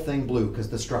the whole thing blue because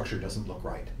the structure doesn't look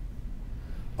right.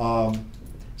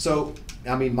 So,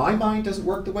 I mean, my mind doesn't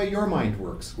work the way your mind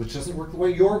works, which doesn't work the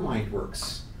way your mind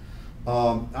works.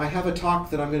 I have a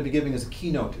talk that I'm going to be giving as a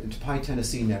keynote at Pi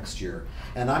Tennessee next year,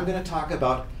 and I'm going to talk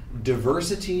about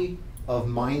diversity of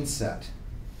mindset.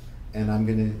 And I'm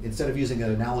going to, instead of using an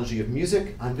analogy of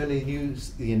music, I'm going to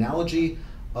use the analogy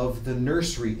of the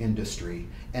nursery industry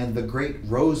and the great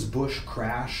rose bush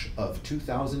crash of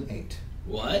 2008.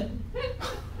 What?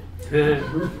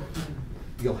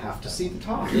 You'll have to see the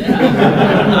talk.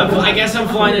 Yeah. I guess I'm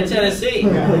flying to Tennessee.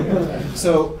 Yeah.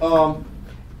 So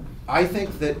I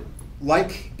think that,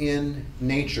 like in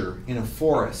nature, in a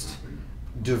forest,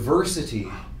 diversity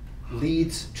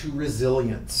leads to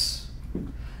resilience.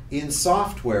 In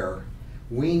software,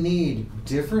 we need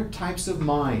different types of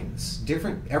minds.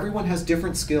 Everyone has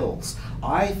different skills.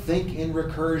 I think in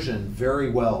recursion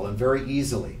very well and very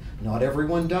easily. Not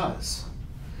everyone does.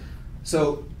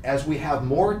 So as we have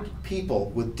more people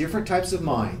with different types of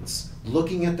minds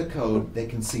looking at the code, they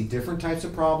can see different types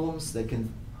of problems.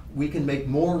 We can make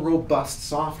more robust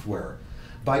software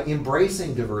by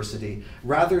embracing diversity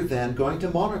rather than going to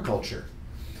monoculture.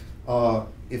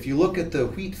 If you look at the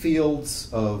wheat fields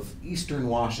of eastern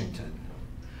Washington,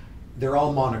 they're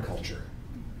all monoculture.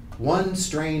 One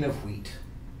strain of wheat.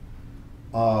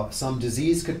 Some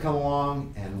disease could come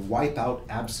along and wipe out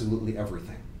absolutely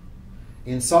everything.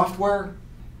 In software,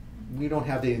 we don't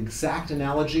have the exact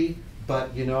analogy,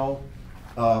 but you know,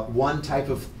 one type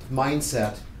of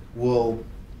mindset will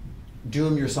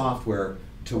doom your software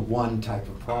to one type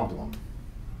of problem.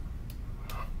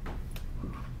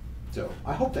 So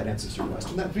I hope that answers your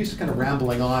question. That was just kind of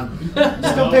rambling on.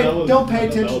 Just don't pay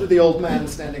attention to the old man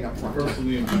standing up front.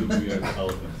 Personally, we have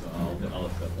elephants, so I'll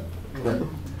accept that. Right.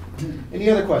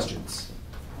 Any other questions?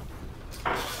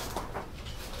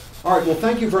 All right, well,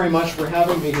 thank you very much for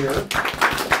having me here.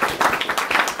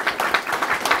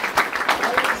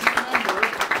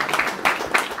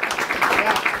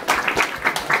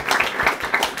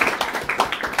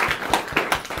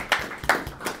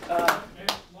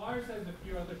 Lars has a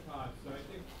few other talks, so I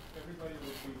think everybody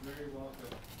would be very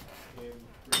welcome in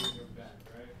bringing him back,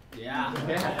 right? Yeah.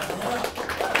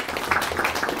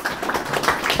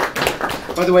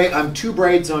 By the way, I'm 2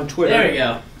 Braids on Twitter. There we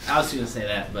go. I was going to say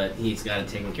that, but he's got it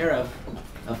taken care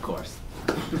of course.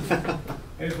 And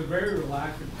it's a very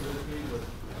relaxed activity with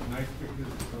nice pictures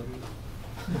of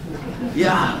puppies.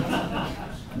 Yeah.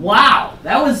 Wow,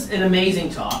 that was an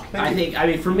amazing talk. I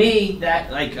mean, for me,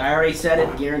 that, like I already said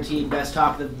it, guaranteed best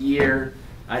talk of the year.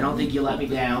 I don't think you let me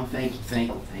down. Thank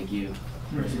you.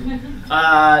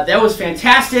 That was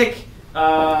fantastic. We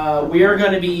are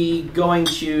going to be going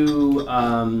to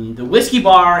the whiskey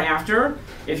bar after.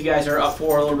 If you guys are up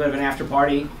for a little bit of an after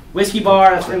party. Whiskey bar,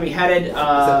 that's where we headed. Is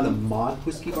that the mod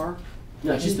whiskey bar?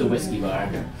 No, it's just the whiskey bar.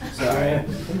 Sorry.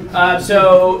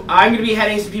 So I'm going to be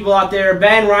heading some people out there.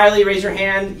 Ben Riley, raise your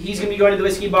hand. He's going to be going to the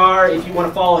whiskey bar if you want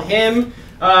to follow him.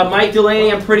 Mike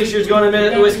Delaney, I'm pretty sure, is going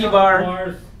to the whiskey bar.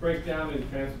 Lars breakdown and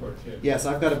transport kit. Yes,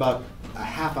 I've got about a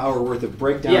half hour worth of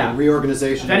breakdown and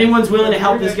reorganization. If anyone's willing to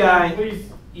help this guy. Please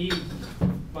eat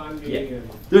banh mi. Yeah.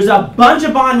 There's a bunch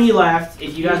of banh mi left.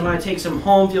 If you guys want to take some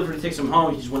home, feel free to take some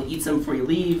home. If you just want to eat some before you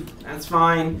leave, that's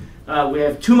fine. We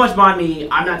have too much banh mi.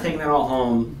 I'm not taking that all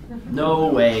home. No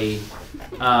way.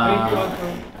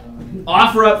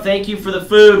 Offerup, thank you for the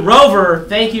food. Rover,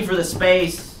 thank you for the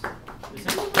space.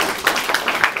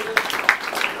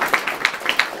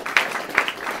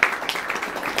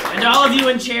 And all of you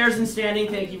in chairs and standing,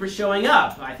 thank you for showing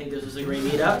up. I think this was a great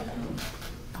meetup.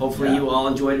 Hopefully you all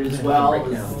enjoyed it as well. It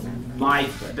was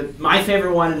my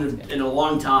favorite one in a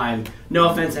long time. No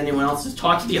offense to anyone else who's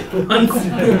talked to the other ones.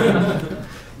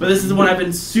 But this is the one I've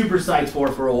been super psyched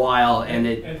for a while. And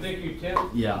thank you,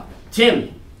 Tim. Yeah.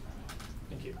 Tim.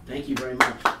 Thank you. Thank you very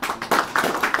much.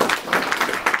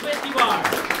 Whiskey bar.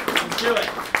 Let's do it.